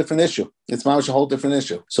a whole different issue. It's a whole different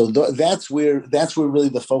issue. So that's where really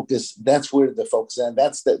the focus. That's where the focus, and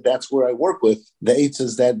that's where I work with the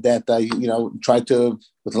eitzes that I try to,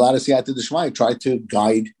 with a lot of siyata d'shmaya, try to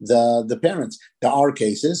guide the parents. There are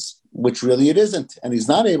cases which really it isn't, and he's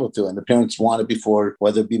not able to, and the parents want it before,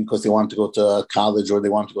 whether it be because they want to go to college or they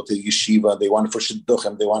want to go to yeshiva, they want it for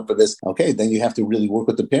shidduchim, they want it for this. Okay, then you have to really work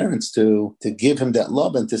with the parents to give him that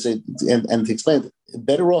love and to say and to explain.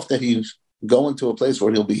 Better off that he's going to a place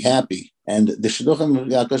where he'll be happy. And the shidduchim,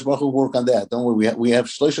 Akash Baruch Hu, work on that. Don't worry. We have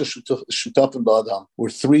shloisha shutafim ba'adam. We're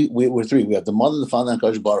three. We have the mother, the father, and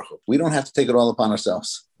Akash Baruch Hu. We don't have to take it all upon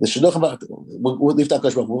ourselves. The shidduchim, we'll leave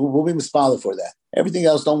Akash Baruch Hu. We'll be mispala for that. Everything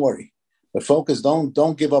else, don't worry. But focus.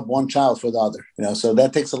 Don't give up one child for the other. So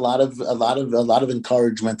that takes a lot of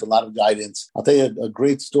encouragement, a lot of guidance. I'll tell you a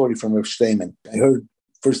great story from Rav Shteiman. I heard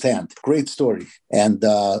firsthand. Great story. And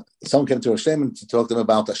someone came to Rav Shteiman to talk to him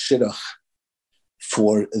about a shidduch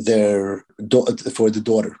for the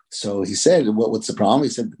daughter. So he said, what's the problem? He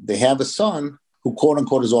said, they have a son who, quote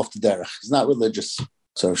unquote, is off the derech. He's not religious.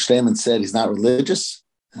 So Shleiman said, he's not religious?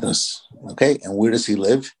 Goes, okay, and where does he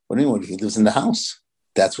live? What do you mean? He lives in the house.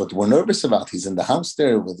 That's what we're nervous about. He's in the house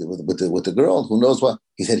there with the girl. Who knows what?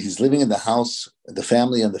 He said he's living in the house, the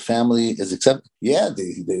family is accepted. Yeah,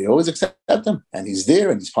 they always accept him. And he's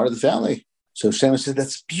there and he's part of the family. So Shleiman said,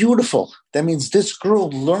 that's beautiful. That means this girl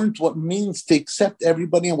learned what it means to accept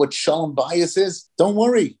everybody and what shalom bias is. Don't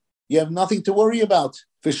worry. You have nothing to worry about.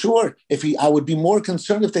 For sure. I would be more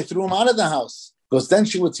concerned if they threw him out of the house, because then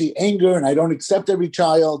she would see anger and I don't accept every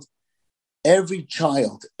child. Every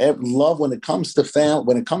child, love, when it comes to family,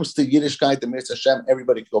 when it comes to Yiddishkeit, the Mitzvah Hashem,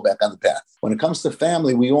 everybody can go back on the path. When it comes to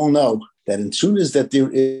family, we all know that as soon as that there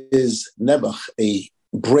is nebuch, a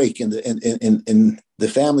break in the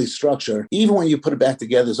family structure, even when you put it back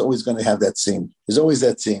together, there's always going to have that seam. There's always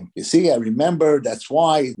that seam. You see, I remember, that's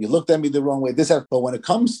why you looked at me the wrong way. But when it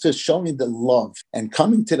comes to showing the love and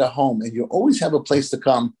coming to the home, and you always have a place to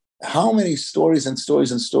come, how many stories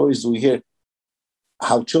do we hear?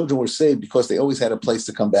 How children were saved because they always had a place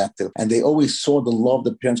to come back to. And they always saw the love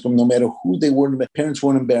the parents come, no matter who they were. Parents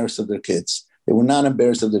weren't embarrassed of their kids. They were not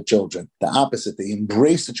embarrassed of their children. The opposite. They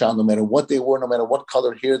embraced the child no matter what they were, no matter what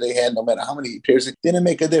color hair they had, no matter how many pairs. It didn't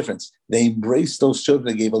make a difference. They embraced those children.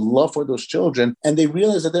 They gave a love for those children. And they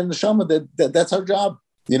realized that they're in the neshama, that's our job.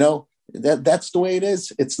 That's the way it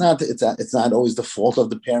is. It's not always the fault of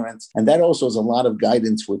the parents. And that also is a lot of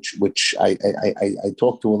guidance, which I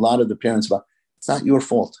talk to a lot of the parents about. It's not your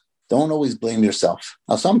fault. Don't always blame yourself.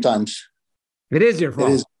 Now, sometimes it is your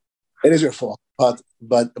fault. It is your fault. But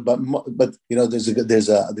there's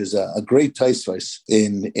a great Tosfos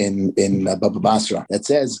in Baba Basra that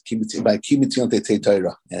says by Kimitzion Tetzei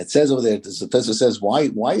Torah, and it says over there, the Tosfos says why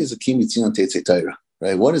is a Kimitzion Tetzei Torah?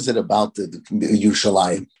 right? What is it about the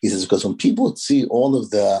Yerushalayim? He says, because when people see all of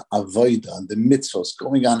the avodah and the mitzvahs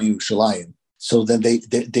going on in Yerushalayim, so then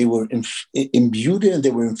they were imbued and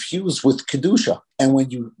they were infused with kedusha. And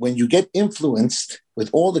when you get influenced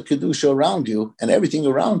with all the kedusha around you and everything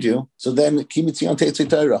around you, so then kimitzion tetzei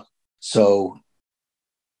Torah. So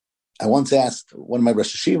I once asked one of my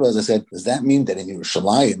Rosh Hashivas, I said, does that mean that in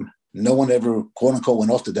Yerushalayim no one ever quote unquote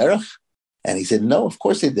went off the derech? And he said, no, of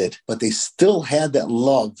course they did, but they still had that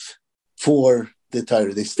love for the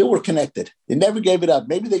Torah. They still were connected. They never gave it up.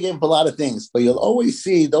 Maybe they gave up a lot of things, but you'll always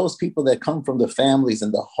see those people that come from the families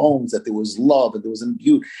and the homes that there was love and there was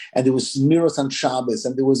imbued and there was miros on Shabbos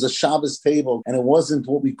and there was a Shabbos table and it wasn't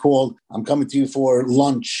what we called, I'm coming to you for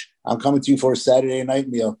lunch. I'm coming to you for a Saturday night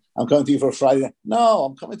meal. I'm coming to you for a Friday night. No,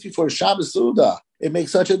 I'm coming to you for a Shabbos Suda. It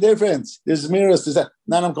makes such a difference. There's miros. There's that.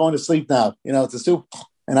 Now I'm going to sleep now. It's a soup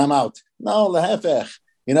and I'm out. No, lehefech.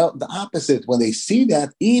 The opposite. When they see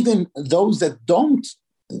that, even those that don't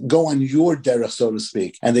go on your derech, so to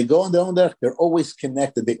speak, and they go on their own derech, they're always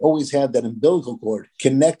connected. They always have that umbilical cord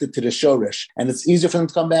connected to the shoresh, and it's easier for them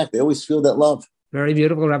to come back. They always feel that love. Very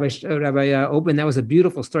beautiful, Rabbi Open. That was a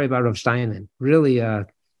beautiful story about Rav Steinman. Really,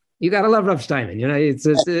 you got to love Rav Steinman.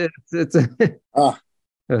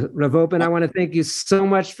 Rav Open, I want to thank you so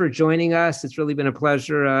much for joining us. It's really been a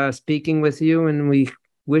pleasure speaking with you, and we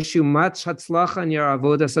wish you much hatzlacha in your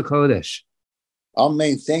avodas hakodesh.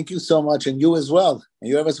 Amen. Thank you so much, and you as well. And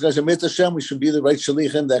you have us, Hashem. We should be the right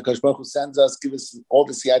shalichim that Kadosh Baruch Hu sends us, give us all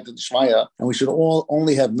the siyata d'shmaya, and we should all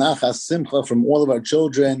only have nachas simcha from all of our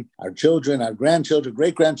children, our grandchildren,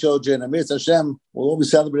 great grandchildren. And Hashem, we'll all be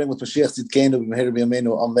celebrating with Mashiach Tzidkenu b'meher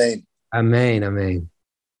b'yameinu. Amen. Amen. Amen.